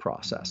friction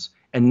process,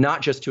 and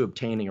not just to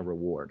obtaining a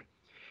reward.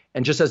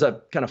 And just as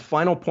a kind of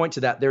final point to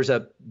that, there's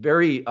a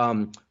very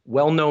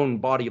well-known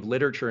body of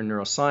literature in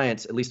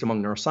neuroscience, at least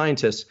among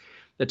neuroscientists,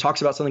 that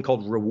talks about something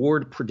called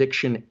reward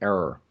prediction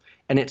error.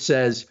 And it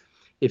says,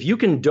 if you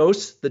can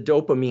dose the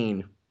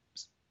dopamine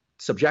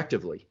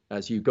subjectively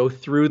as you go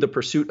through the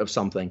pursuit of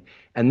something,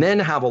 and then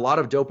have a lot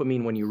of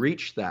dopamine when you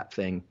reach that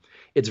thing,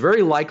 it's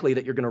very likely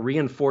that you're going to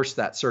reinforce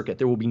that circuit.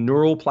 There will be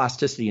neural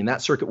plasticity, and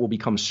that circuit will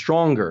become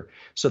stronger.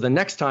 So the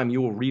next time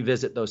you will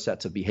revisit those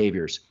sets of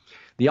behaviors.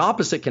 The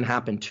opposite can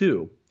happen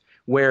too,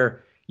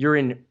 where you're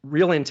in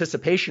real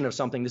anticipation of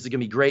something. This is going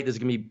to be great. This is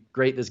going to be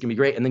great. This is going to be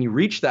great. And then you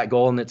reach that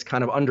goal and it's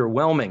kind of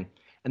underwhelming.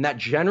 And that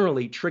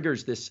generally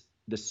triggers this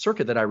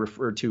circuit that I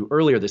referred to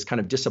earlier, this kind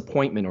of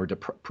disappointment or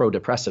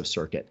pro-depressive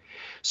circuit.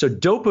 So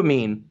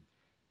dopamine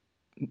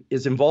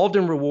is involved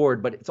in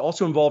reward, but it's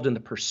also involved in the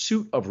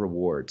pursuit of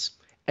rewards.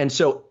 And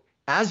so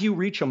as you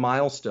reach a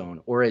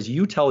milestone, or as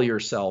you tell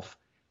yourself,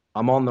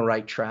 I'm on the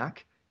right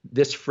track,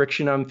 this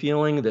friction I'm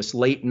feeling, this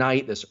late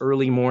night, this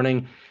early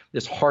morning,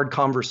 this hard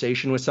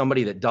conversation with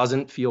somebody that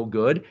doesn't feel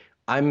good,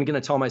 I'm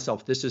going to tell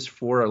myself this is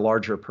for a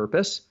larger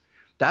purpose.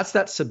 That's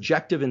that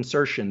subjective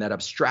insertion, that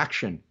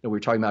abstraction that we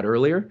were talking about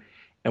earlier.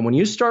 And when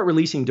you start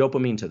releasing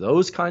dopamine to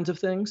those kinds of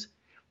things,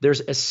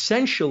 there's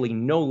essentially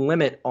no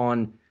limit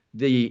on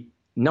the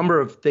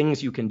number of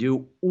things you can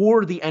do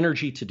or the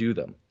energy to do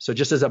them. So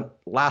just as a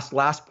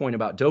last point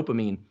about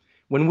dopamine,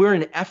 when we're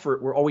in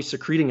effort, we're always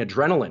secreting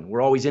adrenaline.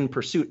 We're always in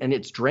pursuit, and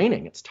it's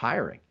draining. It's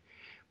tiring.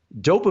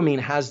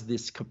 Dopamine has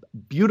this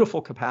beautiful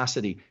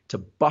capacity to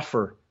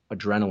buffer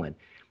adrenaline.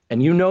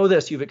 And you know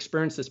this, you've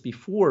experienced this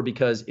before,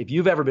 because if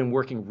you've ever been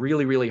working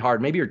really, really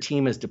hard, maybe your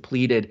team is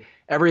depleted,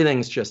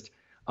 everything's just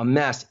a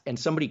mess, and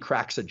somebody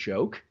cracks a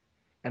joke,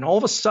 and all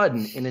of a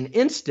sudden, in an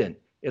instant,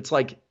 it's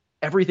like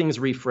everything's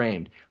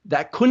reframed.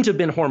 That couldn't have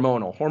been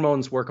hormonal.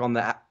 Hormones work on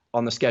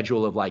the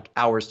schedule of like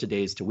hours to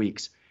days to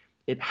weeks.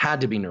 It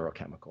had to be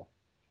neurochemical.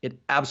 It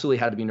absolutely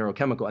had to be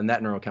neurochemical, and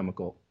that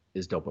neurochemical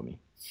is dopamine.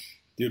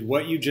 Dude,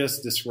 what you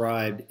just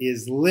described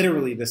is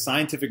literally the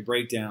scientific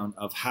breakdown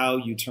of how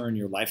you turn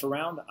your life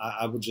around.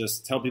 I would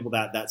just tell people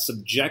that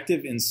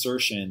subjective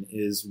insertion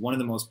is one of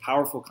the most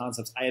powerful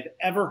concepts I have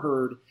ever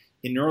heard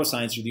in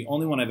neuroscience. You're the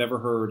only one I've ever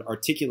heard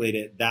articulate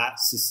it that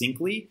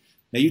succinctly.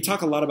 Now, you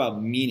talk a lot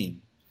about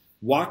meaning.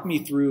 Walk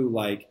me through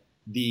like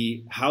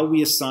how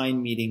we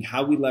assign meaning,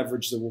 how we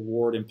leverage the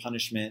reward and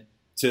punishment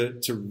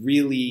to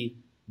really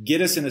get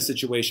us in a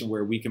situation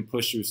where we can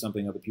push through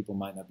something other people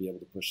might not be able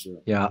to push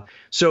through. Yeah.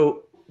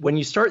 So when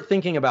you start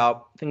thinking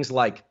about things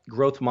like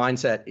growth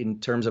mindset in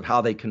terms of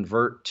how they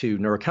convert to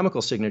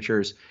neurochemical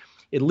signatures,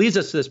 it leads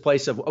us to this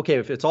place of, okay,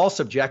 if it's all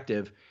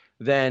subjective,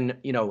 then,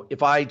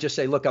 if I just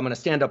say, look, I'm going to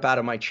stand up out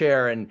of my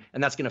chair and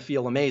that's going to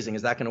feel amazing,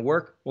 is that going to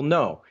work? Well,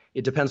 no.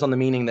 It depends on the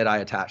meaning that I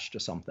attach to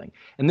something.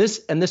 And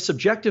this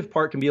subjective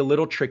part can be a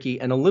little tricky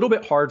and a little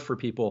bit hard for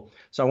people.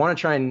 So I want to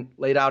try and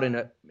lay it out in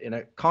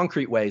a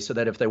concrete way so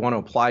that if they want to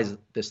apply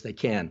this, they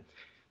can.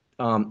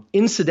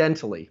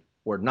 Incidentally,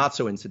 or not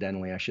so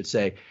incidentally, I should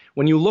say,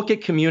 when you look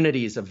at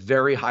communities of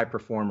very high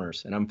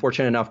performers, and I'm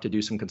fortunate enough to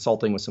do some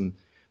consulting with some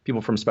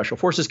people from special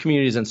forces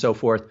communities and so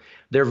forth,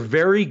 they're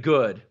very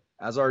good,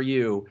 as are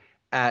you,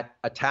 at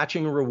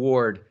attaching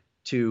reward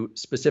to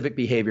specific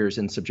behaviors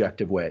in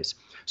subjective ways.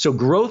 So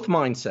growth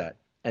mindset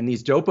and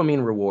these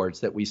dopamine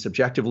rewards that we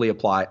subjectively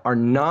apply are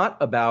not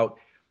about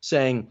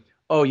saying,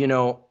 oh,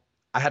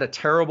 I had a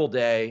terrible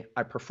day,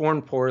 I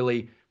performed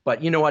poorly,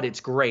 but you know what,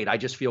 it's great, I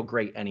just feel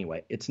great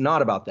anyway. It's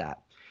not about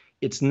that.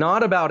 It's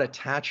not about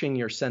attaching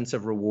your sense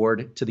of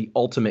reward to the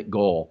ultimate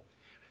goal.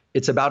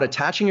 It's about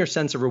attaching your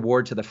sense of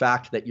reward to the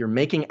fact that you're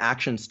making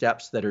action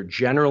steps that are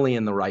generally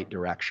in the right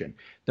direction.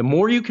 The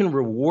more you can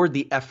reward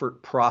the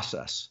effort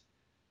process,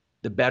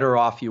 the better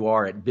off you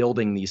are at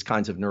building these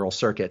kinds of neural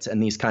circuits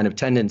and these kind of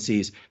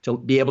tendencies to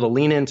be able to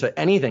lean into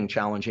anything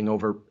challenging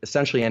over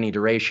essentially any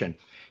duration.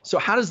 So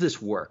how does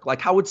this work?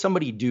 Like, how would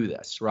somebody do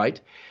this, right?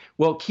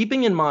 Well,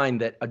 keeping in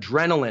mind that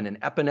adrenaline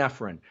and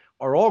epinephrine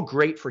are all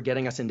great for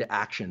getting us into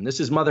action. This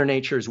is Mother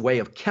Nature's way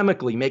of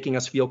chemically making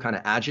us feel kind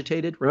of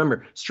agitated.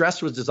 Remember,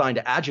 stress was designed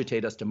to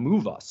agitate us, to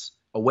move us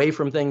away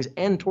from things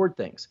and toward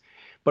things.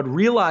 But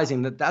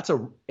realizing that that's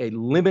a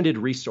limited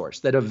resource,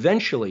 that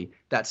eventually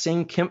that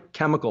same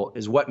chemical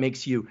is what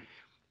makes you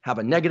have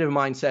a negative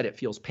mindset. It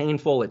feels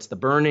painful. It's the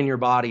burn in your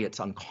body. It's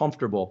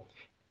uncomfortable.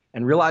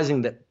 And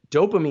realizing that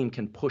dopamine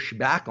can push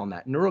back on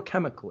that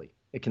neurochemically.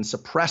 It can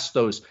suppress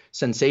those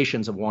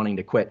sensations of wanting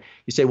to quit.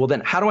 You say, well,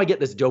 then how do I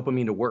get this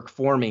dopamine to work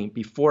for me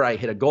before I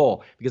hit a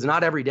goal? Because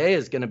not every day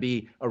is going to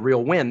be a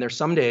real win. There's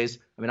some days,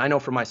 I mean, I know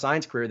from my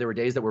science career, there were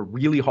days that were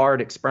really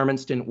hard.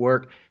 Experiments didn't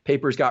work.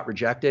 Papers got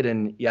rejected.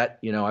 And yet,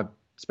 I've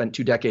spent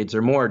 2 decades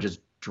or more just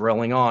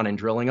drilling on and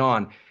drilling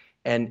on.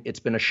 And it's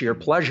been a sheer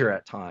pleasure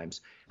at times.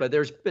 But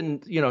there's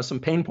been, some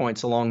pain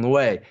points along the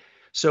way.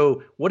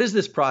 So what is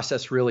this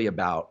process really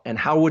about? And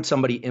how would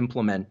somebody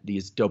implement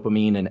these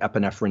dopamine and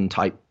epinephrine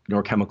type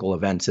neurochemical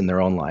events in their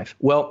own life?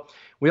 Well,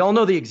 we all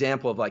know the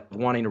example of like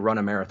wanting to run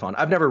a marathon.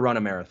 I've never run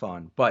a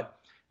marathon, but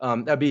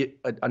that'd be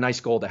a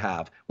nice goal to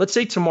have. Let's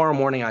say tomorrow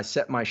morning I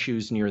set my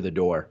shoes near the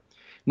door.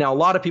 Now, a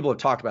lot of people have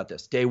talked about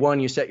this. Day 1,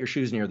 you set your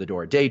shoes near the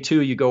door. Day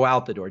 2, you go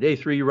out the door. Day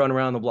 3, you run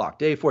around the block.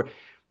 Day 4.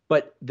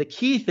 But the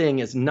key thing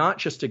is not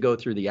just to go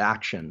through the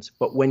actions,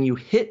 but when you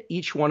hit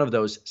each one of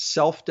those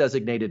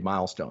self-designated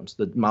milestones,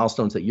 the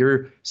milestones that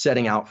you're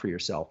setting out for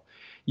yourself,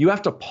 you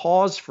have to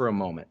pause for a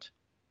moment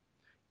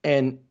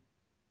and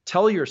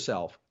tell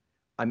yourself,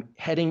 I'm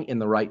heading in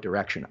the right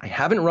direction. I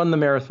haven't run the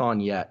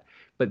marathon yet,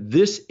 but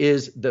this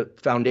is the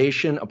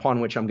foundation upon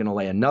which I'm going to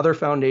lay another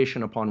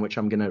foundation, upon which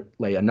I'm going to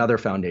lay another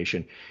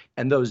foundation.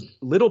 And those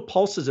little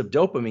pulses of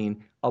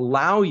dopamine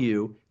allow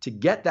you to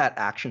get that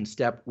action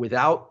step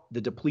without the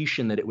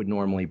depletion that it would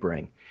normally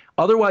bring.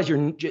 Otherwise,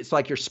 it's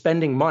like you're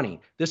spending money.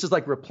 This is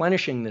like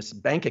replenishing this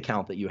bank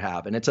account that you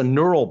have, and it's a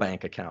neural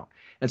bank account.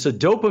 And so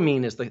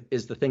dopamine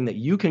is the thing that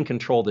you can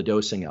control the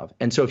dosing of.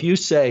 And so if you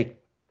say,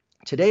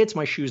 today it's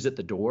my shoes at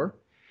the door,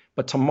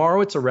 but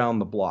tomorrow it's around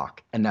the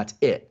block, and that's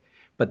it.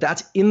 But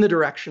that's in the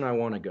direction I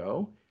want to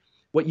go.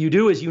 What you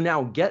do is you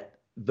now get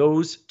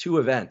those 2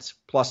 events,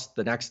 plus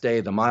the next day,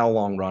 the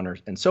mile-long runner,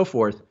 and so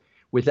forth,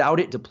 without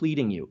it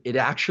depleting you. It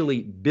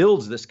actually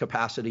builds this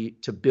capacity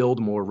to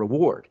build more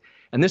reward.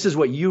 And this is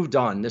what you've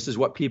done. This is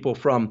what people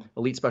from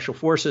elite special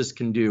forces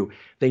can do.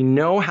 They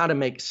know how to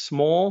make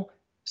small,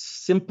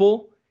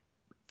 simple,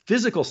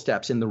 physical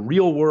steps in the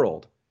real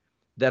world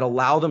that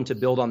allow them to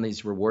build on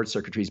these reward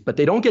circuitries, but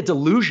they don't get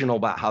delusional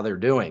about how they're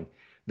doing.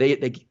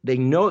 They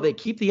know, they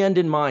keep the end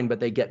in mind,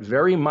 but they get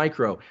very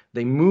micro.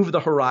 They move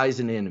the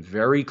horizon in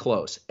very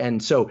close.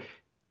 And so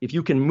if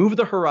you can move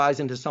the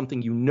horizon to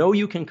something you know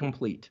you can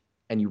complete,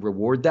 and you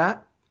reward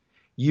that,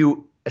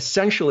 you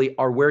essentially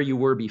are where you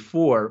were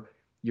before.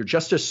 You're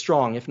just as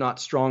strong, if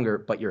not stronger,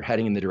 but you're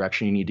heading in the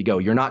direction you need to go.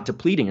 You're not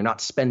depleting. You're not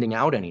spending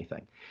out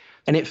anything.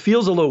 And it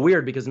feels a little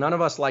weird because none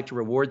of us like to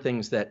reward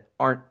things that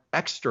aren't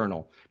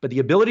external. But the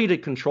ability to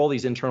control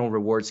these internal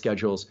reward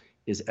schedules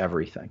is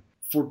everything.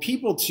 For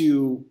people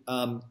to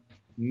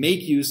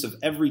make use of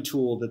every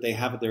tool that they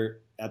have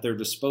at their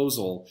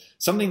disposal,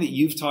 something that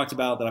you've talked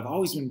about that I've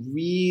always been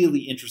really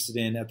interested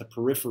in at the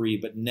periphery,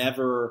 but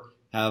never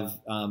have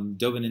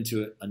dove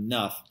into it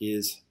enough,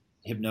 is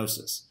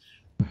hypnosis.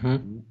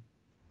 Mm-hmm.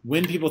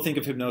 When people think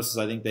of hypnosis,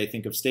 I think they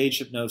think of stage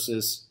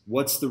hypnosis.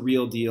 What's the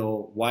real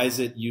deal? Why is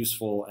it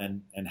useful?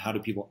 And how do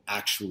people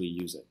actually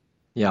use it?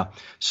 Yeah.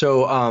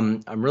 So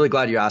I'm really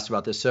glad you asked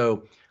about this.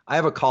 So I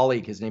have a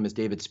colleague, his name is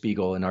David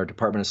Spiegel, in our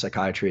Department of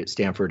Psychiatry at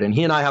Stanford. And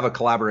he and I have a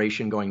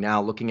collaboration going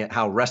now looking at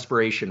how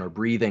respiration or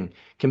breathing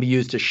can be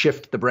used to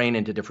shift the brain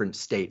into different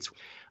states.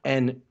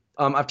 And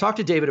I've talked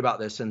to David about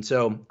this, and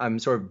so I'm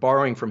sort of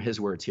borrowing from his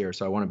words here,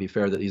 so I want to be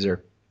fair that these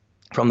are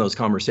from those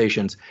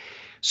conversations.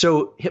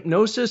 So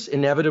hypnosis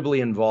inevitably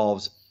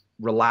involves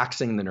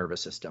relaxing the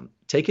nervous system,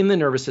 taking the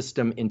nervous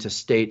system into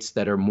states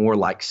that are more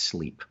like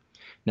sleep.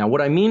 Now,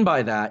 what I mean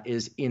by that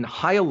is in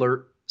high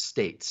alert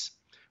states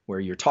where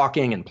you're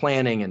talking and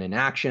planning and in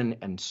action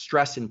and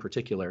stress in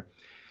particular,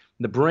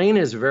 the brain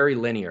is very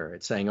linear.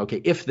 It's saying,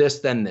 okay, if this,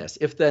 then this,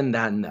 if then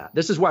that.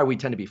 This is why we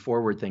tend to be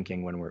forward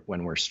thinking when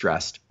we're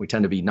stressed. We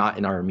tend to be not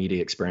in our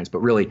immediate experience, but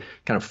really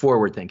kind of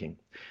forward thinking.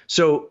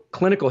 So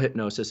clinical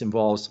hypnosis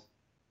involves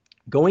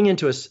going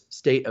into a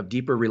state of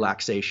deeper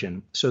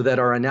relaxation so that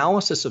our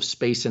analysis of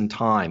space and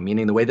time,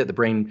 meaning the way that the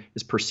brain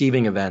is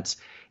perceiving events,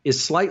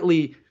 is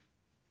slightly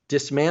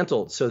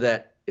dismantled so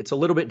that it's a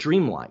little bit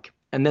dreamlike.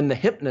 And then the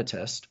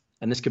hypnotist,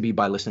 and this could be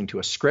by listening to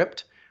a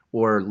script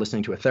or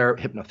listening to a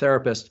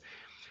hypnotherapist,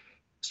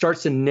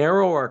 starts to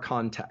narrow our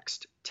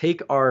context,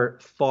 take our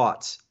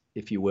thoughts,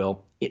 if you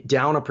will,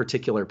 down a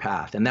particular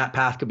path. And that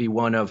path could be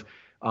one of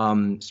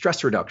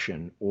stress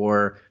reduction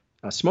or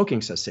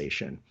smoking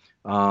cessation.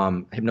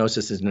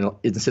 Hypnosis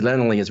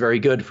incidentally is very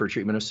good for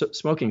treatment of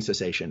smoking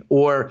cessation,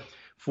 or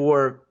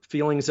for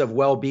feelings of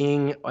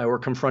well-being or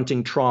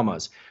confronting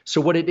traumas.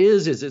 So what it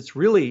is it's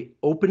really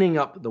opening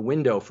up the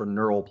window for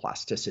neural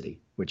plasticity,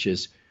 which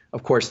is,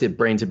 of course, the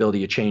brain's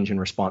ability to change in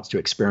response to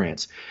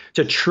experience.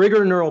 To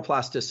trigger neural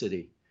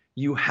plasticity,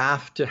 you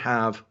have to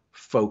have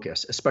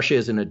focus, especially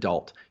as an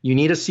adult. You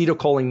need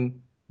acetylcholine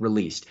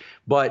released,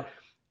 but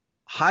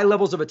high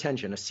levels of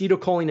attention,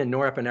 acetylcholine and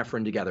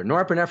norepinephrine together.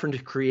 Norepinephrine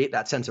to create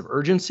that sense of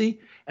urgency,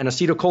 and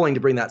acetylcholine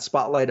to bring that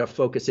spotlight of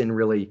focus in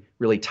really,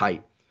 really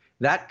tight.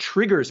 That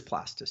triggers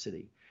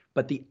plasticity.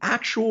 But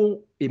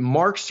it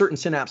marks certain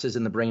synapses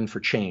in the brain for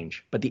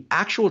change. But the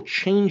actual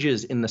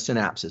changes in the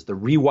synapses, the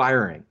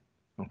rewiring,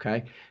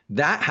 okay,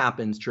 that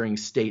happens during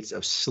states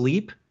of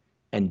sleep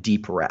and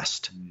deep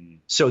rest.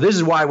 So this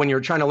is why when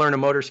you're trying to learn a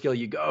motor skill,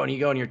 you go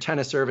and your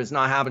tennis serve, it's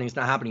not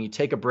happening. You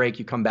take a break,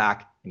 you come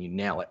back, and you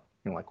nail it.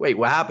 You're like, wait,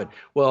 what happened?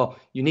 Well,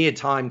 you needed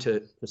time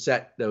to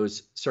set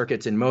those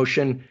circuits in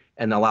motion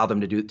and allow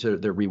them to do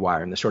the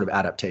rewiring, the sort of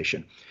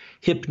adaptation.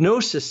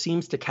 Hypnosis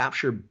seems to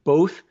capture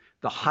both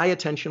the high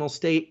attentional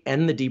state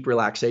and the deep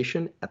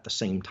relaxation at the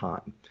same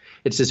time.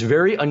 It's this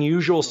very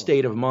unusual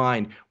state of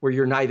mind where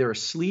you're neither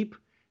asleep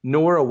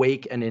nor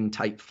awake and in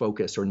tight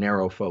focus or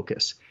narrow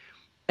focus.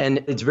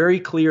 And it's very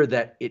clear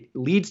that it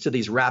leads to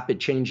these rapid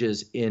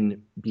changes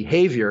in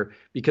behavior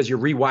because you're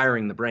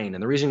rewiring the brain.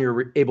 And the reason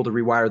you're able to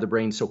rewire the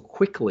brain so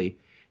quickly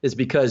is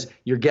because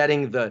you're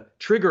getting the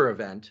trigger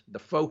event, the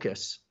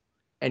focus,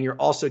 and you're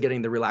also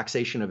getting the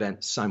relaxation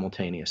event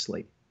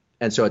simultaneously.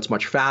 And so it's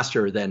much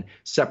faster than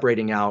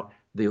separating out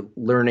the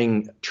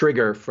learning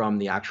trigger from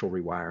the actual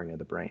rewiring of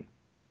the brain.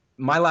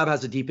 My lab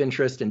has a deep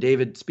interest, and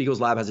David Spiegel's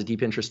lab has a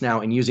deep interest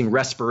now in using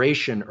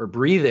respiration or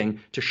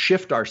breathing to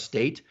shift our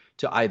state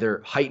to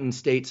either heightened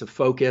states of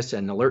focus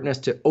and alertness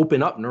to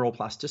open up neural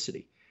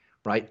plasticity,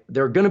 right?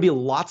 There are going to be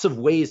lots of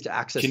ways to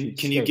access.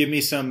 Can you give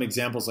me some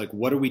examples? Like,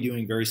 what are we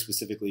doing very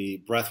specifically?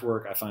 Breath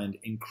work, I find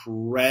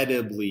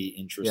incredibly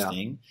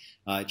interesting.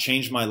 Yeah. It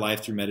changed my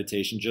life through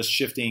meditation. Just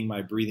shifting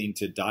my breathing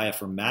to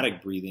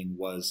diaphragmatic breathing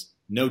was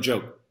no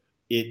joke.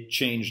 It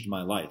changed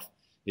my life.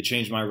 It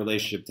changed my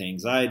relationship to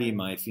anxiety,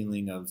 my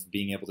feeling of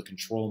being able to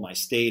control my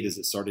state as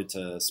it started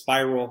to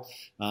spiral.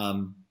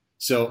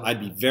 So I'd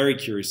be very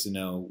curious to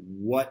know,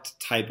 what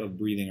type of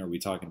breathing are we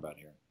talking about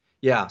here?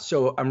 Yeah,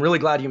 so I'm really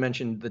glad you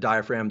mentioned the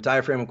diaphragm.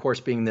 Diaphragm, of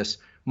course, being this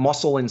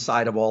muscle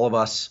inside of all of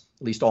us,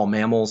 at least all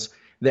mammals,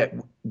 that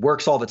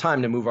works all the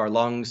time to move our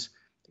lungs,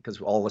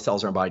 because all the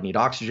cells in our body need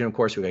oxygen, of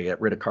course. We got to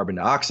get rid of carbon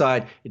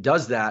dioxide. It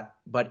does that,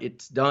 but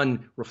it's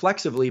done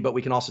reflexively, but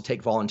we can also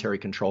take voluntary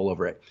control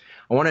over it.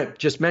 I want to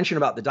just mention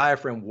about the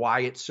diaphragm,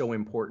 why it's so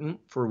important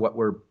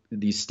for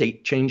these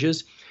state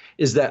changes,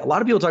 is that a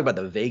lot of people talk about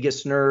the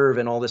vagus nerve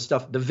and all this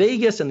stuff. The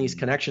vagus and these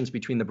connections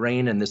between the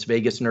brain and this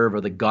vagus nerve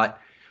or the gut,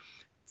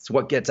 it's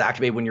what gets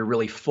activated when you're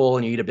really full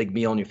and you eat a big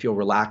meal and you feel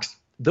relaxed.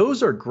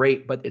 Those are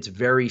great, but it's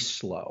very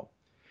slow.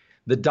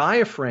 The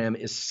diaphragm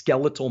is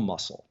skeletal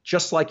muscle,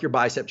 just like your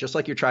bicep, just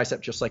like your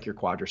tricep, just like your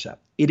quadricep.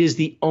 It is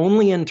the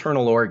only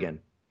internal organ,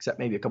 except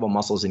maybe a couple of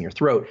muscles in your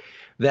throat,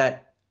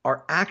 that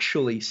are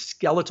actually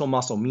skeletal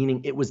muscle,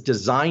 meaning it was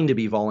designed to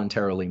be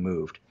voluntarily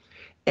moved.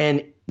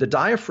 And the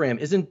diaphragm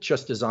isn't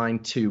just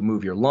designed to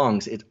move your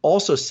lungs. It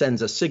also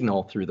sends a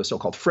signal through the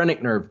so-called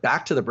phrenic nerve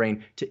back to the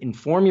brain to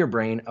inform your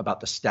brain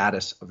about the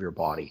status of your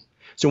body.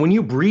 So when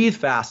you breathe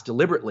fast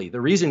deliberately,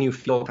 the reason you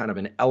feel kind of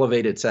an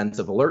elevated sense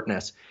of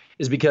alertness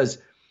is because,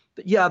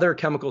 yeah, there are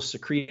chemicals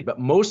secreted, but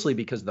mostly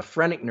because the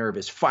phrenic nerve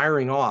is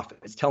firing off.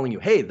 It's telling you,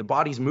 hey, the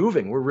body's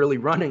moving. We're really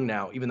running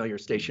now, even though you're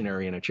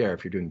stationary in a chair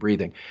if you're doing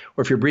breathing.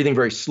 Or if you're breathing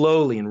very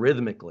slowly and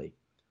rhythmically,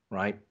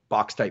 right?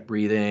 Box type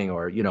breathing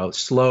or,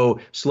 slow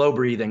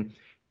breathing.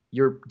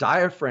 Your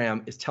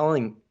diaphragm is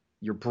telling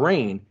your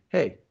brain,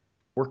 hey,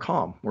 we're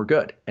calm, we're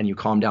good. And you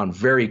calm down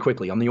very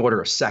quickly on the order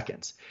of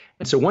seconds.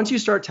 And so once you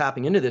start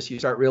tapping into this, you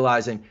start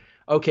realizing,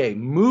 okay,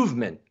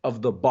 movement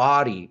of the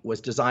body was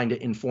designed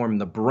to inform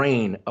the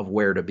brain of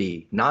where to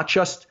be, not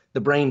just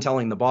the brain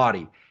telling the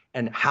body.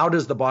 And how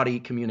does the body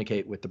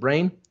communicate with the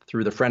brain?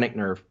 Through the phrenic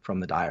nerve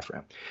from the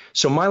diaphragm.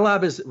 So my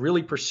lab is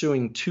really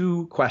pursuing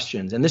two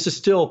questions, and this is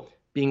still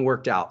being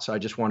worked out. So I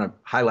just want to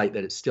highlight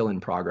that it's still in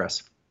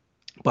progress.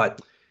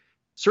 But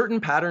certain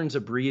patterns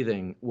of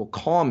breathing will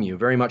calm you,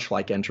 very much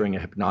like entering a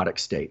hypnotic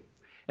state.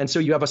 And so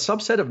you have a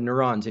subset of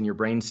neurons in your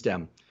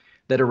brainstem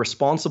that are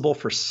responsible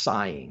for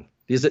sighing.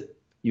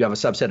 You have a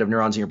subset of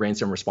neurons in your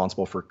brainstem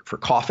responsible for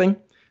coughing,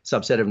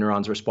 subset of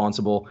neurons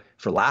responsible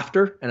for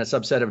laughter, and a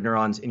subset of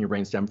neurons in your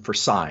brainstem for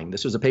sighing.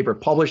 This was a paper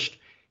published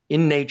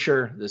in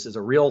Nature. This is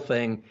a real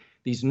thing.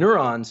 These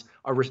neurons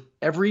are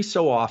every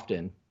so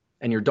often,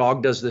 and your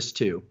dog does this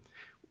too,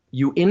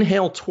 you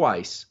inhale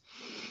twice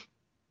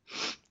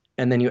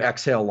and then you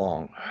exhale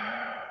long.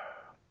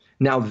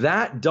 Now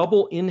that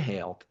double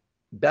inhale,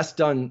 best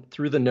done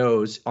through the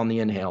nose on the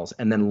inhales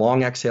and then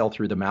long exhale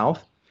through the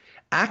mouth,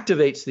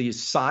 activates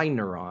these psi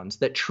neurons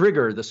that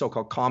trigger the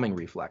so-called calming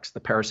reflex, the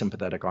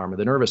parasympathetic arm of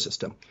the nervous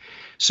system.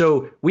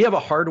 So we have a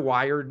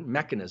hardwired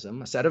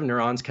mechanism, a set of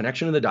neurons,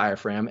 connection to the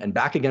diaphragm, and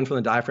back again from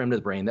the diaphragm to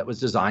the brain that was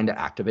designed to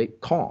activate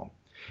calm.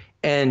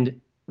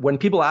 And when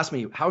people ask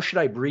me, how should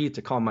I breathe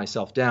to calm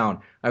myself down?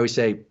 I always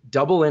say,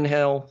 double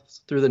inhale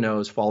through the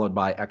nose followed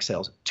by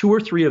exhales. 2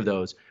 or 3 of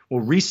those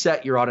will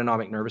reset your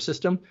autonomic nervous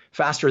system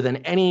faster than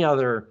any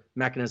other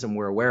mechanism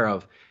we're aware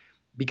of,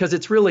 because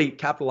it's really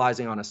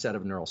capitalizing on a set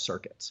of neural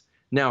circuits.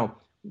 Now,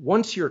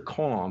 once you're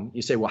calm,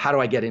 you say, well, how do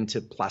I get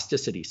into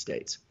plasticity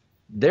states?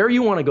 There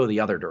you want to go the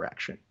other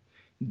direction.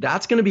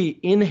 That's going to be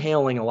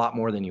inhaling a lot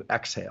more than you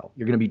exhale.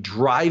 You're going to be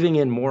driving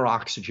in more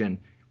oxygen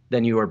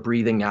than you are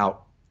breathing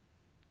out,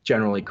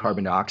 generally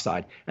carbon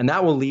dioxide. And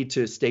that will lead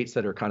to states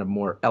that are kind of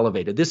more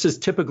elevated. This is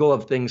typical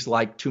of things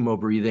like Tummo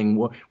breathing,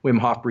 Wim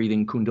Hof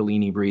breathing,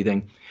 Kundalini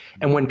breathing.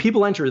 And when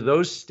people enter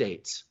those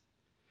states,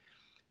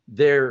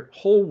 their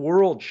whole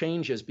world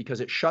changes because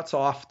it shuts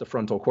off the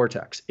frontal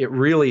cortex.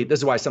 This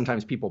is why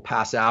sometimes people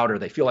pass out or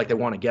they feel like they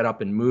want to get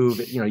up and move.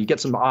 You get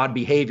some odd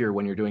behavior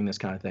when you're doing this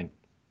kind of thing.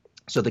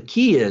 So the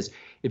key is,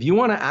 if you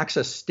want to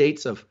access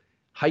states of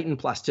heightened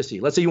plasticity,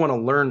 let's say you want to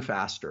learn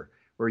faster,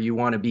 or you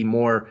want to be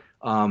more,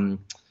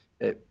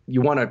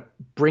 you want to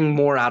bring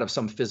more out of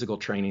some physical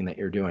training that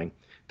you're doing.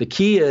 The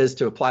key is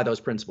to apply those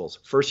principles.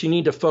 First, you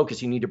need to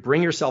focus. You need to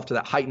bring yourself to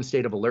that heightened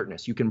state of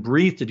alertness. You can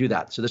breathe to do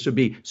that. So this would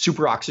be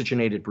super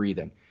oxygenated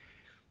breathing.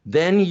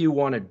 Then you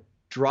want to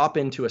drop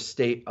into a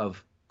state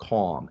of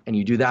calm. And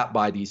you do that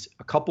by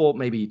a couple,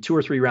 maybe 2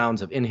 or 3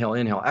 rounds of inhale,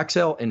 inhale,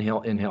 exhale,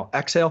 inhale, inhale,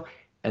 exhale.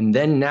 And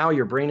then now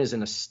your brain is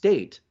in a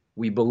state,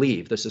 we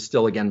believe, this is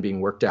still again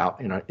being worked out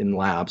in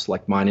labs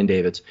like mine and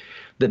David's,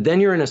 that then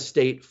you're in a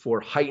state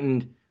for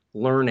heightened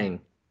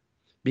learning,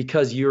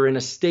 because you're in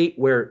a state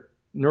where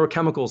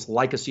neurochemicals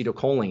like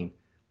acetylcholine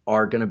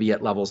are going to be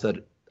at levels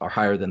that are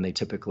higher than they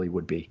typically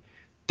would be.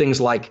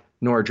 Things like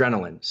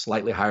noradrenaline,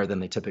 slightly higher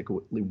than they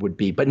typically would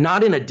be, but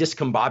not in a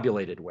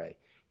discombobulated way,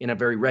 in a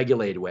very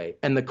regulated way.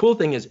 And the cool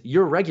thing is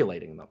you're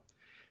regulating them.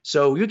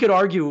 So you could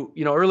argue,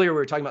 earlier we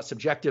were talking about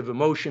subjective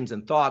emotions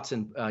and thoughts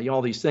and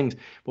all these things.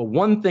 But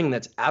one thing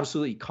that's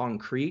absolutely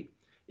concrete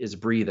is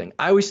breathing.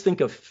 I always think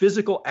of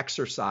physical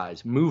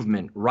exercise,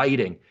 movement,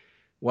 writing,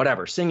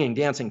 whatever, singing,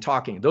 dancing,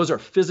 talking. Those are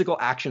physical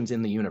actions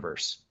in the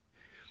universe.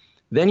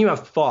 Then you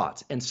have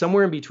thoughts, and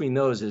somewhere in between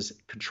those is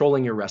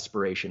controlling your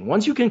respiration.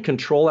 Once you can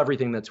control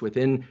everything that's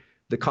within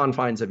the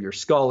confines of your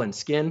skull and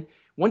skin,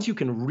 once you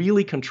can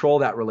really control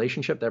that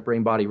relationship, that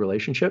brain-body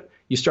relationship,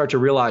 you start to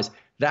realize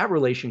that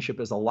relationship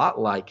is a lot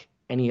like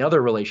any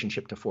other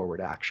relationship to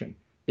forward action.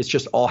 It's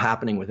just all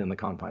happening within the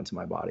confines of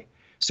my body.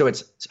 So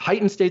it's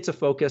heightened states of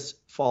focus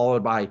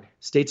followed by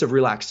states of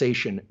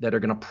relaxation that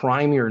are going to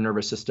prime your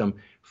nervous system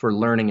for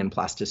learning and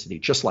plasticity,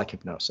 just like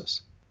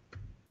hypnosis.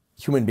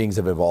 Human beings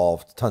have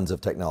evolved tons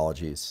of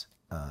technologies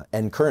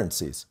and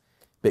currencies.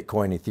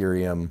 Bitcoin,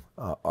 Ethereum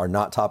are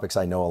not topics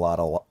I know a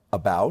lot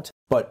about.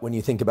 But when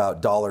you think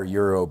about dollar,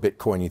 euro,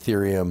 Bitcoin,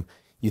 Ethereum,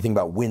 you think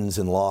about wins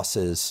and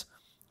losses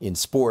in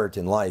sport,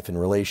 in life, in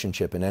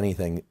relationship, in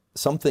anything.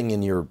 Something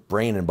in your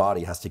brain and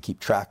body has to keep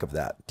track of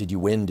that. Did you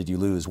win? Did you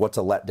lose? What's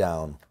a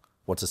letdown?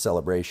 What's a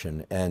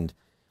celebration? And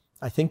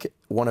I think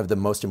one of the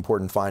most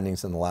important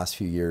findings in the last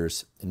few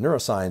years in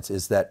neuroscience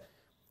is that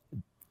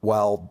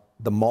while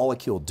the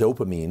molecule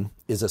dopamine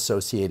is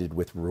associated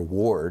with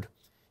reward,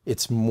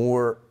 it's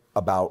more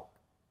about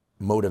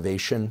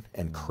motivation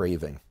and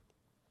craving.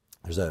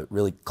 There's a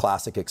really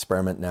classic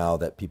experiment now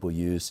that people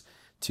use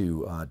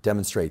to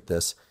demonstrate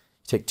this.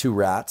 You take 2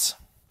 rats,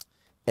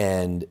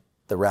 and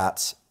the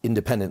rats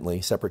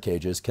independently, separate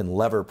cages, can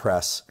lever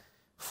press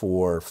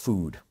for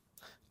food,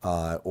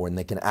 and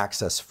they can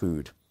access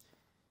food.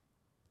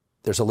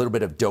 There's a little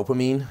bit of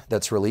dopamine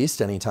that's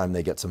released anytime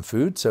they get some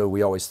food. So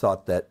we always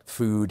thought that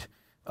food,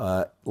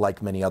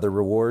 like many other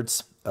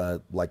rewards,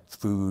 like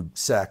food,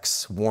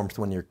 sex, warmth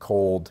when you're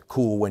cold,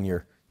 cool when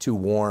you're too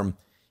warm,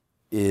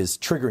 is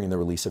triggering the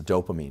release of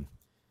dopamine.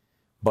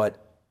 But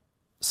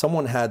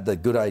someone had the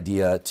good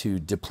idea to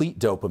deplete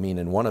dopamine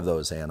in one of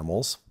those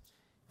animals.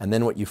 And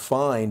then what you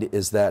find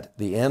is that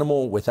the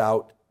animal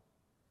without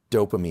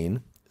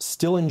dopamine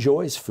still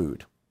enjoys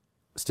food,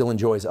 still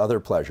enjoys other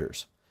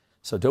pleasures.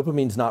 So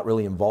dopamine's not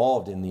really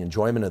involved in the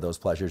enjoyment of those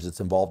pleasures. It's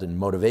involved in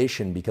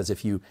motivation, because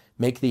if you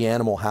make the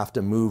animal have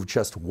to move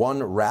just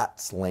 1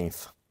 rat's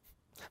length,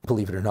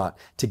 believe it or not,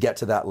 to get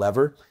to that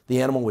lever, the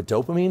animal with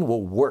dopamine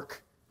will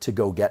work to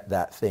go get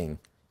that thing.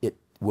 It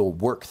will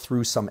work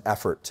through some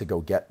effort to go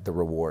get the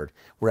reward.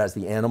 Whereas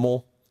the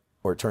animal,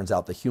 or it turns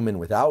out the human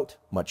without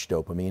much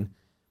dopamine,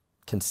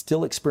 can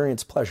still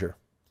experience pleasure.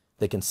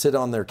 They can sit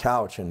on their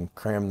couch and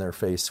cram their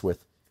face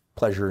with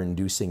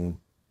pleasure-inducing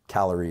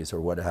calories or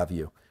what have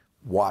you,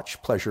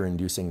 watch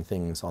pleasure-inducing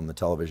things on the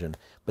television,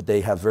 but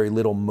they have very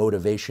little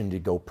motivation to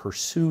go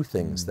pursue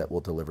things that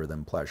will deliver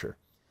them pleasure.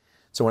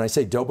 So when I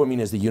say dopamine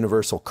is the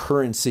universal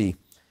currency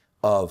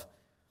of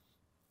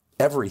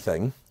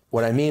everything,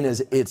 what I mean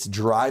is it's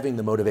driving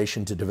the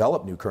motivation to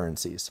develop new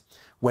currencies.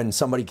 When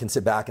somebody can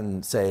sit back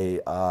and say,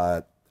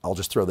 I'll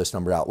just throw this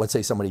number out. Let's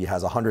say somebody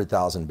has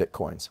 100,000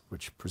 Bitcoins,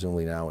 which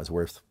presumably now is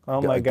worth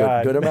a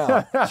good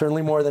amount,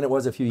 certainly more than it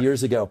was a few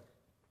years ago.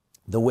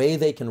 The way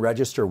they can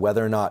register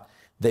whether or not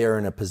they are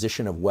in a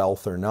position of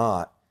wealth or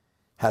not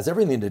has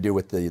everything to do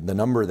with the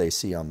number they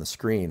see on the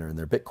screen or in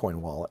their Bitcoin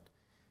wallet.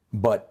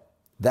 But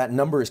that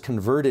number is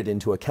converted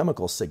into a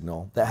chemical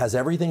signal that has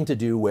everything to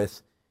do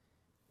with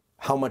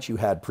how much you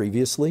had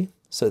previously.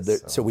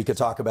 So we could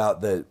talk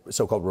about the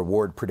so-called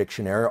reward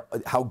prediction error.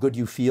 How good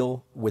you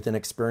feel with an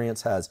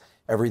experience has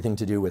everything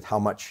to do with how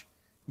much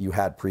you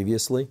had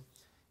previously.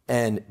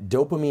 And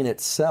dopamine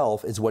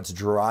itself is what's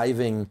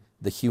driving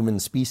the human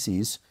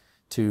species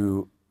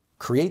to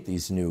create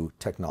these new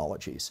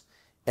technologies.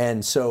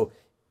 And so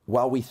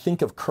while we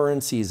think of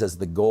currencies as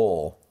the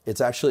goal, it's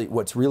actually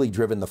what's really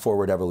driven the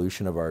forward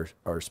evolution of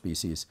our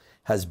species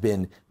has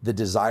been the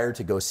desire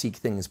to go seek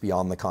things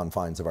beyond the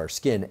confines of our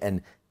skin.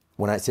 And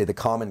when I say the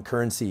common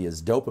currency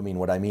is dopamine,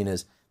 what I mean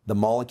is the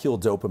molecule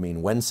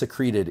dopamine, when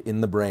secreted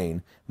in the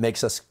brain,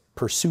 makes us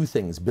pursue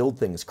things, build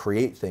things,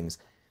 create things,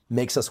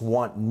 makes us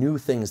want new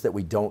things that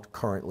we don't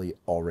currently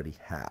already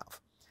have.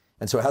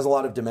 And so it has a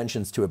lot of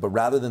dimensions to it, but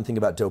rather than think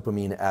about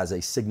dopamine as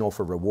a signal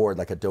for reward,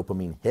 like a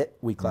dopamine hit,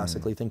 we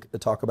classically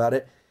talk about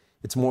it,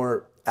 it's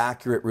more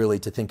accurate really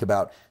to think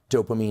about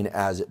dopamine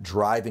as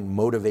driving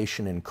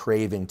motivation and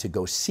craving to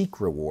go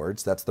seek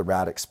rewards. That's the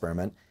rat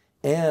experiment.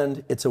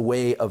 And it's a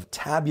way of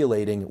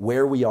tabulating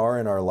where we are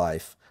in our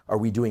life. Are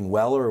we doing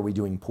well or are we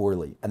doing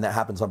poorly? And that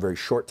happens on very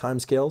short time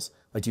scales.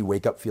 Like, do you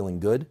wake up feeling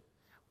good?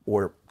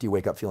 Or do you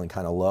wake up feeling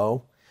kind of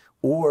low?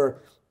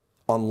 Or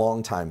on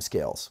long time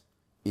scales.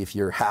 If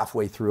you're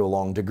halfway through a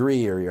long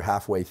degree or you're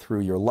halfway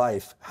through your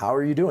life, how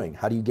are you doing?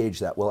 How do you gauge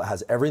that? Well, it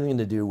has everything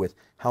to do with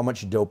how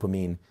much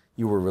dopamine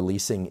you were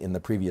releasing in the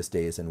previous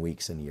days and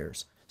weeks and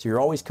years. So you're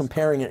always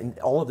comparing it, and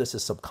all of this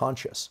is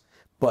subconscious.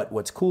 But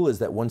what's cool is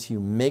that once you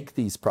make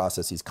these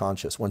processes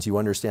conscious, once you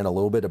understand a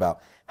little bit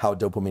about how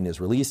dopamine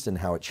is released and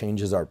how it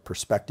changes our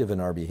perspective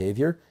and our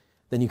behavior,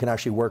 then you can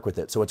actually work with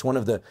it. So it's one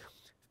of the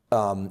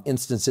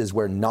instances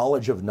where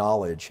knowledge of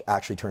knowledge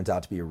actually turns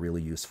out to be a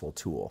really useful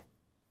tool.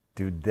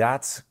 Dude,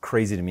 that's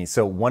crazy to me.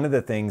 So one of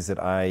the things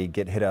that I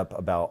get hit up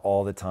about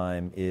all the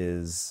time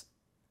is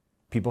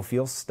people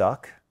feel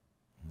stuck.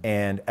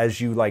 And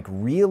as you like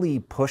really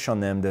push on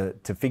them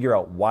to figure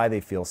out why they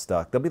feel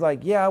stuck, they'll be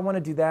like, yeah, I want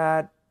to do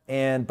that.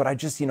 But I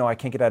just, I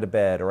can't get out of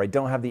bed, or I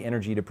don't have the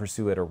energy to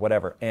pursue it, or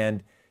whatever.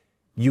 And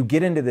you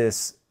get into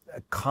this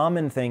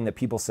common thing that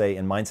people say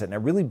in mindset, and I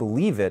really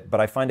believe it,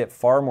 but I find it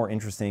far more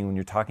interesting when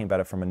you're talking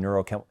about it from a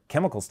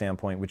neurochemical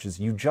standpoint, which is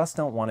you just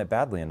don't want it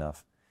badly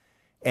enough.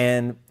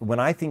 And when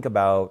I think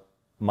about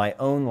my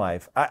own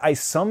life, I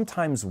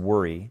sometimes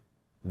worry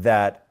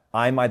that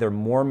I'm either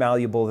more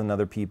malleable than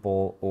other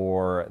people,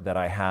 or that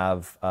I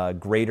have a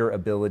greater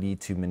ability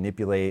to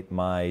manipulate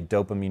my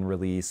dopamine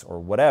release or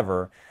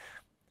whatever,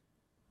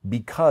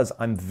 because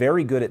I'm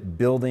very good at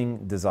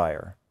building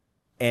desire.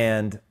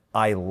 And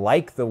I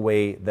like the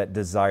way that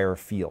desire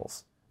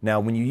feels. Now,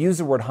 when you use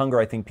the word hunger,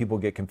 I think people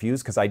get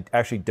confused, because I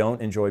actually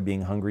don't enjoy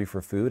being hungry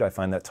for food. I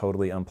find that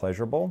totally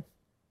unpleasurable.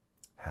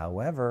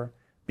 However,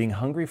 being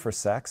hungry for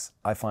sex,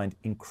 I find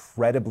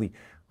incredibly,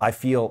 I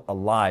feel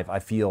alive, I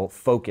feel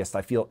focused,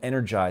 I feel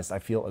energized, I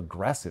feel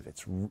aggressive.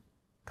 It's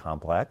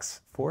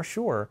complex for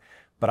sure,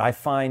 but I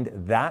find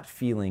that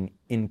feeling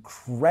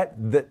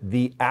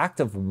the act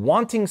of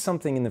wanting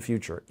something in the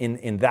future,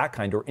 in that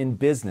kind, or in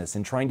business,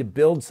 and trying to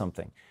build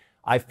something.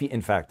 I feel,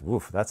 in fact,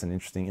 that's an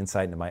interesting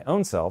insight into my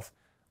own self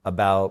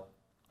about,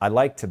 I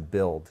like to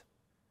build.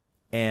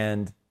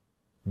 And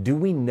do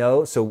we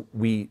know,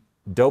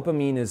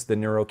 dopamine is the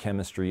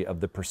neurochemistry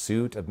of the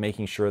pursuit of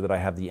making sure that I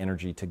have the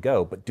energy to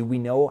go. But do we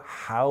know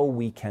how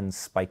we can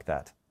spike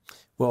that?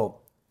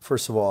 Well,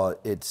 first of all,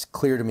 it's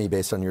clear to me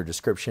based on your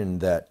description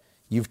that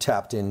you've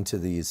tapped into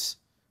these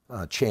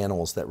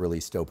channels that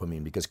release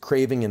dopamine, because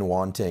craving and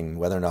wanting,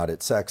 whether or not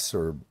it's sex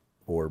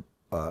or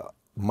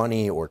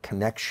money or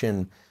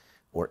connection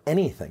or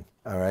anything,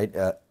 all right,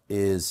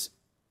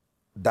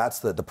 that's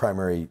the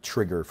primary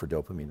trigger for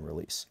dopamine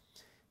release.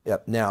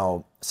 Yep.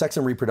 Now, sex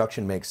and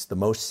reproduction makes the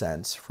most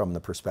sense from the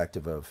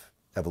perspective of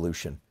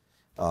evolution.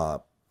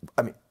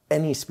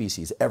 Any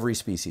species, every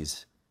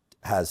species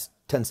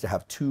tends to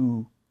have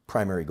two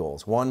primary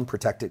goals. One,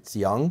 protect its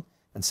young,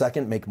 and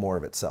second, make more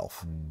of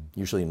itself,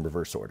 usually in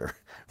reverse order,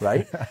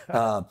 right?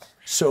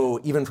 So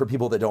even for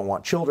people that don't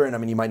want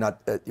children, you might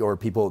not, or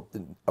people,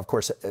 of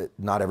course,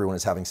 not everyone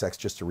is having sex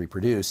just to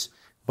reproduce,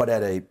 but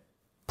at a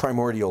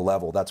primordial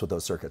level, that's what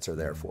those circuits are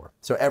there for.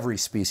 So every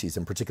species,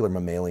 in particular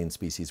mammalian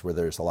species where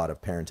there's a lot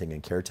of parenting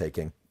and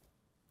caretaking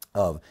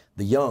of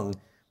the young,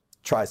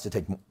 tries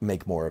to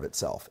make more of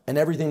itself. And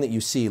everything that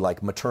you see,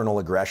 like maternal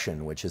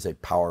aggression, which is a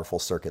powerful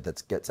circuit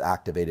that gets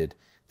activated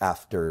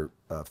after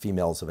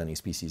females of any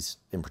species,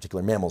 in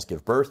particular mammals,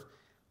 give birth,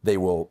 they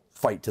will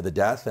fight to the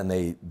death and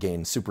they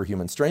gain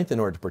superhuman strength in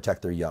order to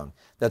protect their young.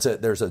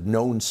 There's a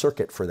known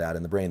circuit for that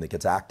in the brain that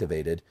gets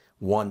activated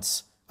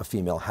once a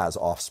female has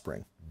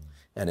offspring.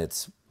 And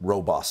it's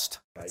robust.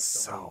 That's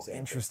so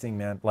interesting,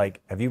 man. Like,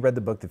 have you read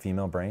the book, The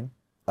Female Brain?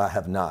 I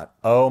have not.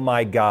 Oh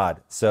my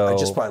God. So I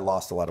just probably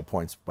lost a lot of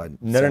points by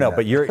No. that.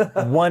 But you're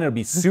one, it'll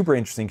be super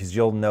interesting because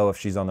you'll know if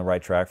she's on the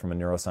right track from a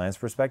neuroscience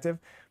perspective.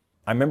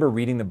 I remember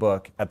reading the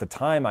book. At the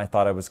time, I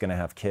thought I was going to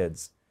have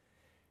kids.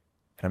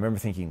 And I remember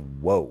thinking,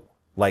 whoa,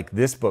 like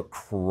this book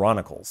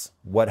chronicles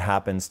what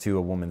happens to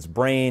a woman's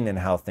brain and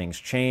how things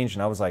change.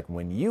 And I was like,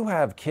 when you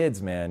have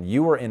kids, man,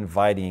 you are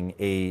inviting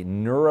a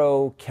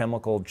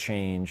neurochemical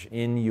change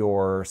in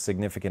your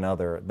significant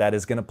other that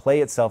is going to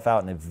play itself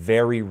out in a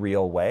very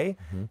real way.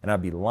 Mm-hmm. And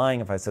I'd be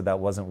lying if I said that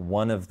wasn't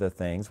one of the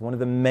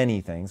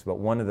many things, but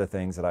one of the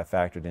things that I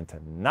factored into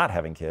not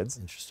having kids.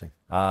 Interesting.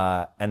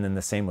 And then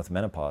the same with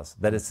menopause,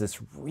 that it's this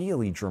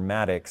really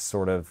dramatic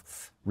sort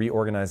of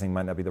reorganizing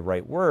might not be the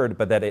right word,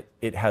 but that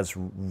it has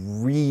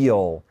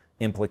real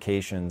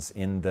implications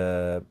in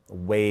the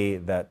way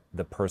that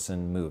the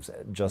person moves,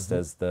 just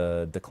as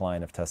the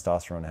decline of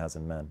testosterone has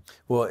in men.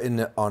 Well,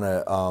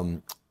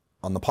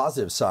 on the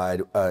positive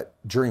side,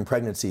 during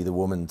pregnancy, the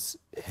woman's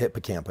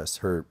hippocampus,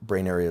 her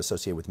brain area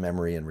associated with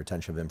memory and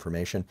retention of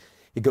information,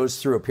 it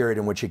goes through a period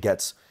in which it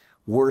gets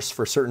worse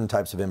for certain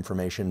types of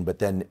information, but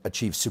then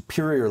achieves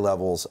superior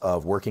levels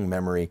of working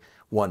memory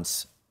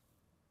once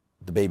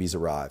the babies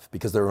arrive,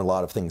 because there are a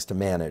lot of things to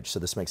manage. So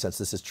this makes sense.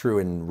 This is true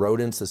in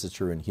rodents. This is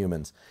true in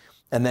humans.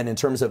 And then in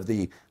terms of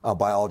the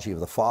biology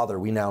of the father,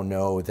 we now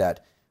know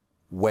that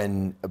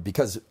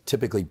because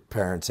typically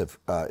parents have,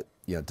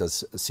 it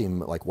does seem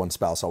like one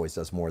spouse always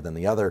does more than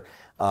the other.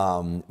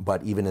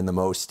 But even in the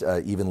most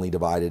evenly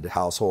divided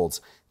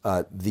households,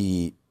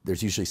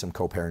 there's usually some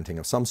co-parenting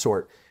of some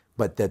sort,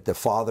 but that the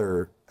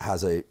father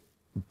has a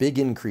big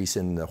increase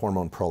in the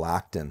hormone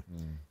prolactin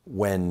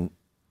when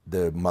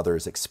the mother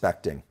is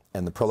expecting.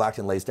 And the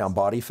prolactin lays down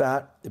body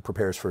fat. It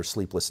prepares for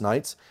sleepless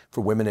nights.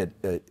 For women,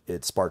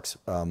 it sparks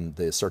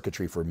the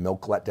circuitry for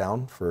milk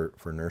letdown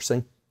for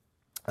nursing.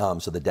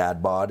 So the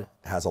dad bod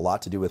has a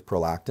lot to do with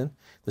prolactin.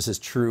 This is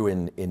true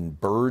in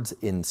birds,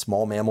 in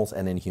small mammals,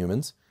 and in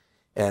humans.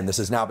 And this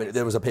has now been,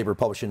 there was a paper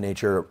published in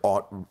Nature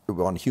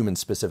on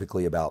humans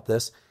specifically about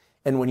this.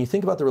 And when you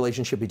think about the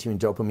relationship between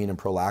dopamine and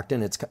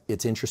prolactin,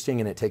 it's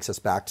interesting, and it takes us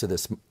back to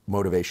this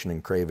motivation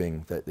and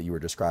craving that you were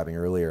describing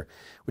earlier,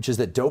 which is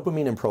that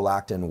dopamine and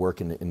prolactin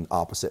work in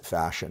opposite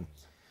fashion.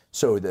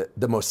 So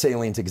the most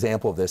salient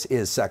example of this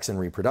is sex and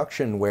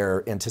reproduction,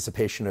 where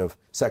anticipation of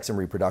sex and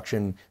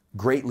reproduction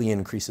greatly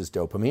increases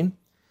dopamine,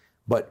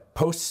 but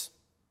post-sex,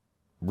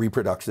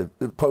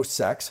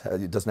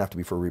 it doesn't have to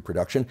be for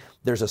reproduction,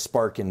 there's a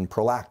spark in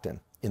prolactin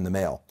in the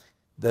male.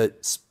 The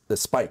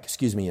spike,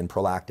 in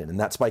prolactin. And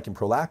that spike in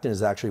prolactin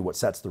is actually what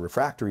sets the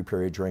refractory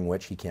period during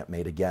which he can't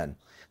mate again.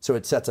 So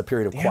it sets a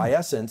period of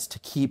quiescence to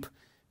keep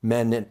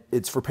men,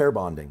 it's for pair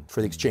bonding,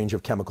 for the exchange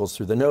of chemicals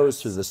through the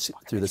nose, through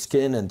the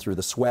skin, and through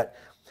the sweat,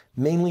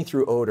 mainly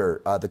through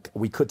odor.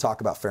 We could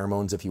talk about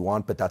pheromones if you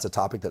want, but that's a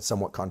topic that's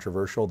somewhat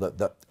controversial.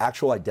 The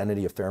actual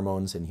identity of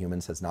pheromones in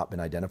humans has not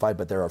been identified,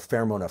 but there are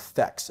pheromone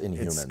effects in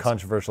humans. It's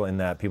controversial in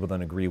that people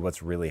don't agree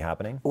what's really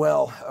happening?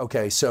 Well,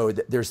 okay, so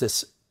there's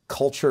this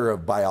culture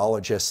of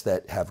biologists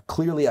that have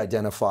clearly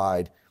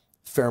identified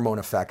pheromone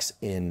effects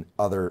in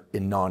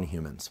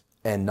non-humans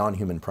and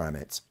non-human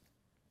primates.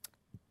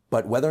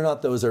 But whether or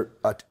not those are,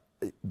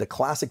 the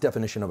classic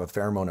definition of a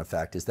pheromone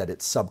effect is that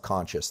it's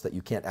subconscious, that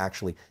you can't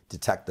actually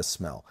detect the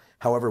smell.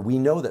 However, we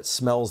know that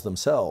smells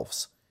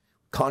themselves,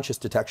 conscious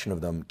detection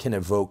of them, can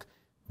evoke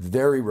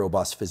very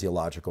robust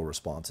physiological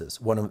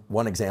responses.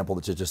 One example,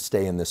 to just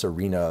stay in this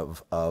arena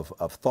of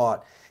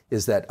thought,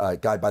 is that a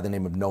guy by the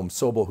name of Noam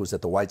Sobel, who's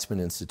at the Weizmann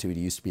Institute,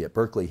 he used to be at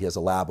Berkeley, he has a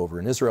lab over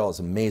in Israel, it's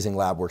an amazing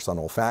lab, works on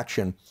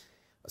olfaction,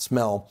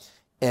 smell,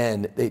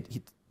 and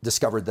he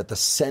discovered that the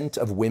scent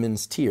of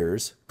women's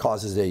tears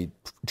causes a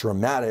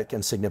dramatic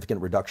and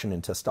significant reduction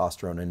in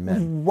testosterone in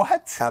men.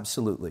 What?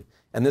 Absolutely.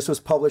 And this was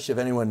published, if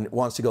anyone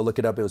wants to go look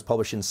it up, it was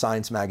published in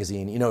Science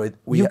magazine.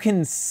 You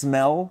can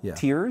smell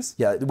tears?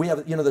 Yeah, we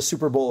have, the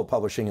Super Bowl of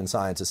publishing in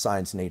science is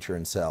Science, Nature,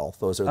 and Cell.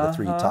 Those are the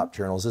three top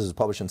journals. This is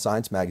published in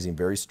Science magazine,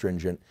 very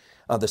stringent.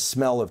 The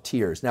smell of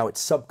tears. Now,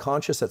 it's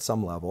subconscious at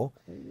some level.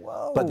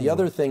 Whoa. But the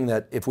other thing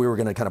that, if we were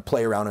going to kind of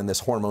play around in this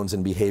hormones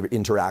and behavior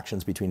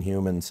interactions between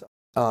humans,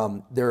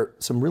 there are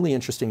some really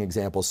interesting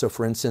examples. So,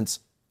 for instance,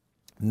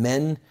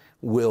 men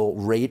will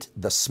rate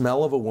the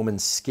smell of a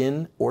woman's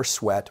skin or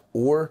sweat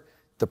or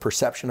the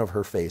perception of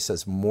her face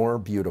as more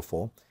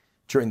beautiful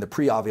during the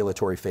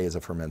pre-ovulatory phase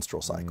of her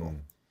menstrual cycle.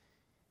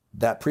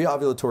 That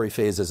pre-ovulatory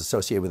phase is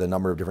associated with a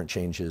number of different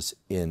changes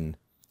in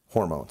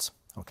hormones,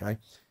 okay?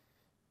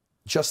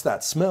 Just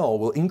that smell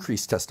will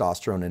increase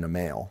testosterone in a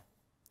male.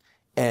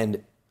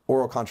 And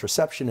oral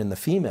contraception in the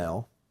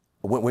female,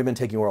 when women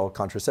taking oral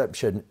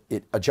contraception,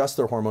 it adjusts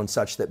their hormones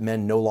such that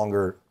men no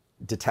longer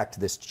detect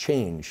this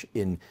change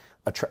in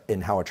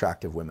how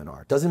attractive women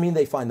are. Doesn't mean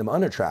they find them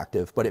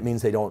unattractive, but it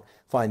means they don't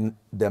find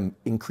them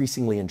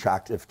increasingly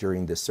attractive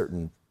during this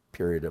certain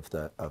period of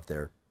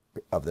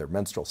their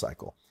menstrual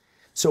cycle.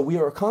 So we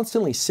are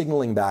constantly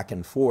signaling back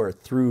and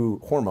forth through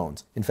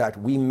hormones. In fact,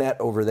 we met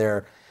over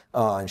there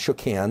and shook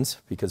hands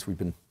because we've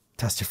been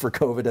tested for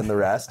COVID and the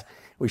rest.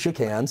 We shook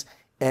hands,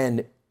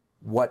 and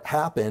what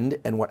happened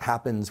and what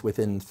happens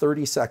within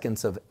 30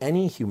 seconds of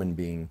any human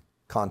being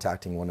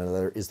contacting one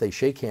another is they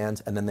shake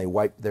hands and then they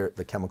wipe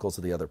the chemicals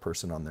of the other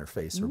person on their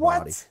face or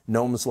body.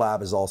 Noam's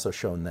lab has also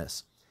shown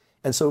this.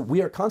 And so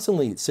we are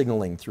constantly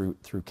signaling through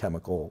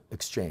chemical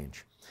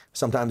exchange.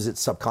 Sometimes it's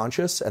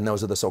subconscious, and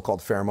those are the so-called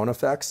pheromone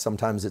effects.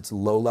 Sometimes it's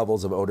low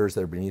levels of odors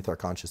that are beneath our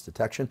conscious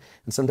detection.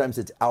 And sometimes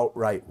it's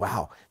outright,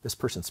 wow, this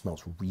person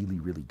smells really,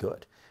 really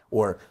good.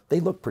 Or they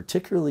look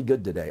particularly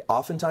good today.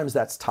 Oftentimes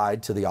that's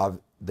tied to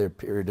the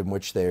period in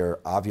which they're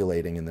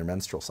ovulating in their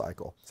menstrual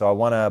cycle. So I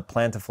want to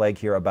plant a flag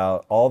here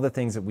about all the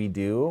things that we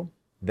do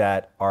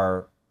that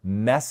are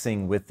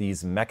messing with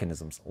these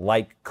mechanisms,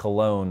 like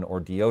cologne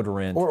or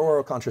deodorant. Or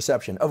oral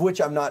contraception, of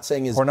which I'm not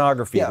saying is...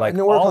 pornography, yeah, like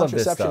oral all of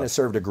this contraception stuff. has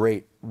served a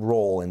great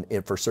role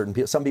in for certain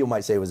people. Some people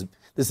might say this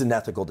is an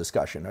ethical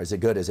discussion. Is it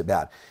good, is it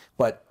bad?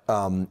 But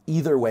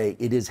either way,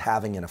 it is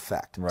having an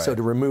effect. Right. So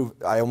to remove,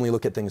 I only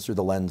look at things through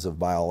the lens of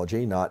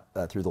biology, not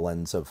through the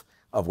lens of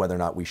whether or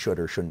not we should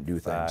or shouldn't do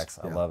things. Facts.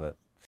 I love it.